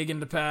willing to gig in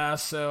the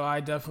past, so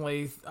I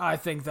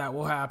think that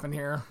will happen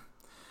here.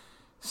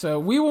 So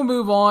we will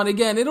move on.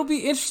 Again, it'll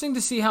be interesting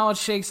to see how it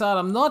shakes out.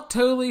 I'm not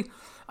totally...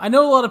 I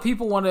know a lot of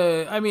people want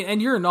to... I mean,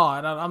 and you're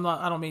not. I'm not.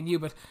 I don't mean you,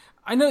 but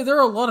I know there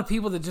are a lot of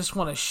people that just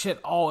want to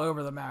shit all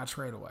over the match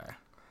right away.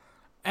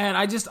 And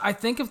I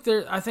think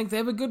they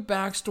have a good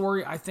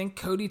backstory. I think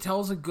Cody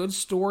tells a good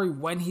story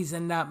when he's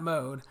in that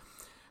mode.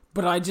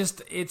 But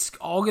it's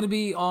all going to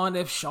be on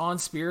if Shawn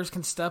Spears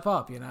can step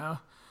up, you know?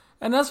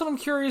 And that's what I'm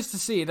curious to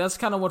see. That's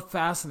kind of what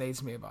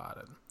fascinates me about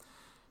it.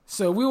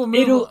 So we will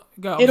move.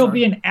 It'll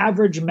be an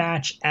average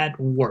match at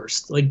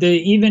worst. Like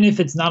even if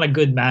it's not a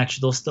good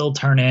match, they'll still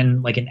turn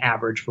in like an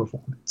average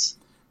performance.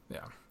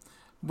 Yeah,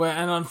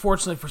 and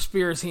unfortunately for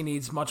Spears, he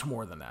needs much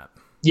more than that.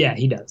 Yeah,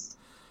 he does.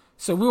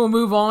 So we will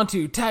move on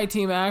to tag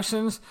team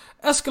actions.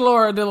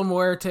 Escalera de la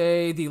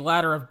Muerte, the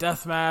Ladder of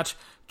Death match.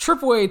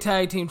 AAA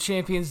tag team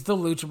champions, the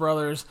Lucha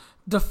Brothers,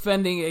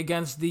 defending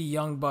against the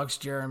Young Bucks.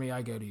 Jeremy,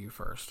 I go to you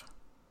first.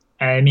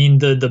 I mean,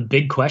 the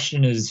big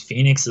question is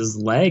Phoenix's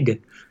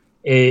leg.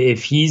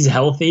 If he's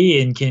healthy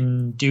and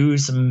can do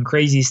some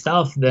crazy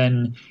stuff,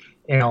 then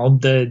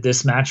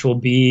this match will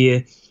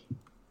be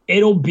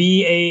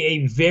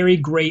a very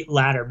great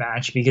ladder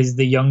match, because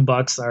the Young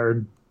Bucks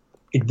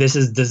this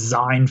is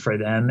designed for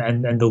them,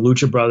 and the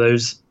Lucha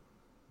Brothers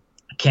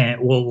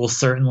will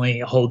certainly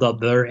hold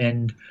up their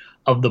end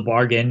of the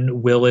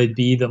bargain. Will it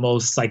be the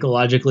most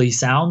psychologically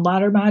sound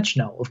ladder match?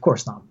 No, of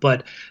course not.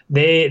 But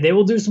they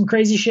will do some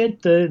crazy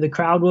shit. The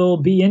crowd will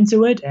be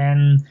into it,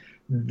 and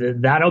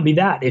that'll be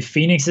that. If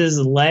Phoenix's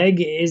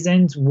leg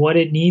isn't what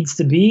it needs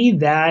to be,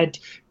 that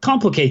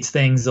complicates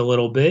things a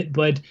little bit.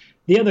 But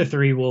the other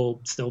three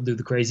will still do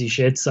the crazy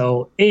shit.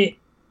 So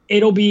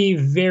it'll be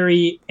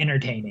very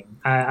entertaining.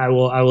 I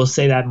will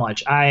say that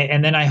much.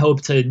 And then I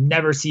hope to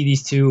never see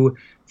these two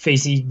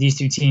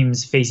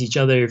teams face each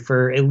other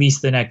for at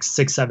least the next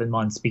 6-7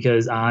 months,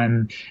 because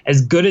I'm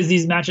as good as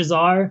these matches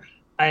are,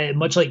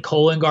 much like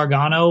Cole and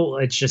Gargano,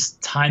 it's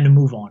just time to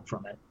move on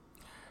from it.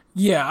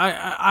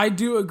 Yeah, I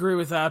do agree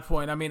with that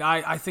point. I mean,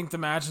 I think the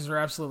matches are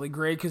absolutely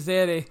great, because they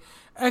had a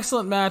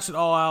excellent match at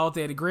All Out.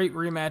 They had a great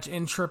rematch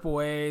in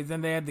AAA.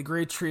 Then they had the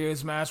great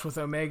trios match with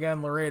Omega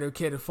and Laredo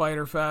Kid at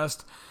Fyter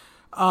Fest.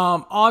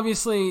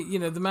 Obviously,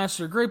 the matches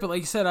are great, but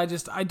like you said,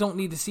 I don't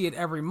need to see it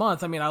every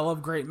month. I mean, I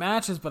love great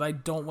matches, but I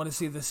don't want to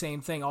see the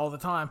same thing all the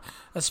time,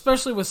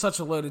 especially with such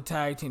a loaded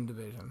tag team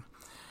division.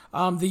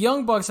 The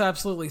Young Bucks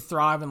absolutely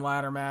thrive in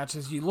ladder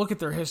matches. You look at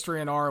their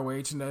history in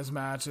ROH in those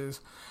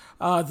matches.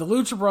 The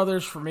Lucha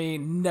Brothers, for me,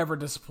 never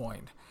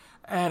disappoint.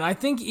 And I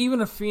think even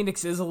if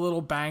Phoenix is a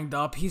little banged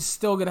up, he's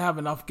still going to have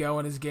enough go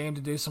in his game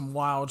to do some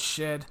wild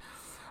shit.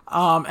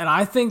 And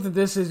I think that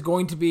this is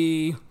going to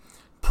be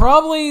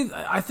probably,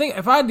 I think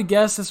if I had to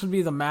guess, this would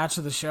be the match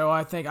of the show.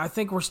 I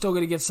think we're still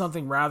going to get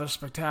something rather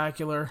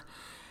spectacular.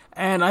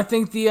 And I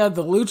think the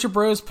Lucha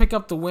Bros pick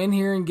up the win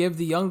here and give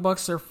the Young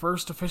Bucks their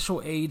first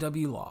official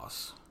AEW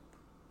loss.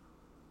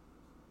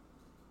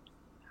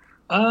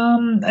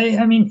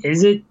 I mean,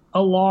 is it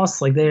a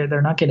loss? Like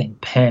they're not getting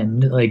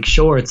pinned. Like,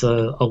 sure, it's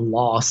a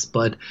loss,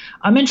 but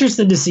I'm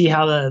interested to see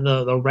how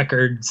the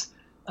records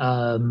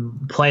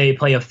play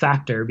a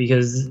factor,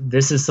 because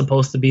this is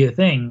supposed to be a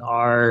thing.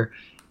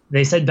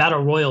 They said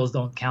battle royals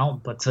don't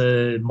count, but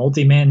do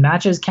multi-man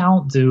matches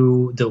count?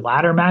 Do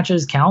ladder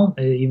matches count?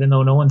 Even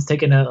though no one's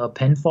taken a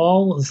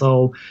pinfall,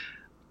 so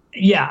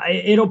yeah,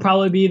 it'll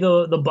probably be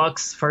the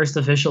Bucks' first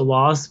official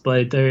loss,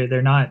 but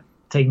they're not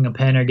taking a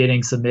pin or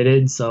getting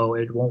submitted, so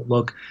it won't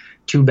look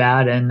too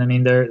bad. And I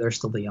mean, they're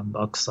still the Young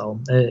Bucks, so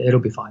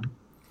it'll be fine.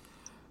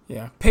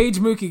 Yeah, Paige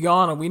Mookie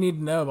Ghana, we need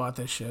to know about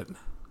this shit.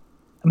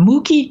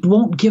 Mookie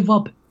won't give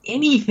up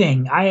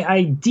anything.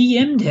 I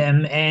DM'd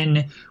him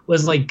and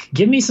was like,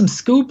 give me some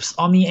scoops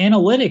on the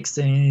analytics,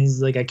 and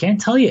he's like, I can't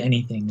tell you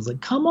anything. I was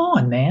like, come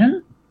on,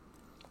 man.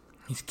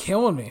 He's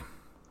killing me.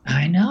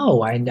 I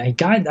know. I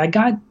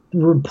got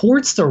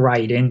reports to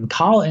write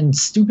and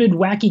stupid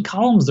wacky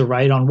columns to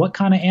write on what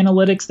kind of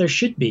analytics there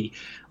should be.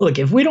 Look,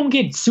 if we don't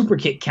get super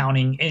kick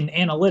counting in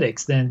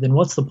analytics, then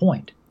what's the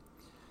point?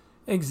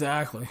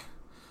 Exactly.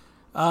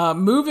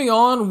 Moving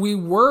on, we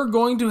were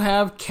going to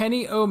have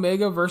Kenny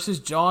Omega versus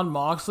Jon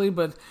Moxley,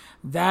 but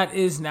that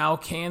is now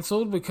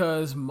canceled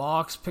because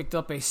Mox picked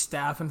up a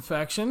staph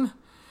infection.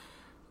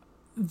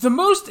 The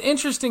most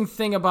interesting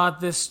thing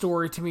about this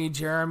story to me,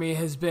 Jeremy,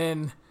 has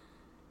been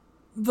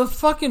the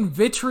fucking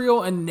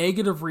vitriol and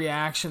negative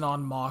reaction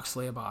on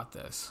Moxley about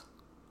this.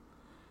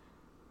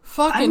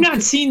 I've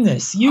not seen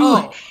this.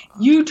 You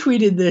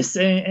tweeted this,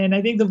 and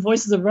I think the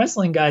Voices of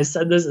Wrestling guys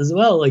said this as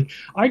well. Like,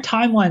 our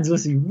timelines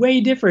must be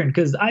way different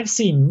because I've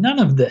seen none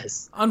of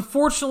this.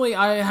 Unfortunately,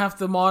 I have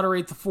to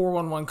moderate the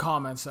 411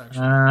 comment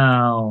section.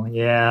 Oh,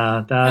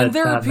 yeah. And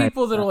there are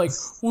people that are like,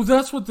 well,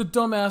 that's what the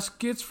dumbass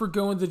gets for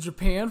going to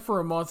Japan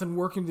for a month and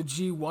working the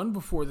G1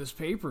 before this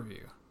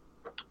pay-per-view.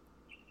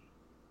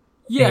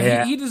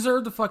 Yeah. He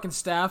deserved the fucking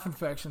staph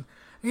infection.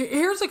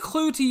 Here's a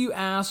clue to you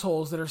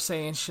assholes that are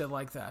saying shit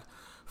like that.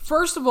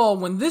 First of all,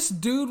 when this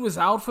dude was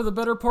out for the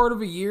better part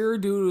of a year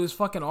due to his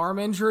fucking arm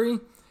injury,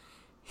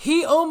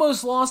 he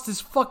almost lost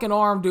his fucking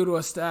arm due to a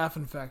staph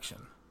infection.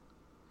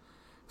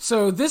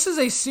 So this is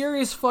a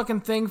serious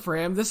fucking thing for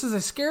him. This is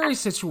a scary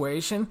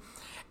situation.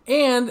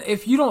 And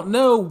if you don't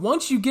know,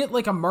 once you get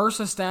like a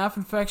MRSA staph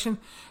infection,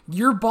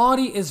 your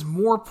body is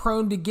more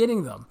prone to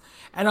getting them.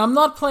 And I'm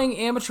not playing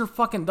amateur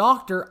fucking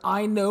doctor.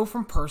 I know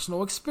from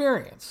personal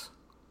experience.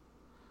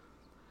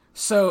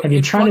 So have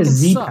you tried a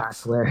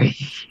Z-Pack, Larry?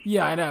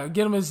 Yeah, I know.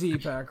 Get him a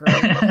Z-Pack,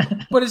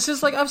 right? But it's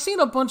just like, I've seen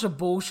a bunch of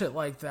bullshit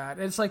like that.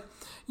 It's like,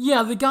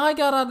 yeah, the guy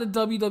got out of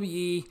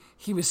WWE.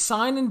 He was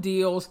signing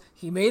deals.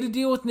 He made a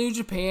deal with New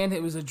Japan.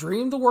 It was a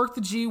dream to work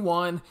the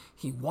G1.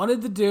 He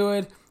wanted to do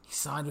it. He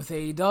signed with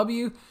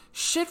AEW.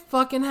 Shit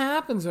fucking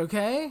happens,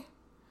 okay?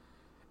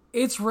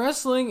 It's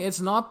wrestling. It's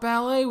not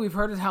ballet. We've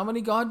heard it how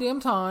many goddamn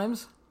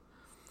times?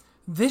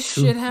 This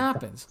shit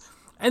happens.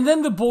 And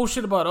then the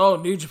bullshit about, oh,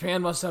 New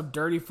Japan must have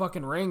dirty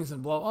fucking rings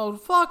and blah. Oh,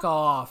 fuck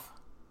off.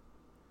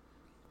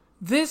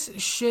 This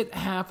shit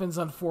happens,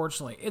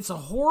 unfortunately. It's a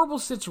horrible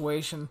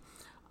situation.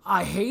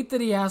 I hate that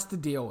he has to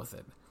deal with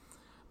it.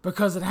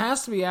 Because it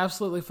has to be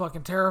absolutely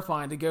fucking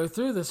terrifying to go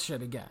through this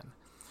shit again.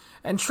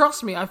 And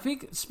trust me, I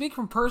speak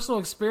from personal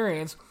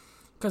experience.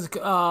 Because,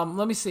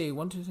 let me see,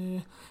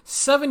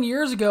 7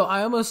 years ago,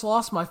 I almost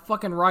lost my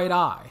fucking right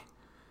eye.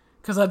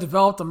 Because I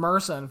developed a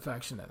MRSA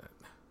infection in it.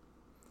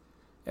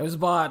 It was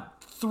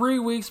about 3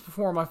 weeks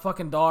before my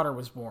fucking daughter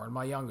was born,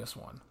 my youngest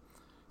one.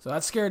 So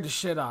that scared the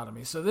shit out of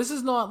me. So this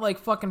is not like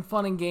fucking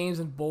fun and games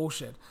and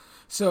bullshit.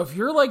 So if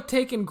you're like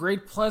taking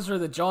great pleasure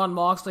that Jon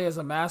Moxley has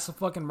a massive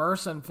fucking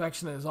MRSA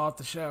infection and is off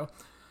the show,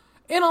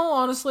 in all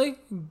honesty,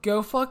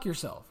 go fuck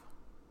yourself.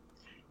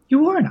 You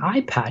wore an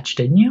eye patch,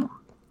 didn't you?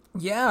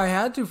 Yeah, I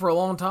had to for a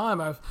long time.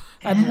 I've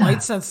had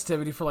light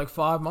sensitivity for like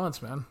 5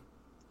 months, man.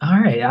 All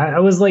right. I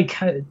was like,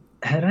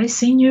 had I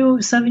seen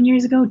you 7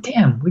 years ago?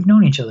 Damn, we've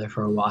known each other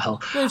for a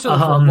while. Known each other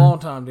for a long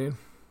time, dude.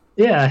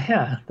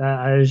 Yeah.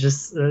 I was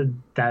just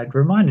that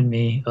reminded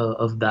me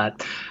of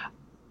that.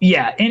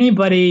 Yeah,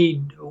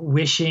 anybody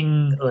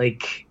wishing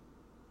like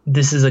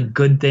this is a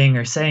good thing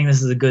or saying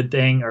this is a good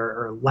thing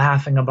or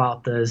laughing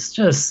about this,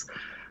 just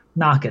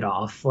knock it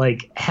off.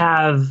 Like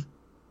have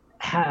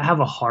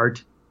a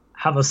heart,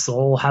 have a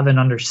soul, have an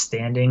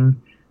understanding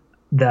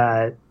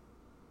that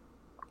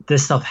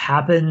this stuff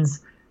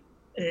happens.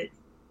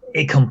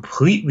 It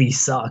completely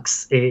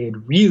sucks. It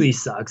really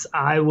sucks.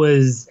 I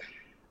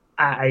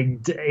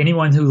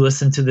anyone who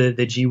listened to the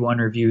G1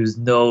 reviews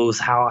knows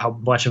how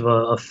much of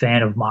a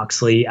fan of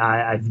Moxley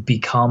I've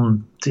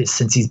become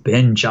since he's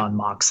been John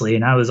Moxley,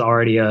 and I was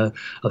already a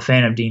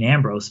fan of Dean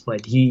Ambrose,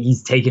 but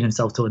he's taken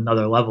himself to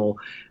another level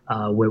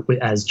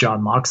as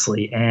John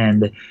Moxley,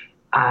 and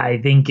I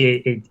think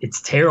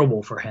it's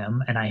terrible for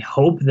him, and I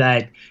hope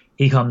that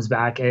he comes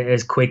back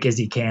as quick as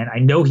he can. I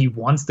know he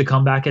wants to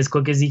come back as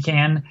quick as he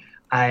can.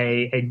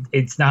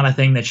 It's not a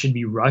thing that should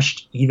be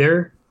rushed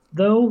either,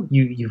 though.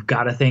 You've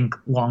got to think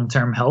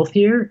long-term health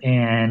here,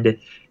 and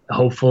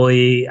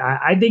hopefully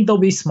I think they'll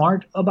be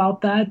smart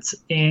about that,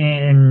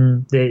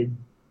 and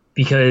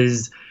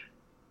because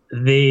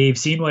they've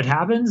seen what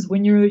happens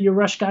when you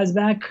rush guys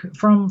back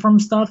from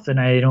stuff, and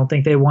I don't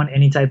think they want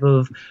any type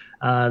of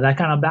that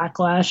kind of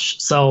backlash.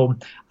 So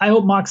I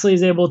hope Moxley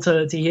is able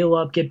to heal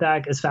up, get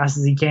back as fast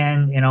as he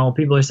can. You know,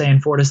 people are saying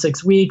 4 to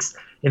 6 weeks.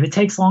 If it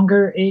takes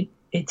longer,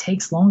 it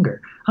takes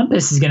longer. I'm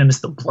pissed he's going to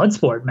miss the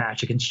Bloodsport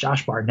match against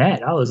Josh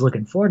Barnett. I was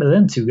looking forward to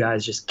them two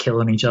guys just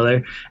killing each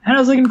other. And I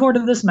was looking forward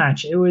to this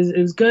match. It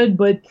was good,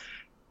 but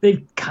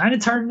they kind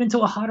of turned it into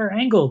a hotter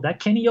angle. That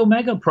Kenny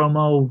Omega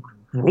promo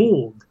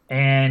ruled.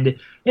 And,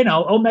 you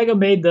know, Omega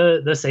made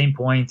the same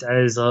point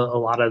as a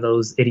lot of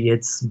those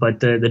idiots,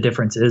 but the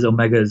difference is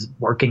Omega's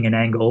working an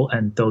angle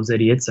and those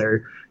idiots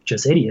are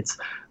just idiots.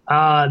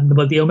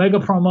 But the Omega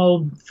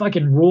promo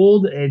fucking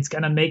ruled. It's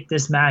going to make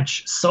this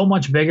match so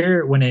much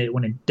bigger when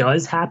it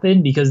does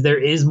happen, because there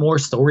is more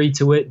story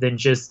to it than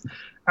just,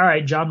 all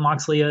right, John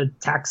Moxley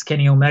attacks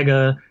Kenny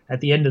Omega at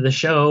the end of the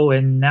show,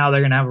 and now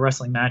they're going to have a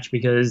wrestling match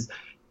because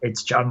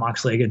it's John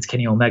Moxley against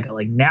Kenny Omega.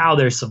 Like, now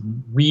there's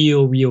some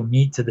real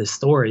meat to this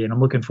story, and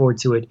I'm looking forward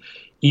to it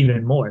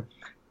even more.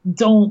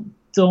 Don't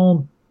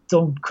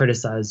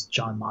criticize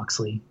John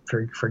Moxley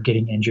for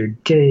getting injured.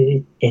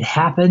 It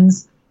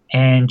happens,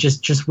 and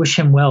just wish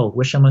him well.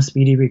 Wish him a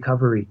speedy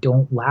recovery.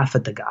 Don't laugh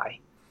at the guy.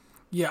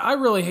 Yeah, I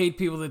really hate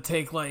people that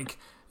take, like,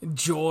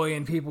 joy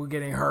in people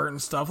getting hurt and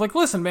stuff. Like,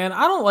 listen, man,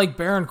 I don't like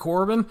Baron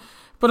Corbin,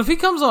 but if he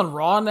comes on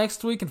Raw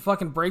next week and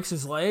fucking breaks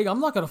his leg, I'm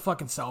not going to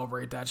fucking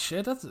celebrate that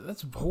shit.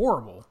 That's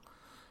horrible.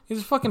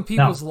 These are fucking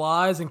people's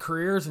lives and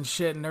careers and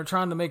shit, and they're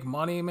trying to make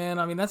money, man.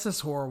 I mean, that's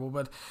just horrible.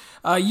 But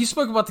you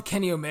spoke about the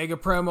Kenny Omega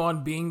promo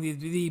on being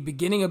the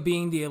beginning of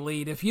Being the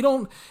Elite. If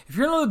you're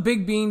not a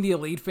big Being the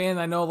Elite fan,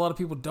 I know a lot of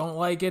people don't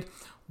like it,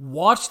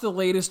 watch the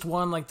latest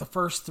one, like the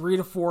first 3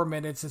 to 4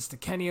 minutes. It's the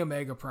Kenny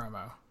Omega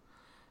promo.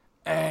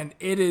 And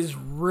it is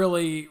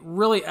really,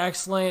 really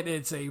excellent.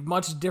 It's a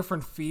much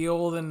different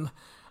feel than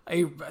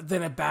a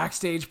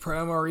backstage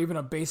promo or even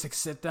a basic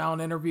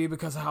sit-down interview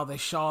because of how they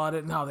shot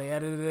it and how they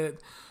edited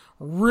it.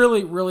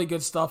 Really, really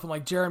good stuff. And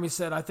like Jeremy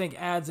said, I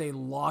think adds a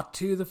lot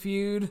to the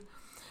feud.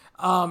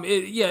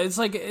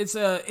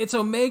 It's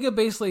Omega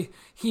basically.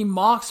 He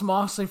mocks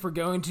Moxley for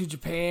going to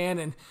Japan,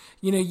 and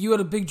you know, you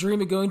had a big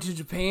dream of going to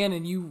Japan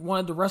and you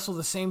wanted to wrestle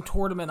the same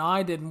tournament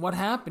I did, and what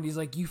happened? He's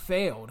like, you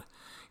failed.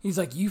 He's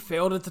like, you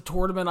failed at the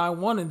tournament I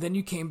won, and then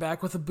you came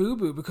back with a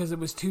boo-boo because it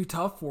was too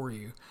tough for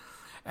you.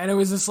 And it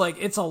was just like,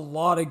 it's a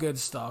lot of good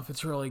stuff.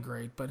 It's really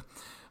great. But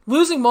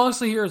losing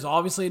Moxley here is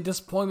obviously a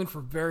disappointment for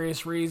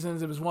various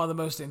reasons. It was one of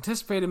the most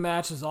anticipated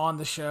matches on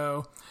the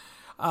show.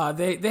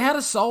 They had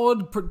a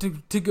solid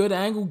to good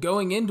angle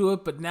going into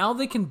it, but now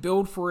they can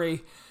build for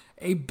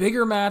a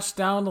bigger match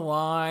down the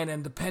line,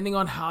 and depending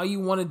on how you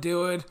want to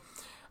do it,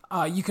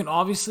 you can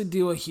obviously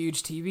do a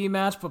huge TV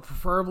match, but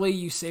preferably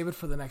you save it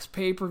for the next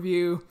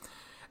pay-per-view.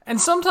 And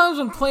sometimes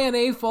when Plan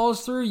A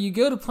falls through, you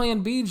go to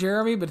Plan B,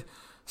 Jeremy, but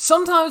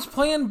sometimes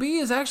Plan B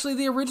is actually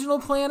the original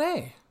Plan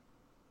A.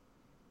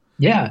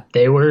 Yeah,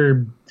 they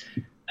were,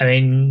 I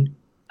mean,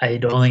 I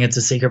don't think it's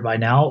a secret by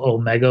now.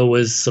 Omega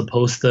was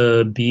supposed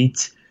to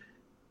beat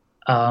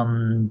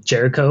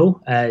Jericho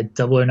at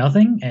Double or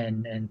Nothing,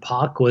 and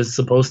Pac was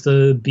supposed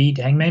to beat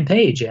Hangman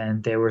Page,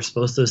 and they were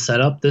supposed to set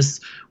up this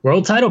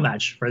world title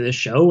match for this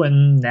show,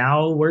 and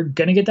now we're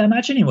going to get that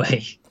match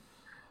anyway.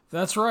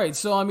 That's right.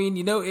 So, I mean,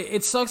 you know,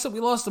 it sucks that we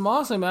lost the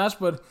Moxley match,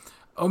 but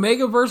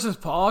Omega versus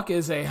Pac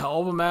is a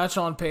hell of a match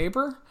on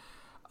paper.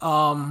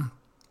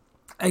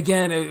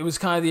 Again, it was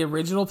kind of the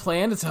original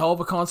plan. It's a hell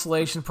of a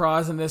consolation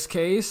prize in this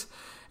case.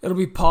 It'll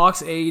be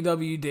Pac's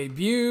AEW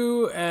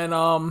debut,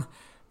 and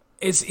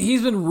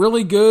he's been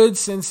really good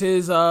since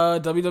his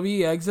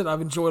WWE exit.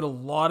 I've enjoyed a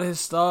lot of his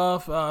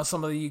stuff,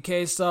 some of the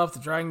UK stuff, the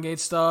Dragon Gate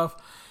stuff,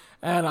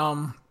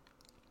 and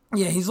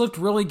he's looked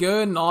really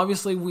good. And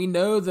obviously, we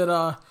know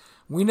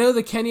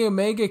that Kenny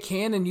Omega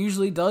can and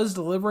usually does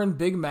deliver in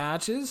big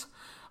matches.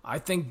 I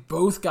think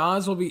both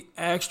guys will be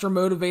extra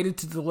motivated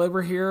to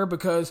deliver here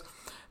because,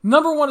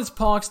 number one, it's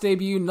Pac's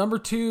debut. Number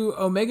two,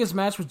 Omega's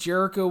match with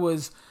Jericho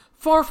was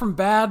far from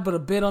bad, but a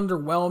bit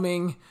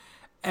underwhelming.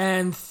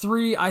 And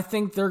three, I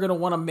think they're going to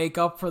want to make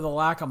up for the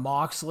lack of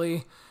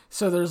Moxley.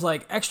 So there's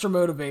like extra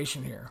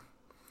motivation here.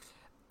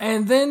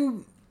 And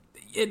then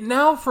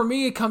now for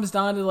me, it comes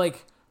down to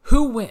like,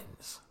 who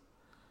wins?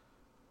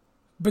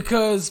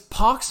 Because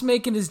Pac's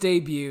making his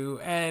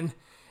debut, and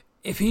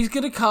if he's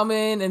going to come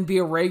in and be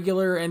a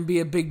regular and be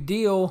a big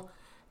deal,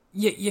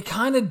 you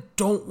kind of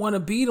don't want to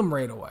beat him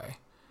right away.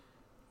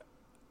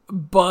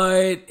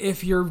 But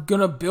if you're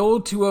going to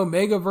build to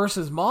Omega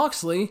versus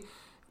Moxley,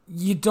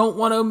 you don't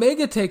want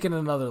Omega taking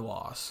another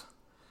loss.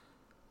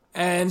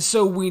 And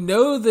so we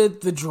know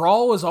that the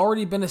draw has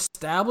already been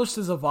established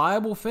as a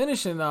viable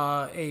finish in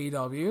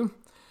AEW.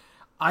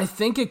 I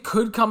think it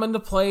could come into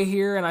play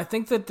here, and I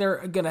think that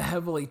they're going to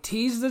heavily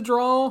tease the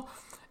draw,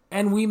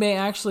 and we may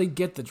actually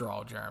get the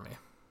draw, Jeremy.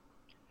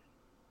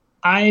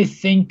 I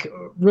think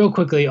real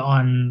quickly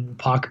on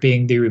Pac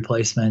being the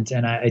replacement,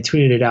 and I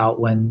tweeted it out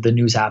when the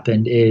news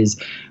happened,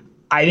 is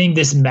I think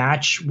this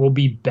match will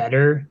be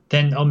better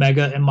than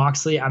Omega and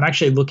Moxley. I'm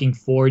actually looking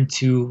forward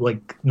to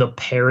like the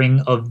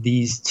pairing of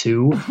these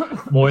two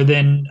more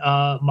than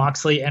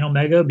Moxley and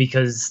Omega,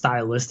 because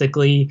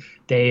stylistically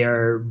they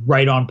are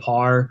right on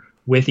par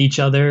with each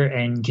other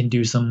and can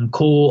do some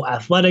cool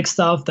athletic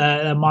stuff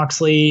that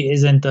Moxley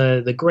isn't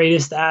the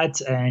greatest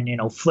at, and, you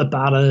know, flip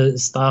out of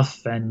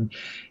stuff. And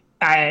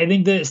I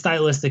think that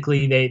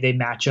stylistically they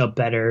match up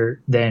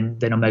better than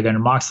Omega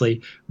and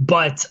Moxley.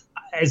 But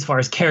as far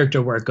as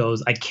character work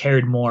goes, I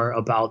cared more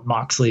about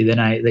Moxley than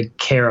I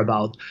care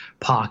about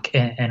Pac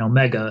and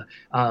Omega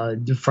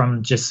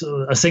from just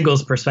a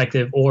singles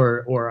perspective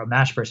or a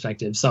match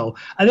perspective. So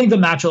I think the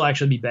match will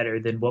actually be better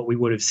than what we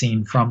would have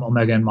seen from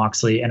Omega and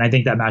Moxley, and I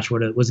think that match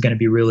was going to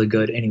be really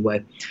good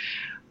anyway.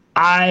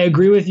 I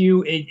agree with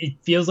you. It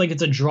feels like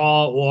it's a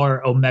draw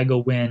or Omega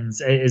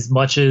wins. As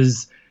much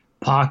as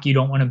Pac, you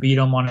don't want to beat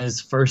him on his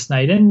first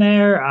night in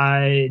there.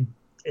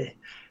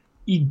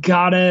 You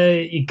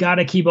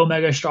gotta keep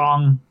Omega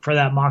strong for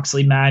that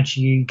Moxley match.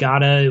 You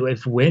gotta,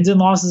 if wins and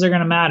losses are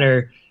gonna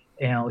matter,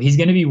 you know, he's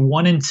gonna be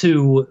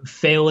 1-2,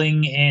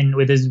 failing in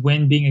with his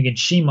win being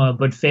against Shima,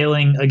 but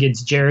failing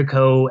against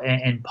Jericho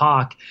and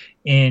Pac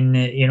in,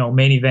 you know,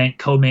 main event,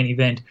 co-main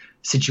event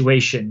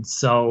situation.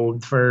 So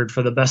for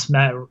the best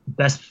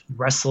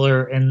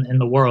wrestler in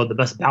the world, the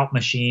best bout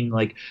machine,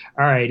 like,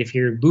 all right, if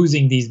you're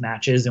losing these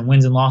matches and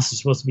wins and losses are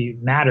supposed to be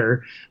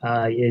matter,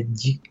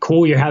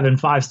 cool, you're having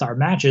 5-star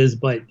matches,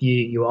 but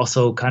you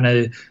also kind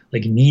of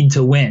like need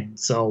to win.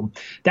 So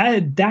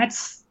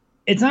that's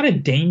it's not a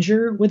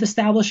danger with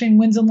establishing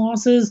wins and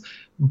losses,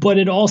 but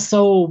it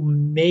also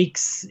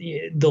makes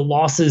the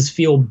losses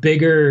feel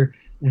bigger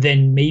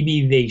than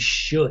maybe they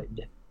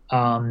should.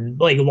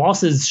 Like,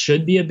 losses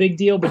should be a big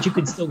deal, but you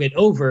can still get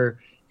over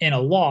in a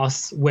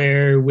loss,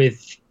 where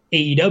with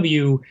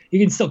AEW, you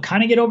can still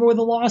kind of get over with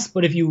a loss,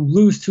 but if you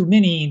lose too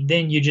many,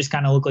 then you just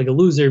kind of look like a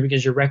loser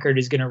because your record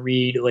is going to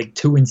read like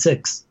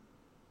 2-6.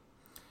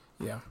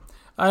 Yeah,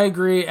 I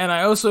agree. And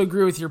I also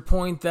agree with your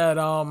point that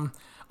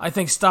I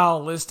think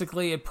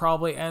stylistically it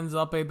probably ends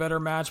up a better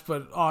match,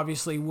 but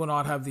obviously will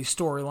not have the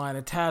storyline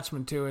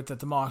attachment to it that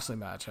the Moxley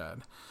match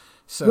had.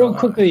 So, real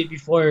quickly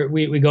before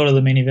we go to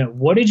the main event,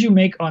 what did you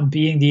make on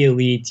Being the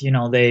Elite? You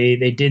know, they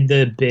did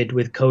the bid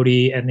with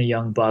Cody and the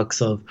Young Bucks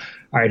of,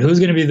 all right, who's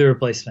going to be the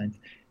replacement?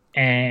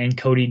 And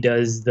Cody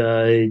does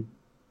the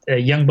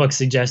Young Bucks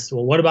suggests,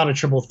 well, what about a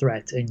triple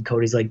threat? And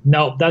Cody's like,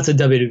 no, that's a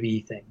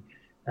WWE thing.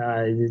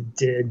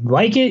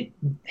 Like it?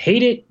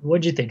 Hate it?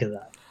 What'd you think of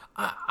that?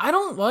 I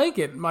don't like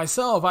it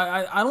myself.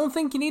 I don't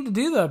think you need to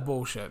do that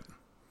bullshit.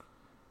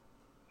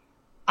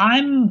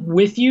 I'm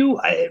with you,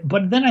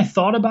 but then I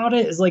thought about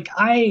it. It's like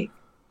I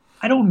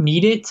don't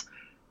need it.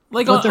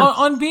 Like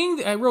on being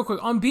real quick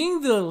on Being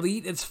the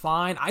Elite, it's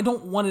fine. I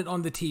don't want it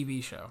on the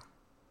TV show.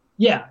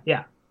 Yeah,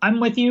 I'm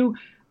with you.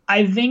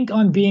 I think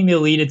on Being the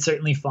Elite, it's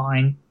certainly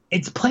fine.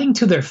 It's playing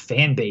to their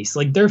fan base.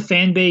 Like, their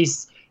fan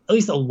base, at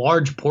least a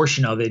large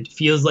portion of it,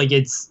 feels like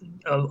it's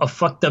a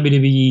fuck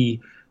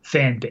WWE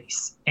fan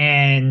base.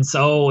 And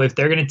so if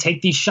they're going to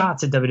take these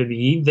shots at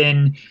WWE,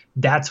 then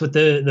that's what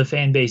the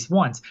fan base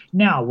wants.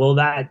 Now, will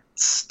that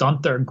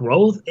stunt their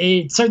growth?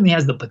 It certainly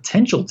has the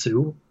potential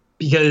to,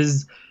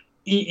 because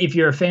if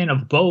you're a fan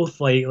of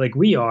both, like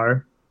we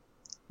are,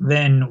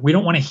 then we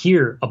don't want to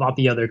hear about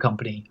the other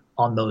company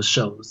on those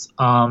shows.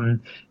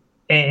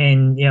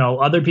 And, you know,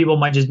 other people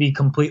might just be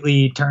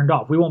completely turned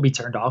off. We won't be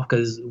turned off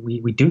because we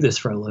do this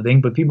for a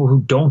living, but people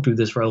who don't do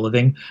this for a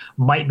living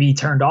might be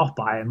turned off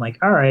by it. I'm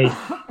like, all right,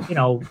 you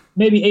know,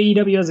 maybe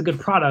AEW has a good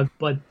product,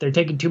 but they're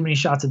taking too many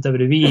shots at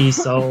WWE,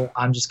 so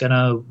I'm just going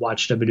to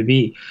watch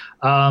WWE.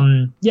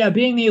 Yeah,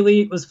 Being the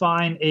Elite was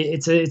fine.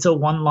 It's a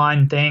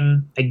one-line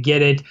thing. I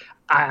get it.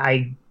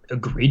 I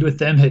agreed with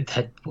them.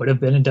 That would have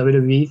been a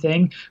WWE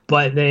thing,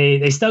 but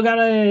they still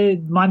gotta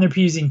mind their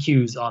P's and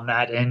Q's on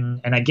that. And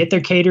I get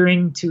they're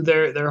catering to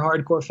their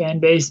hardcore fan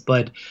base,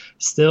 but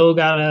still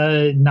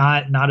gotta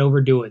not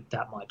overdo it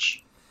that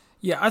much.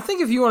 Yeah, I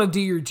think if you want to do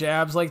your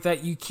jabs like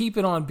that, you keep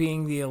it on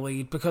Being the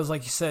Elite, because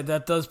like you said,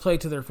 that does play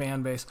to their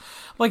fan base.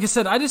 Like I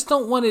said, I just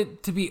don't want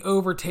it to be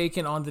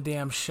overtaken on the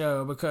damn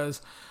show,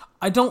 because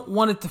I don't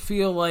want it to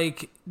feel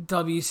like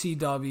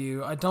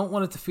WCW. I don't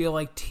want it to feel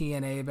like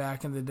TNA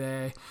back in the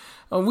day.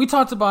 We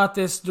talked about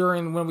this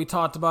when we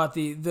talked about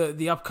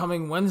the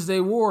upcoming Wednesday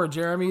War,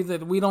 Jeremy,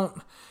 that we don't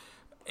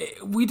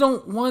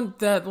want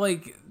that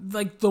like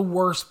the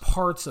worst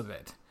parts of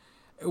it.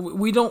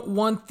 We don't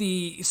want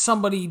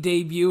somebody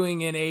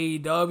debuting in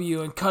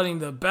AEW and cutting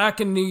the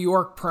back in New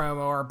York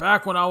promo or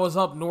back when I was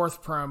up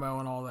north promo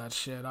and all that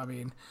shit. I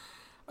mean,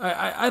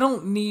 I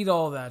don't need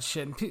all that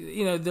shit.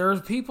 And, there are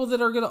people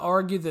that are going to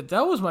argue that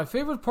was my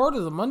favorite part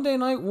of the Monday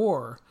Night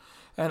War.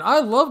 And I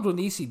loved when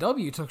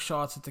ECW took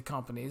shots at the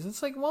companies.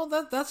 It's like, well,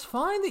 that's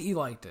fine that you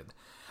liked it.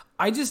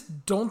 I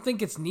just don't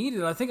think it's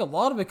needed. I think a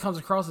lot of it comes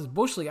across as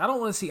bush league. I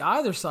don't want to see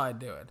either side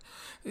do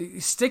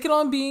it. Stick it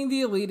on being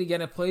the elite.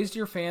 Again, it plays to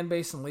your fan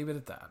base and leave it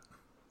at that.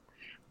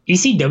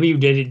 ECW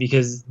did it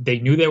because they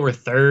knew they were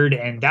third,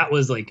 and that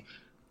was like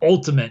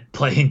ultimate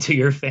playing to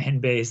your fan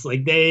base.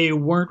 Like, they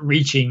weren't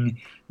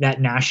reaching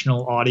that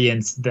national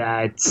audience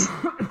that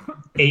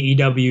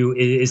AEW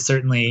is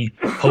certainly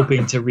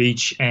hoping to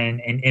reach, and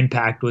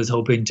Impact was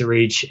hoping to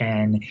reach,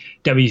 and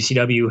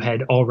WCW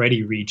had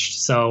already reached.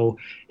 So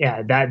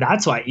yeah,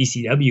 that's why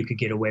ECW could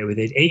get away with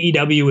it.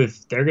 AEW,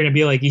 if they're going to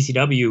be like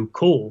ECW,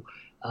 cool.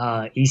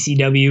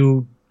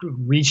 ECW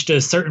reached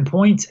a certain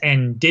point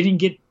and didn't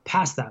get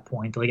past that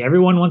point. Like,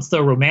 everyone wants to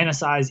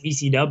romanticize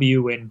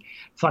ECW, and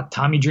fuck,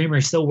 Tommy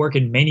Dreamer's still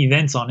working main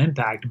events on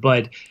Impact,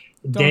 but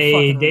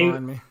they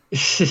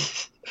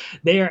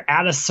they are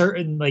at a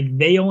certain, like,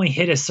 they only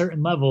hit a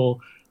certain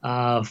level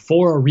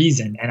for a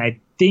reason. And I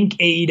think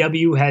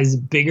AEW has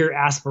bigger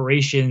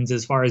aspirations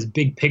as far as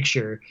big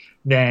picture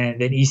than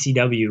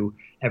ECW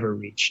ever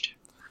reached.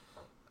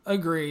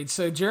 Agreed.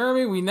 So,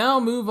 Jeremy, we now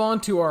move on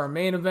to our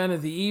main event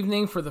of the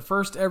evening for the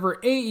first ever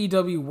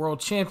AEW World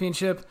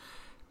Championship.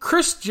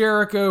 Chris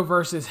Jericho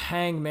versus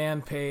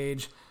Hangman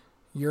Page.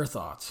 Your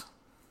thoughts?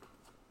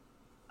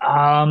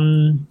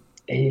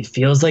 It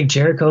feels like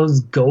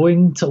Jericho's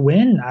going to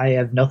win. I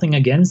have nothing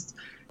against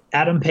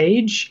Adam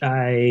Page.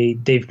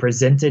 They've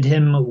presented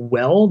him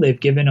well. They've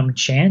given him a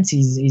chance.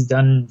 He's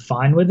done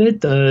fine with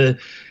it. The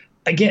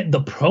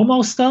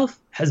promo stuff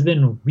has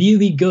been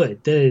really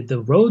good.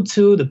 The road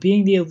to the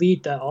being the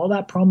elite, all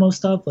that promo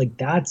stuff, like,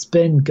 that's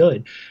been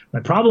good. My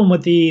problem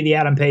with the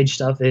Adam Page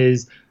stuff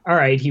is, all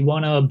right, he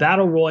won a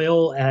battle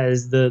royal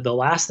as the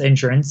last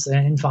entrance,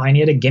 and fine,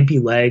 he had a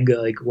gimpy leg,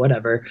 like,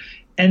 whatever.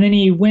 And then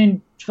he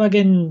went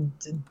fucking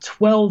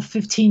 12,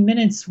 15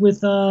 minutes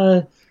with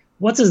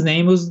what's his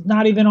name, who's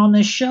not even on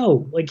this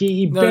show. Like,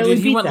 he barely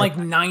he beat went that like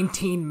guy.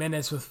 19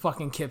 minutes with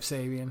fucking Kip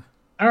Sabian.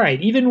 All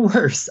right, even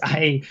worse.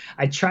 I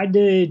tried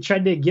to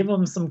give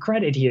him some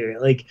credit here.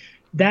 Like,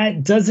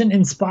 that doesn't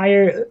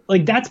inspire.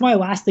 Like, that's my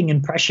lasting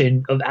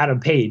impression of Adam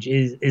Page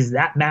is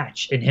that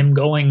match, and him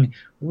going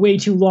way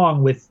too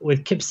long with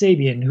Kip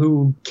Sabian,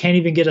 who can't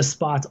even get a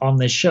spot on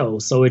this show.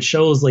 So it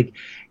shows, like,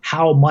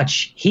 how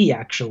much he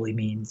actually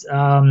means.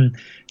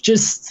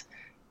 Just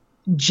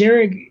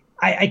Jarek.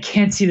 I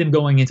can't see them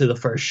going into the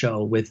first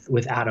show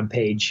with Adam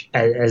Page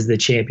as the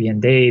champion.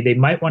 They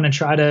might want to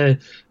try to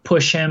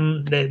push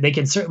him. They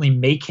can certainly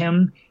make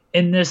him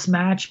in this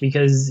match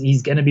because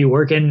he's going to be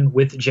working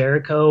with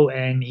Jericho,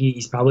 and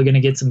he's probably going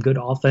to get some good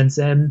offense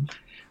in.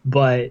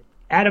 But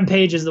Adam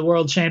Page is the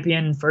world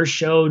champion. First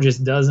show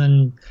just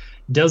doesn't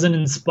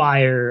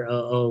inspire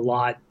a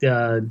lot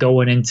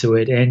going into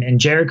it.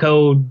 And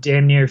Jericho,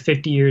 damn near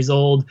 50 years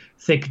old,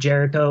 thick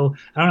Jericho.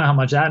 I don't know how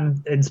much that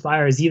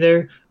inspires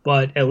either,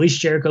 but at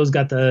least Jericho's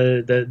got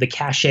the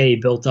cachet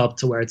built up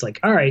to where it's like,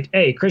 all right,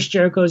 hey, Chris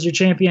Jericho is your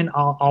champion.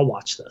 I'll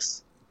watch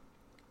this.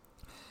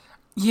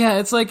 Yeah,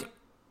 it's like,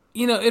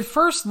 at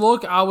first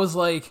look, I was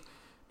like,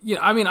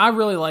 I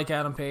really like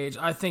Adam Page.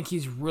 I think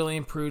he's really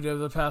improved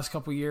over the past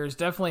couple years.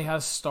 Definitely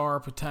has star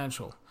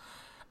potential.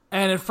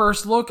 And at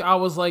first look, I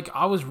was like,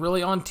 I was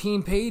really on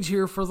Team Page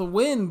here for the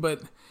win,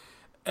 but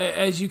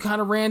as you kind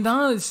of ran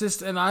down, it's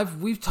just,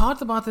 and we've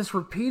talked about this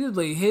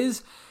repeatedly,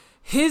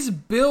 his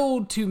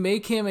build to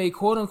make him a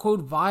quote-unquote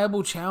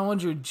viable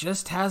challenger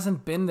just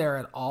hasn't been there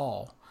at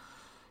all.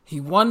 He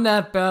won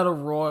that battle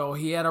royal.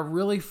 He had a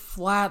really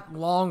flat,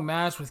 long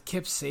match with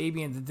Kip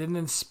Sabian that didn't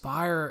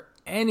inspire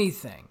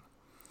anything.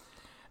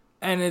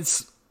 And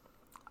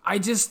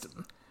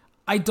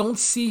I don't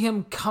see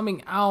him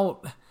coming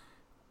out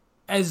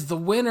as the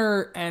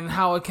winner and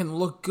how it can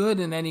look good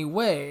in any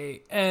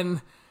way.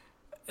 And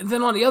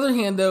then on the other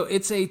hand, though,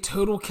 it's a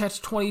total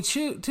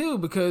catch-22 too,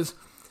 because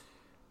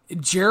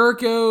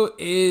Jericho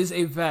is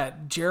a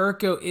vet.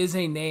 Jericho is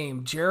a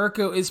name.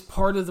 Jericho is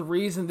part of the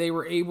reason they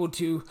were able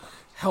to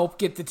help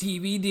get the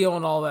TV deal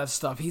and all that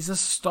stuff. He's a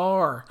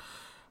star.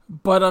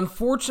 But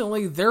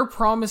unfortunately, they're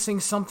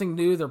promising something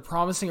new. They're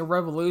promising a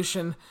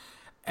revolution.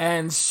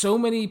 And so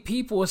many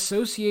people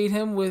associate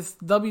him with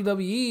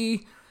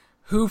WWE,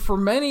 who for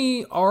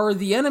many are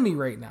the enemy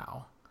right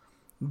now.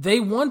 They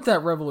want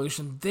that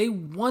revolution. They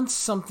want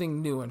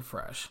something new and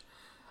fresh.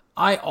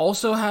 I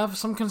also have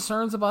some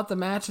concerns about the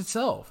match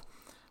itself.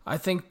 I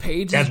think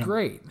Page is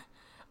great.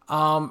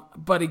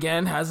 But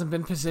again, hasn't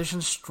been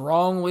positioned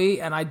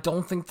strongly, and I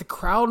don't think the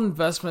crowd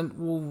investment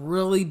will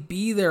really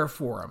be there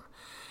for him.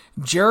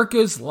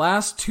 Jericho's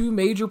last two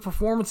major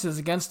performances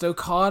against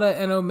Okada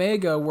and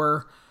Omega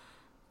were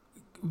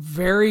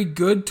very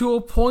good to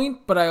a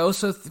point, but I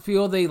also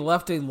feel they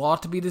left a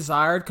lot to be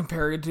desired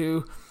compared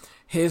to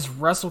his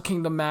Wrestle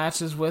Kingdom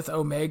matches with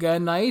Omega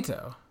and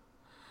Naito.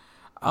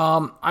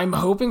 I'm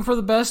hoping for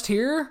the best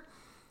here.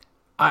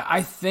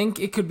 I think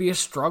it could be a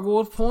struggle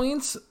of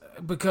points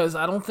because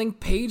I don't think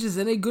Page is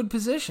in a good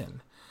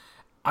position.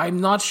 I'm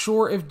not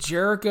sure if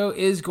Jericho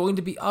is going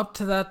to be up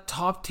to that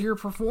top tier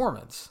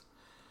performance.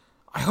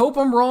 I hope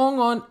I'm wrong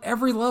on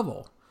every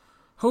level.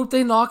 Hope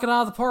they knock it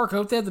out of the park.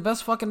 Hope they have the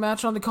best fucking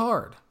match on the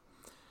card.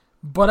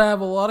 But I have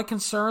a lot of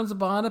concerns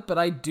about it, but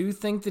I do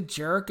think that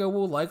Jericho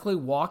will likely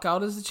walk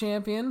out as the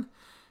champion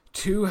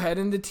to head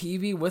into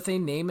TV with a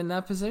name in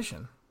that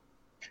position.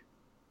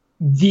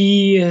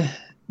 The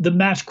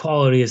match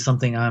quality is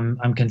something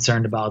I'm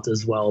concerned about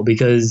as well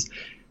because,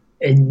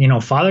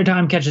 Father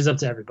Time catches up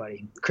to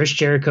everybody. Chris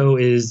Jericho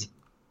is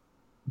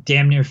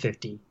damn near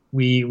 50.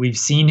 We've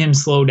seen him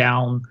slow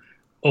down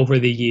over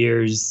the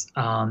years.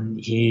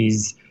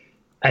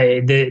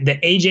 The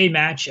AJ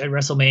match at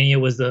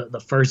WrestleMania was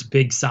the first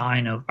big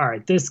sign of, all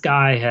right, this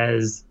guy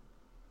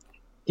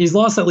he's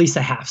lost at least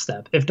a half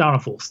step, if not a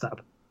full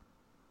step.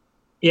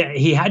 Yeah,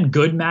 he had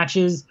good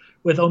matches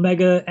with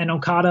Omega and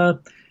Okada.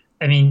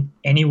 I mean,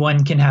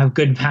 anyone can have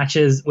good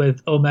matches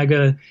with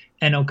Omega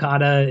and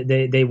Okada.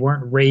 They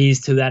weren't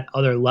raised to that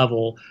other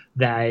level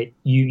that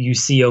you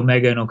see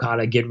Omega and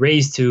Okada get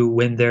raised to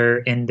when they're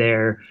in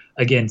there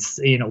against,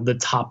 the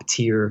top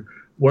tier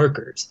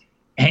workers.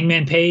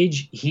 Hangman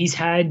Page, he's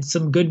had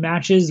some good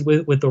matches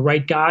with the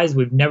right guys.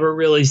 We've never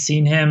really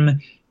seen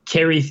him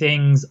carry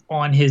things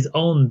on his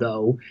own,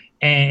 though.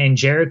 And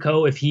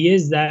Jericho, if he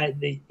is that,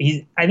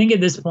 I think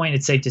at this point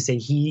it's safe to say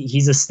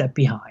he's a step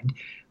behind.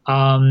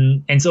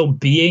 And so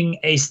being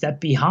a step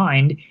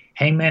behind,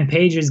 Hangman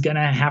Page is going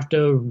to have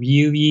to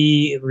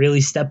really,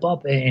 really step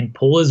up and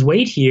pull his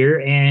weight here.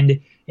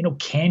 And,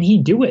 can he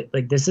do it?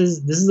 Like, this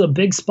is a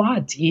big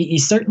spot. He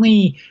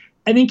certainly,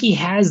 I think he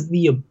has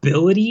the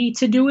ability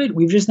to do it.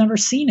 We've just never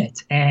seen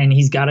it. And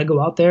he's got to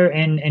go out there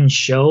and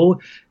show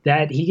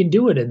that he can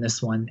do it in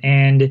this one.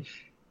 And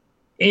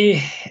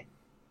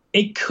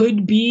it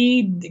could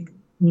be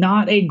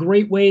not a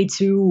great way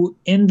to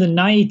end the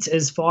night,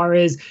 as far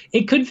as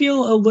it could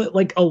feel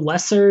like a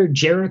lesser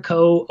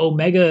Jericho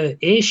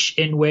Omega-ish,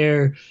 in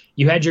where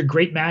you had your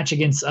great match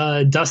against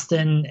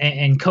Dustin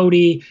and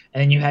Cody,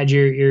 and you had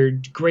your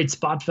great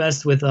spot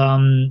fest with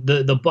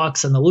the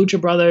Bucks and the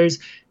Lucha Brothers.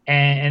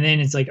 And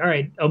then it's like, all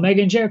right,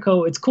 Omega and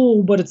Jericho, it's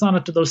cool, but it's not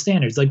up to those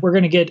standards. Like, we're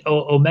going to get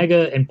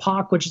Omega and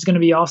Pac, which is going to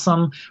be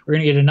awesome. We're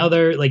going to get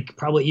another, like,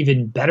 probably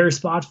even better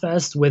spot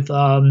fest with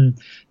the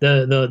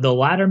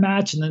ladder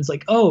match. And then it's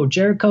like, oh,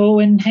 Jericho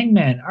and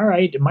Hangman. All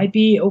right, it might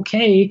be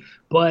okay,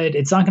 but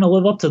it's not going to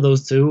live up to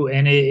those two,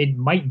 and it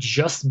might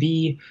just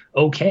be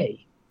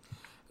okay.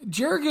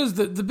 Jericho's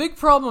the big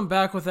problem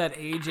back with that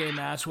AJ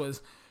match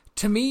was,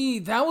 to me,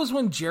 that was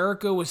when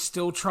Jericho was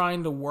still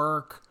trying to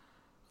work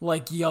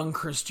like young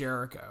Chris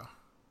Jericho.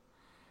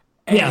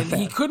 And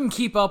he couldn't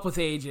keep up with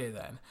AJ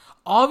then.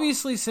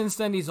 Obviously, since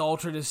then, he's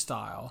altered his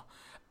style.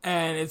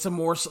 And it's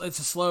a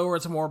slower,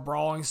 it's a more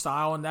brawling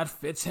style, and that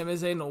fits him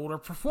as an older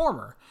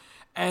performer.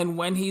 And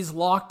when he's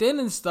locked in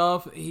and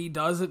stuff, he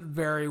does it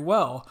very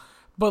well.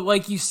 But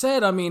like you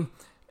said, I mean,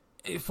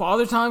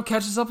 Father Time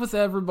catches up with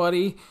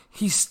everybody.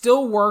 He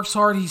still works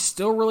hard. He's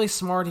still really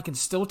smart. He can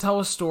still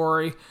tell a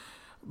story.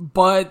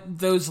 But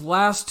those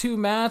last two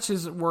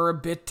matches were a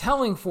bit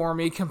telling for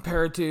me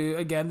compared to,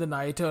 again, the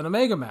Naito and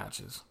Omega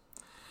matches.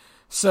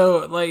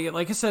 So,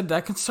 like I said,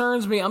 that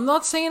concerns me. I'm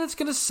not saying it's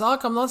going to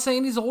suck. I'm not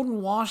saying he's old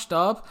and washed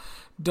up.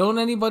 Don't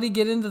anybody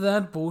get into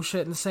that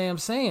bullshit and say I'm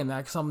saying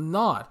that, because I'm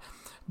not.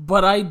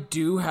 But I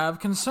do have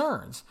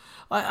concerns.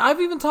 I've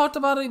even talked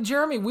about it,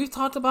 Jeremy. We've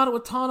talked about it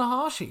with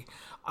Tanahashi.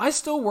 I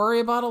still worry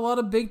about a lot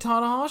of big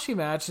Tanahashi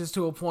matches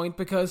to a point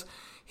because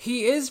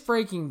he is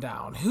breaking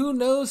down. Who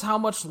knows how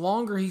much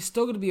longer he's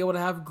still going to be able to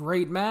have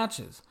great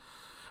matches.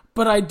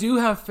 But I do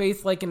have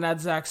faith, like in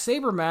that Zack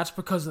Sabre match,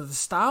 because of the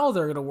style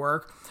they're going to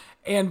work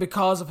and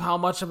because of how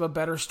much of a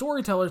better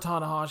storyteller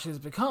Tanahashi has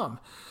become.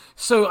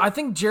 So I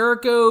think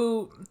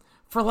Jericho,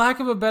 for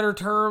lack of a better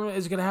term,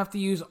 is going to have to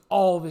use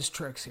all of his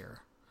tricks here.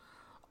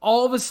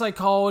 All of his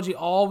psychology,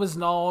 all of his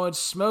knowledge,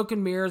 smoke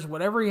and mirrors,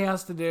 whatever he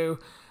has to do,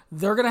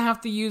 they're going to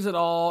have to use it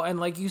all. And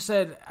like you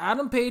said,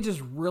 Adam Page is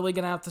really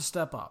going to have to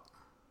step up.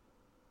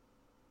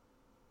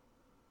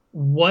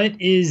 What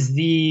is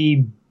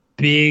the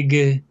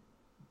big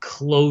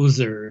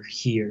closer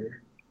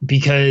here?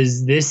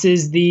 Because this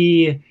is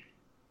the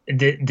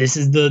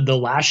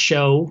last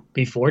show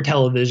before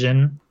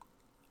television.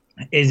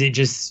 Is it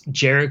just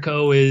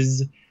Jericho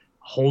is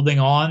holding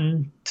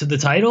on to the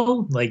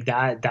title? Like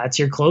that's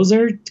your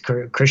closer?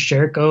 Chris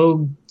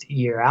Jericho,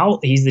 you're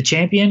out. He's the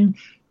champion.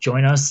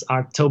 Join us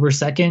October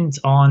 2nd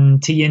on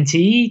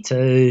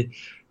TNT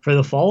for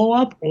the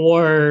follow-up?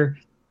 Or,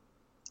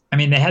 I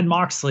mean, they had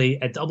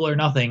Moxley at Double or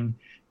Nothing.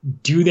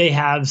 Do they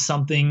have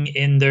something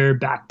in their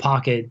back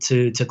pocket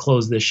to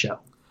close this show?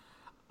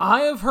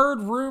 I have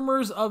heard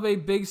rumors of a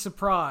big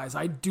surprise.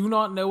 I do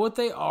not know what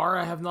they are.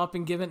 I have not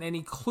been given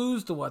any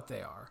clues to what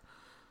they are.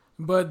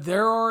 But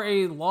there are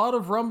a lot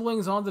of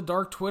rumblings on the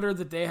dark Twitter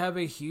that they have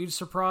a huge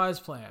surprise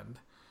planned.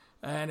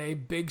 and a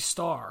big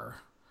star.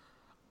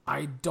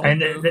 I don't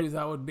know who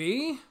that would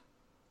be.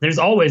 There's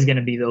always going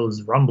to be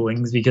those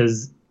rumblings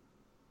because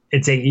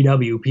it's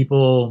AEW.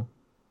 People,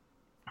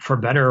 for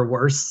better or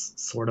worse,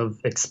 sort of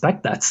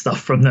expect that stuff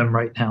from them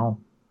right now.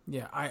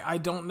 Yeah, I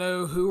don't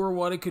know who or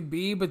what it could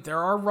be, but there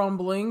are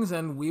rumblings,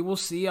 and we will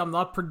see. I'm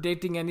not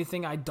predicting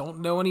anything. I don't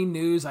know any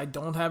news. I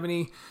don't have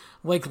any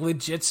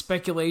legit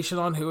speculation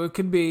on who it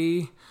could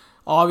be.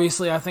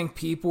 Obviously, I think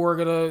people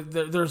are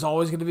there's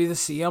always gonna be the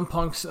CM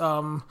Punk's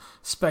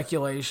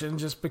speculation,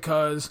 just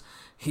because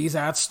he's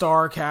at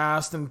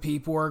StarCast, and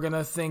people are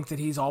gonna think that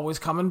he's always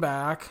coming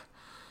back.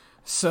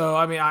 So,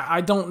 I mean,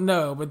 I don't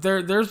know, but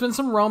there's been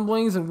some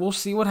rumblings, and we'll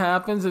see what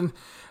happens. And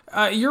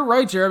you're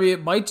right, Jeremy.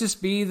 It might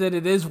just be that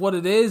it is what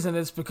it is, and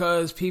it's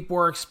because people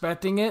are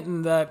expecting it,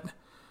 and that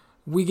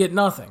we get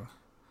nothing.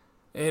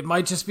 It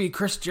might just be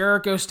Chris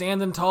Jericho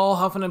standing tall,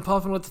 huffing and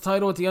puffing with the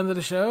title at the end of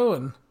the show,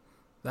 and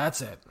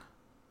that's it.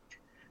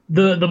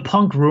 The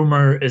Punk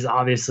rumor is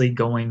obviously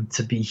going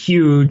to be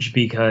huge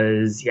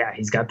because, yeah,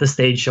 he's got the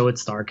stage show at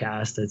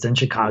StarCast. It's in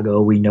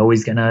Chicago. We know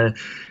he's going to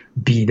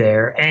be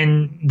there.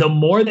 And the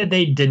more that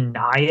they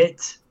deny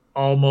it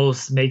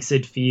almost makes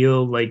it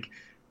feel like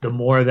the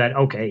more that,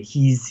 okay,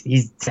 he's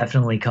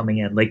definitely coming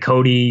in. Like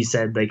Cody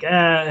said,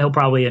 he'll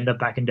probably end up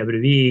back in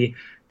WWE.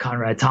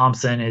 Conrad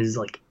Thompson is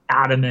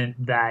adamant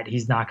that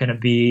he's not going to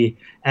be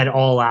at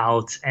All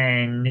Out.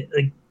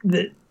 And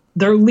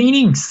they're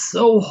leaning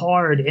so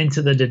hard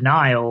into the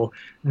denial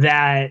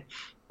that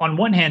on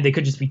one hand, they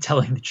could just be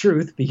telling the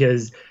truth,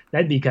 because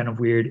that'd be kind of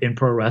weird in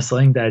pro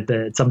wrestling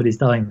that somebody's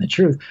telling the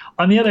truth.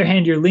 On the other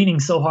hand, you're leaning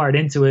so hard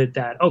into it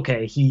that,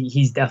 okay,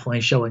 he's definitely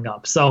showing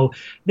up. So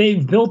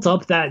they've built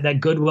up that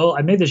goodwill.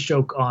 I made this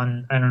joke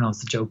on, I don't know if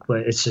it's a joke, but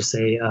it's just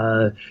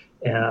an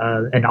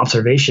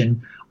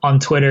observation on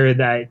Twitter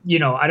that,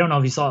 I don't know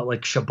if you saw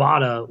it,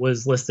 Shibata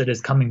was listed as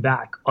coming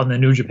back on the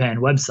New Japan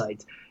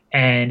website.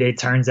 And it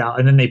turns out,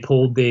 and then they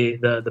pulled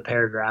the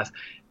paragraph,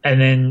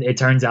 and then it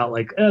turns out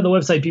the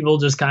website people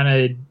just kind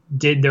of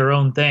did their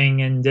own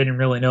thing and didn't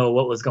really know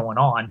what was going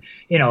on.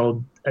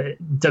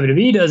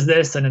 WWE does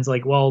this, and it's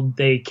well,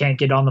 they can't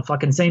get on the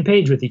fucking same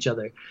page with each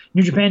other.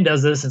 New Japan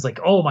does this, and it's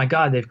oh my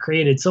God, they've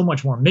created so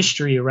much more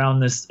mystery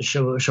around this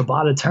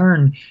Shibata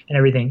turn and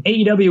everything.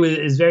 AEW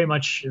is very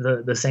much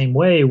the same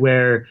way,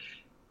 where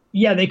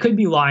yeah, they could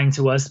be lying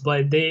to us,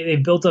 but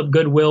they've built up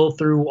goodwill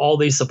through all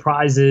these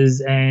surprises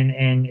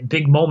and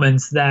big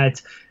moments that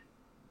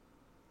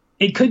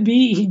it could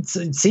be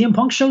CM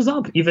Punk shows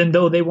up, even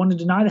though they want to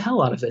deny the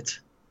hell out of it.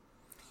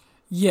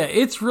 Yeah,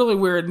 it's really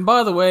weird. And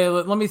by the way,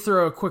 let me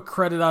throw a quick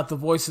credit out to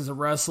Voices of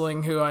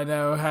Wrestling, who I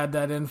know had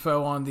that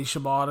info on the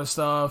Shibata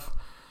stuff.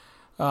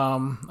 I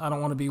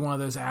don't want to be one of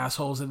those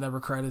assholes that never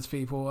credits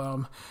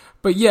people.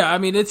 But yeah, I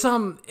mean,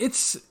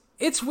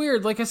 it's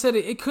weird. Like I said,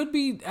 it could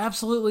be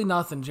absolutely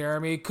nothing,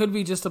 Jeremy. It could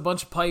be just a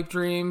bunch of pipe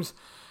dreams.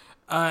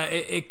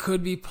 It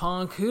could be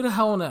Punk. Who the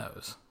hell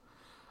knows?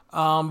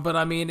 But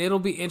I mean, it'll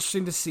be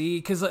interesting to see,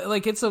 because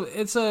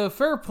it's a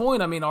fair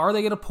point. I mean, are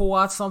they going to pull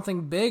out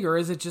something big, or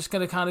is it just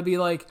going to kind of be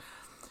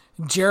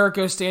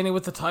Jericho standing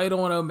with the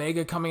title and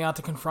Omega coming out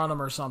to confront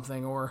him or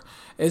something? Or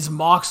is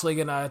Moxley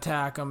going to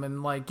attack him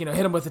and hit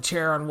him with a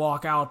chair and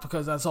walk out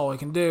because that's all he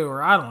can do?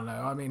 Or I don't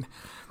know. I mean,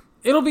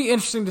 it'll be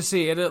interesting to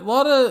see. A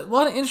lot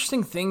of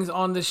interesting things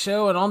on this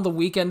show and on the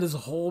weekend as a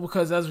whole,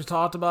 because as we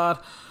talked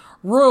about,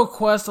 Royal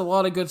Quest, a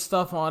lot of good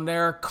stuff on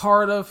there.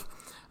 Cardiff,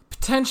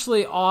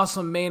 potentially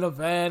awesome main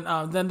event.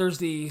 Then there's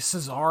the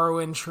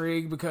Cesaro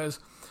intrigue, because,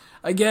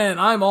 again,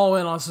 I'm all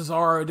in on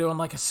Cesaro doing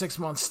a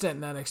 6-month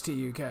stint in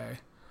NXT UK.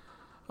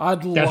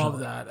 I'd love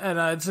that. And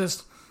it's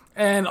just...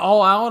 And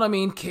All Out, I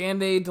mean, can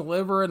they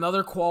deliver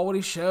another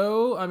quality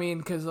show? I mean,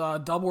 because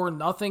Double or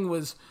Nothing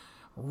was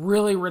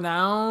really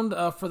renowned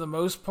for the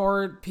most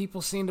part.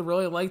 People seem to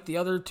really like the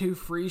other 2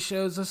 free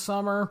shows this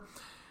summer.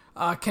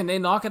 Can they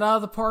knock it out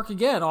of the park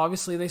again?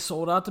 Obviously, they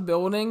sold out the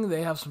building.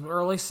 They have some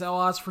early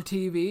sellouts for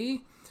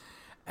TV.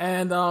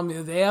 And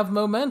they have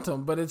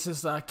momentum, but it's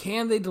just,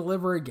 can they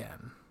deliver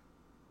again?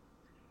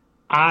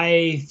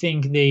 I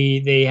think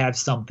they have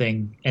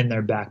something in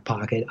their back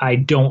pocket. I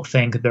don't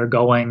think they're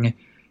going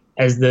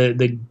as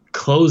the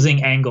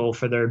closing angle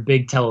for their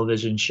big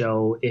television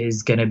show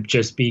is going to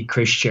just be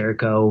Chris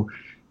Jericho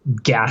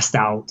gassed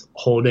out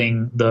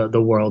holding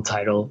the world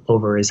title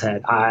over his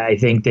head. I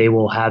think they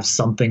will have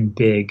something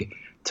big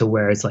to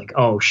where it's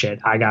oh shit,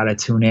 I got to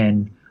tune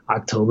in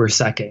October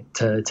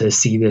 2nd to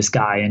see this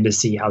guy and to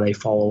see how they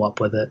follow up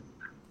with it.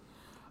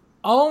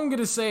 All I'm going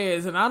to say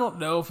is, and I don't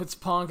know if it's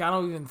Punk, I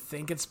don't even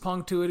think it's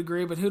Punk to a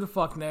degree, but who the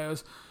fuck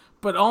knows?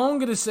 But all I'm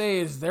going to say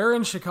is they're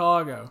in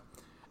Chicago.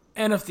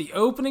 And if the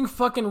opening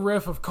fucking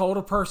riff of Cult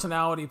of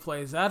Personality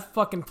plays, that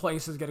fucking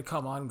place is going to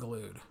come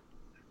unglued.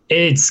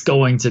 It's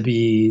going to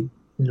be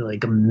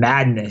a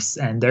madness.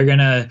 And they're going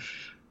to...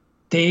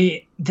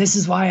 This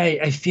is why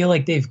I feel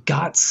like they've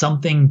got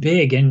something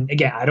big. And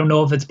again, I don't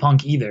know if it's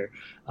Punk either.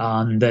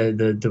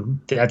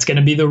 That's going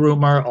to be the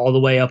rumor all the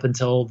way up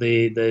until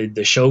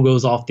the show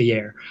goes off the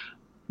air.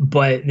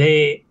 But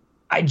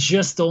I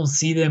just don't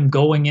see them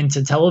going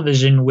into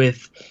television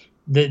with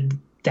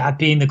that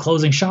being the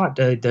closing shot,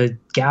 the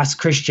gas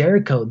Chris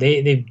Jericho.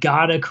 They've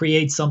got to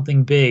create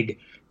something big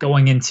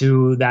going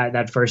into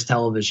that first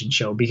television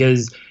show,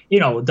 because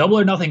Double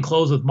or Nothing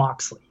closed with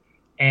Moxley,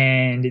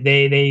 and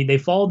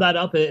they followed that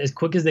up as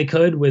quick as they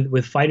could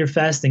with Fyter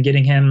Fest and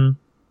getting him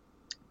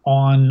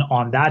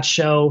on that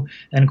show.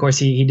 And of course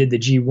he did the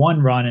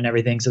G1 run and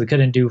everything, so we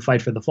couldn't do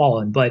Fight for the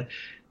Fallen, but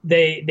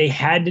they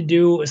had to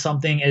do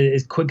something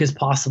as quick as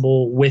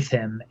possible with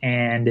him,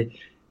 and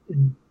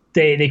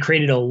they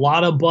created a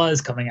lot of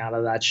buzz coming out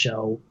of that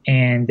show,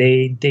 and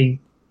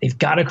they've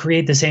got to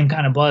create the same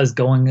kind of buzz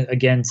going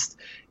against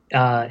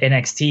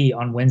NXT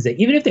on Wednesday.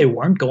 Even if they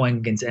weren't going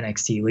against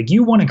NXT, like,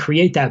 you want to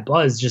create that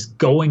buzz just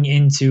going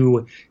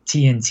into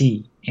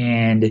TNT,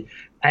 and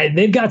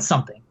they've got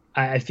something.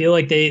 I feel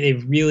like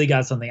they've really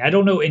got something. I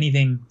don't know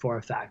anything for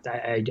a fact.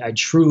 I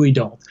truly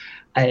don't.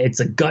 It's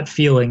a gut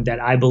feeling that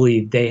I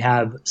believe they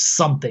have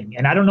something.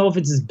 And I don't know if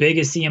it's as big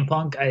as CM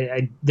Punk.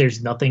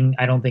 There's nothing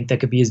I don't think that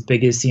could be as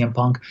big as CM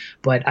Punk.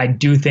 But I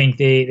do think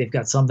they've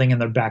got something in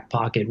their back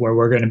pocket where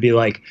we're going to be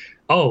like,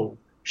 oh,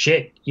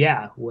 shit,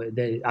 yeah,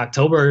 the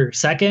October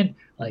 2nd,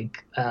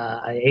 like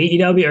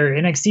AEW or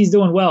NXT's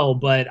doing well,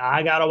 but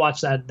I got to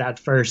watch that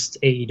first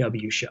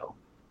AEW show.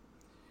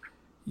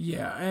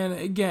 Yeah, and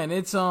again,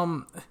 it's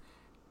fun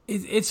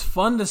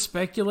to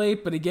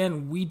speculate, but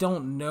again, we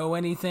don't know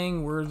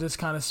anything. We're just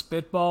kind of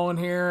spitballing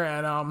here.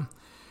 And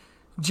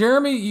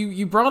Jeremy,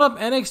 you brought up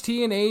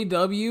NXT and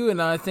AEW,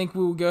 and I think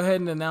we'll go ahead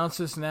and announce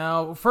this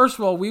now. First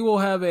of all, we will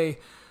have a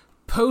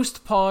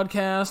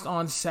post-podcast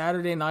on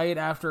Saturday night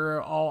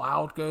after All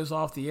Out goes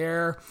off the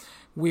air.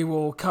 We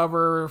will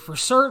cover for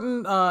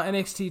certain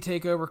NXT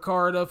TakeOver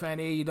Cardiff and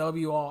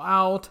AEW All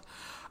Out.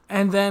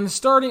 And then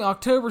starting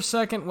October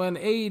 2nd, when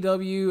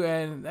AEW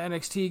and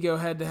NXT go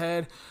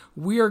head-to-head,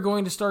 we are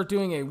going to start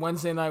doing a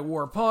Wednesday Night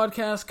War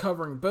podcast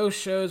covering both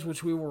shows,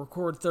 which we will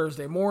record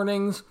Thursday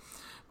mornings,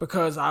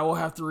 because I will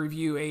have to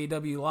review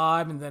AEW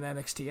live and then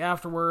NXT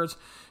afterwards.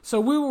 So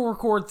we will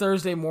record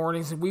Thursday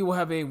mornings, and we will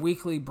have a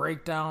weekly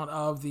breakdown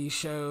of these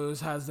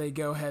shows as they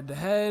go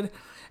head-to-head,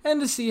 and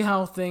to see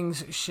how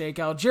things shake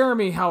out.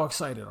 Jeremy, how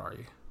excited are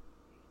you?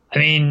 I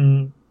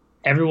mean,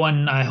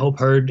 everyone, I hope,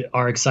 heard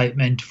our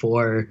excitement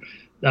for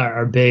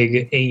our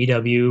big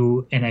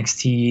AEW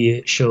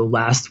NXT show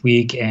last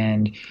week,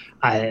 and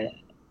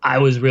I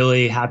was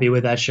really happy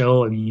with that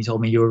show. I mean, you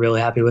told me you were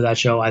really happy with that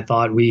show. I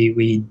thought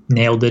we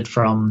nailed it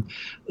from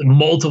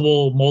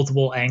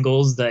multiple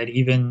angles that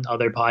even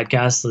other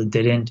podcasts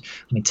didn't.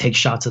 I mean, take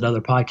shots at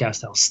other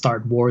podcasts. I'll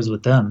start wars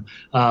with them.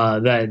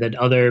 That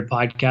other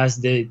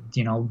podcasts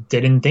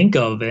didn't think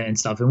of and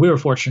stuff. And we were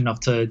fortunate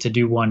enough to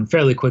do one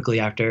fairly quickly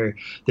after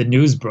the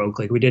news broke.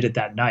 Like, we did it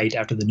that night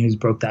after the news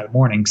broke that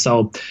morning.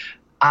 So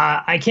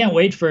I can't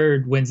wait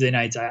for Wednesday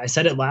nights. I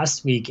said it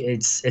last week.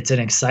 It's an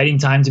exciting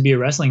time to be a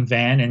wrestling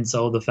fan, and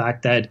so the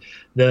fact that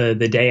the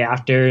day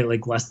after,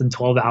 like less than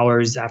 12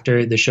 hours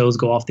after the shows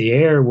go off the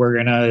air, we're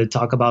gonna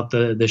talk about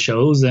the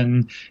shows,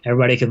 and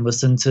everybody can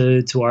listen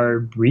to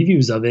our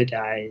reviews of it.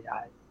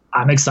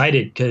 I'm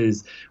excited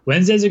because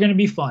Wednesdays are going to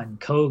be fun.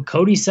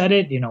 Cody said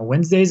it.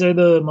 Wednesdays are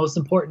the most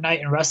important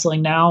night in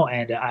wrestling now,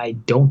 and I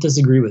don't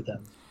disagree with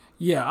him.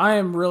 Yeah, I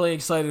am really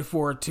excited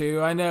for it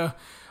too. I know.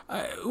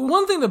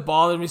 One thing that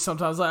bothers me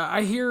sometimes,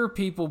 I hear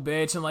people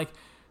bitch, and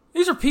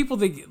these are people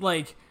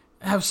that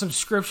have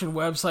subscription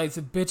websites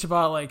that bitch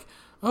about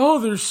oh,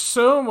 there's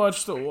so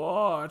much to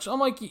watch. I'm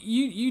like,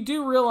 you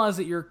do realize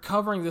that you're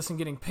covering this and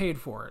getting paid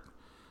for it.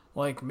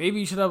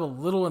 Maybe you should have a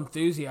little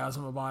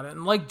enthusiasm about it.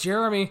 And like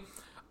Jeremy,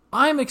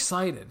 I'm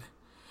excited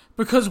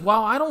because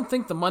while I don't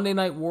think the Monday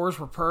Night Wars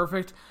were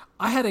perfect,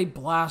 I had a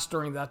blast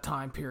during that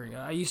time period.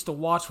 I used to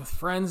watch with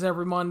friends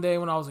every Monday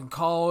when I was in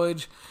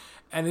college.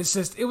 And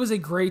it was a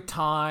great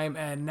time,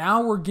 and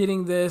now we're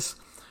getting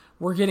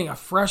a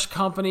fresh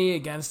company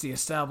against the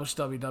established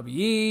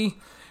WWE,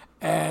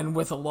 and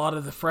with a lot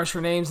of the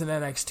fresher names in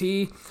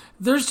NXT,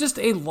 there's just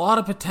a lot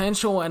of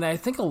potential, and I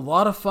think a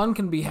lot of fun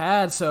can be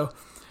had, so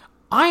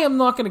I am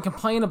not going to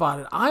complain about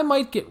it. I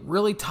might get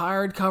really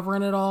tired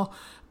covering it all,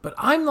 but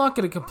I'm not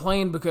going to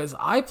complain because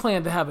I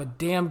plan to have a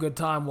damn good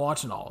time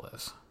watching all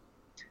this.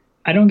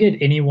 I don't get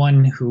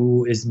anyone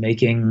who is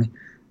making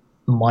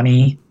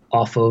money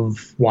off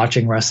of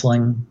watching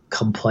wrestling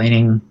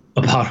complaining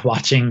about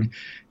watching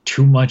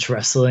too much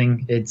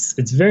wrestling.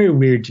 It's very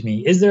weird to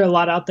me. Is there a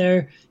lot out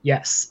there?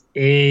 Yes.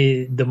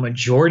 The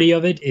majority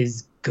of it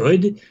is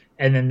good,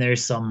 and then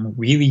there's some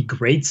really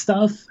great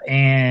stuff,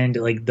 and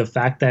the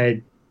fact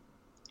that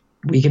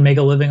we can make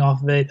a living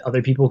off of it,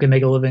 other people can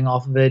make a living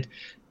off of it.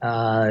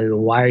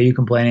 Why are you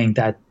complaining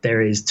that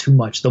there is too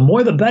much? The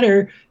more the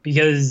better,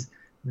 because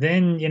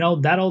then,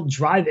 that'll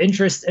drive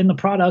interest in the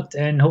product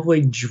and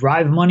hopefully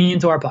drive money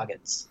into our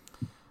pockets.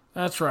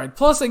 That's right.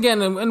 Plus,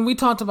 again, and we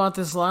talked about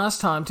this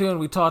last time, too, and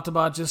we talked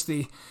about just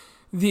the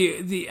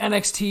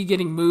NXT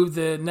getting moved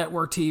to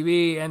network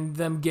TV and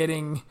them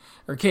getting,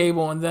 or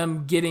cable, and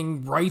them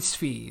getting rights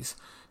fees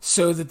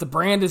so that the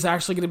brand is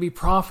actually going to be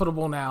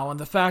profitable now.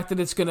 And the fact that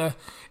it's going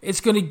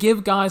to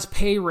give guys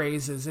pay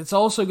raises. It's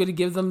also going to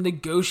give them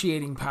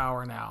negotiating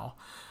power now.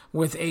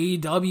 with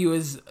AEW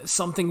as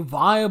something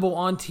viable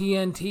on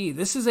TNT.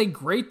 This is a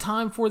great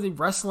time for the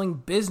wrestling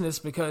business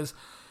because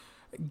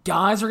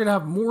guys are going to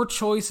have more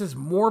choices,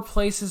 more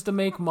places to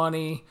make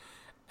money,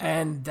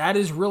 and that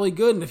is really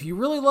good. And if you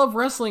really love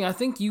wrestling, I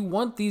think you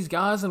want these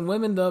guys and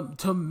women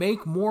to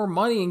make more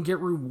money and get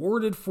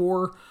rewarded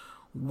for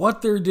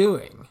what they're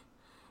doing.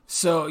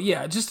 So,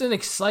 yeah, just an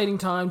exciting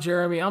time,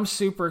 Jeremy. I'm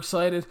super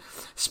excited.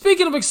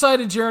 Speaking of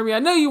excited, Jeremy, I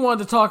know you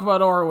wanted to talk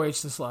about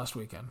ROH this last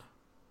weekend.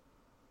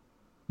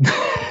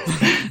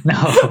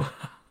 No.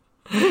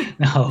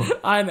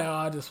 I know.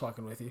 I'm just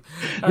fucking with you.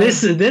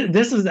 This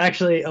is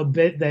actually a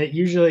bit that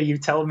usually you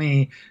tell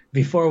me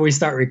before we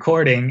start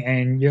recording,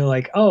 and you're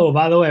like, "Oh,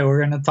 by the way, we're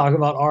going to talk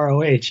about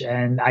ROH,"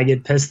 and I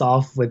get pissed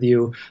off with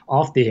you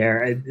off the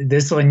air.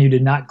 This one you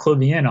did not clue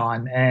me in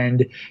on,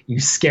 and you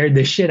scared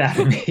the shit out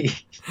of me.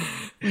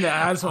 No,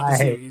 I just want to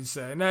see what you'd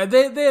say. No,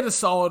 they had a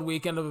solid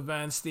weekend of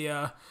events.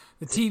 The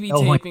TV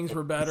tapings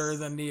were better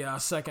than the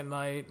second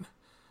night.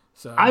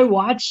 So I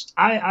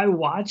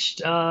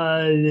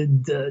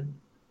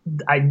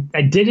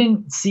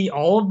didn't see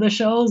all of the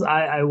shows.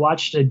 I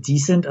watched a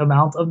decent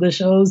amount of the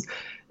shows.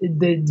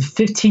 The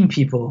 15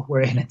 people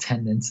were in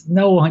attendance.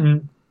 No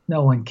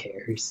one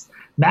cares.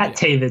 Matt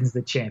Taven's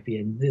the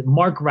champion.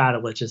 Mark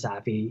Radulich is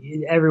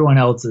happy. Everyone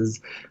else is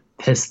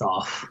pissed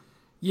off.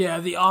 Yeah,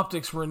 the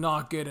optics were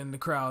not good in the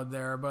crowd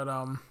there, but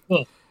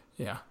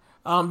yeah.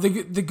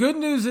 The good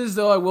news is,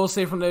 though, I will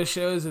say from those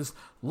shows is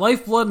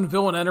Lifeblood and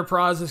Villain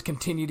Enterprises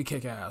continue to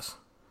kick ass.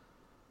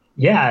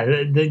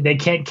 Yeah, they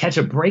can't catch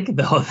a break,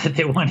 though, that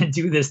they want to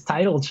do this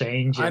title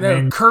change. I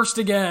know, cursed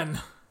again.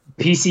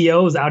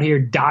 PCO's out here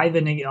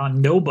diving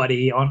on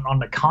nobody on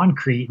the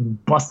concrete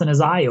and busting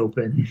his eye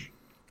open.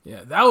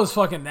 Yeah, that was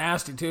fucking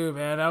nasty, too,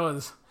 man. That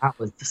was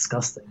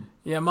disgusting.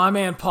 Yeah, my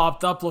man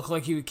popped up, looked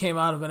like he came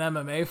out of an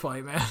MMA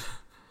fight, man.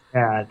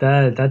 Yeah,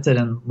 that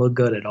didn't look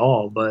good at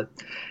all, but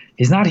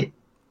he's not...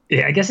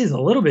 I guess he's a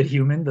little bit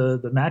human.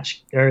 The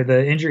match, or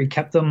the injury,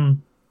 kept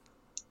him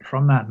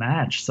from that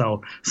match.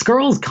 So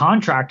Skrull's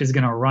contract is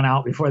going to run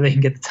out before they can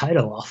get the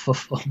title off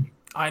of him.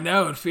 I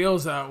know, it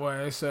feels that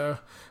way. So,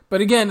 but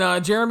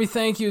again, Jeremy,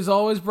 thank you as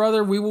always,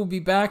 brother. We will be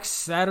back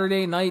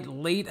Saturday night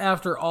late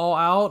after All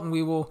Out, and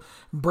we will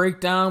break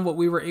down what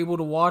we were able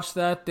to watch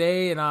that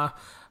day. And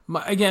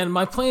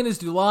my plan is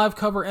to live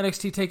cover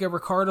NXT TakeOver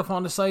Cardiff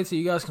on the site, so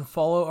you guys can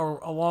follow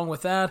along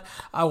with that.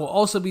 I will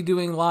also be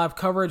doing live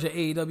coverage at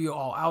AEW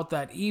All Out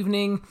that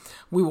evening.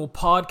 We will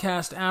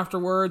podcast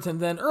afterwards, and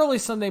then early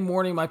Sunday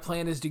morning, my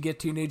plan is to get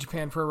to New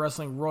Japan Pro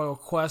Wrestling Royal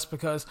Quest,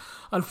 because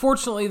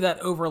unfortunately that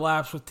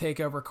overlaps with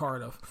TakeOver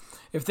Cardiff.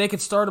 If they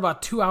could start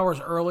about 2 hours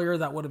earlier,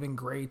 that would have been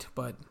great,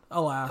 but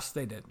alas,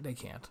 they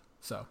can't.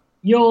 So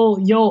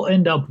You'll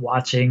end up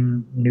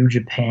watching New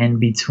Japan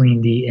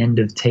between the end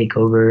of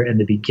TakeOver and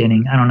the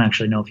beginning. I don't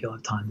actually know if you'll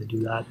have time to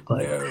do that, but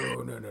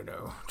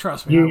no.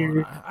 Trust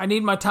me, I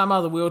need my time out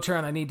of the wheelchair,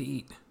 and I need to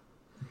eat.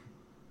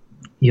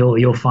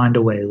 You'll find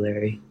a way,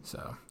 Larry.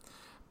 So.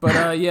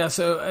 But yeah,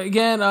 so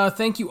again,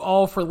 thank you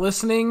all for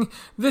listening.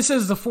 This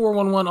is the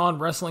 411 on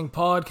Wrestling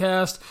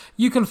podcast.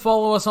 You can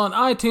follow us on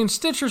iTunes,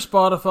 Stitcher,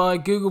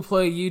 Spotify, Google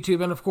Play,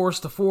 YouTube, and of course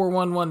the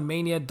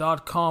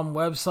 411mania.com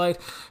website.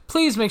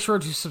 Please make sure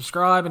to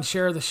subscribe and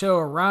share the show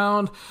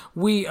around.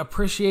 We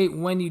appreciate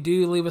when you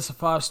do leave us a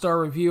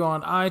 5-star review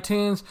on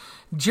iTunes.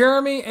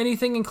 Jeremy,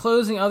 anything in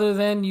closing other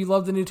than you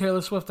love the new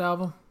Taylor Swift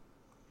album?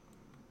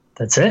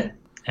 That's it.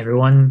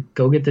 Everyone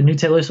go get the new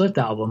Taylor Swift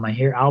album. I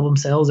hear album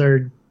sales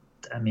are...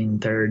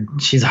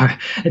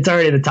 it's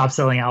already the top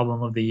selling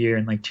album of the year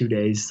in like 2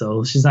 days,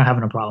 so she's not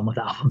having a problem with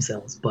album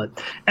sales,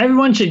 but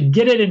everyone should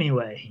get it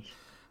anyway.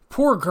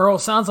 Poor girl.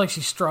 Sounds like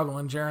she's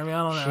struggling, Jeremy. I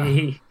don't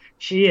know.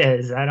 She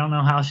is. I don't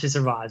know how she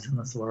survives in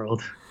this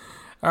world.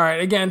 All right.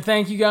 Again,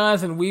 thank you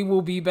guys, and we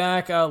will be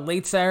back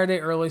late Saturday,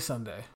 early Sunday.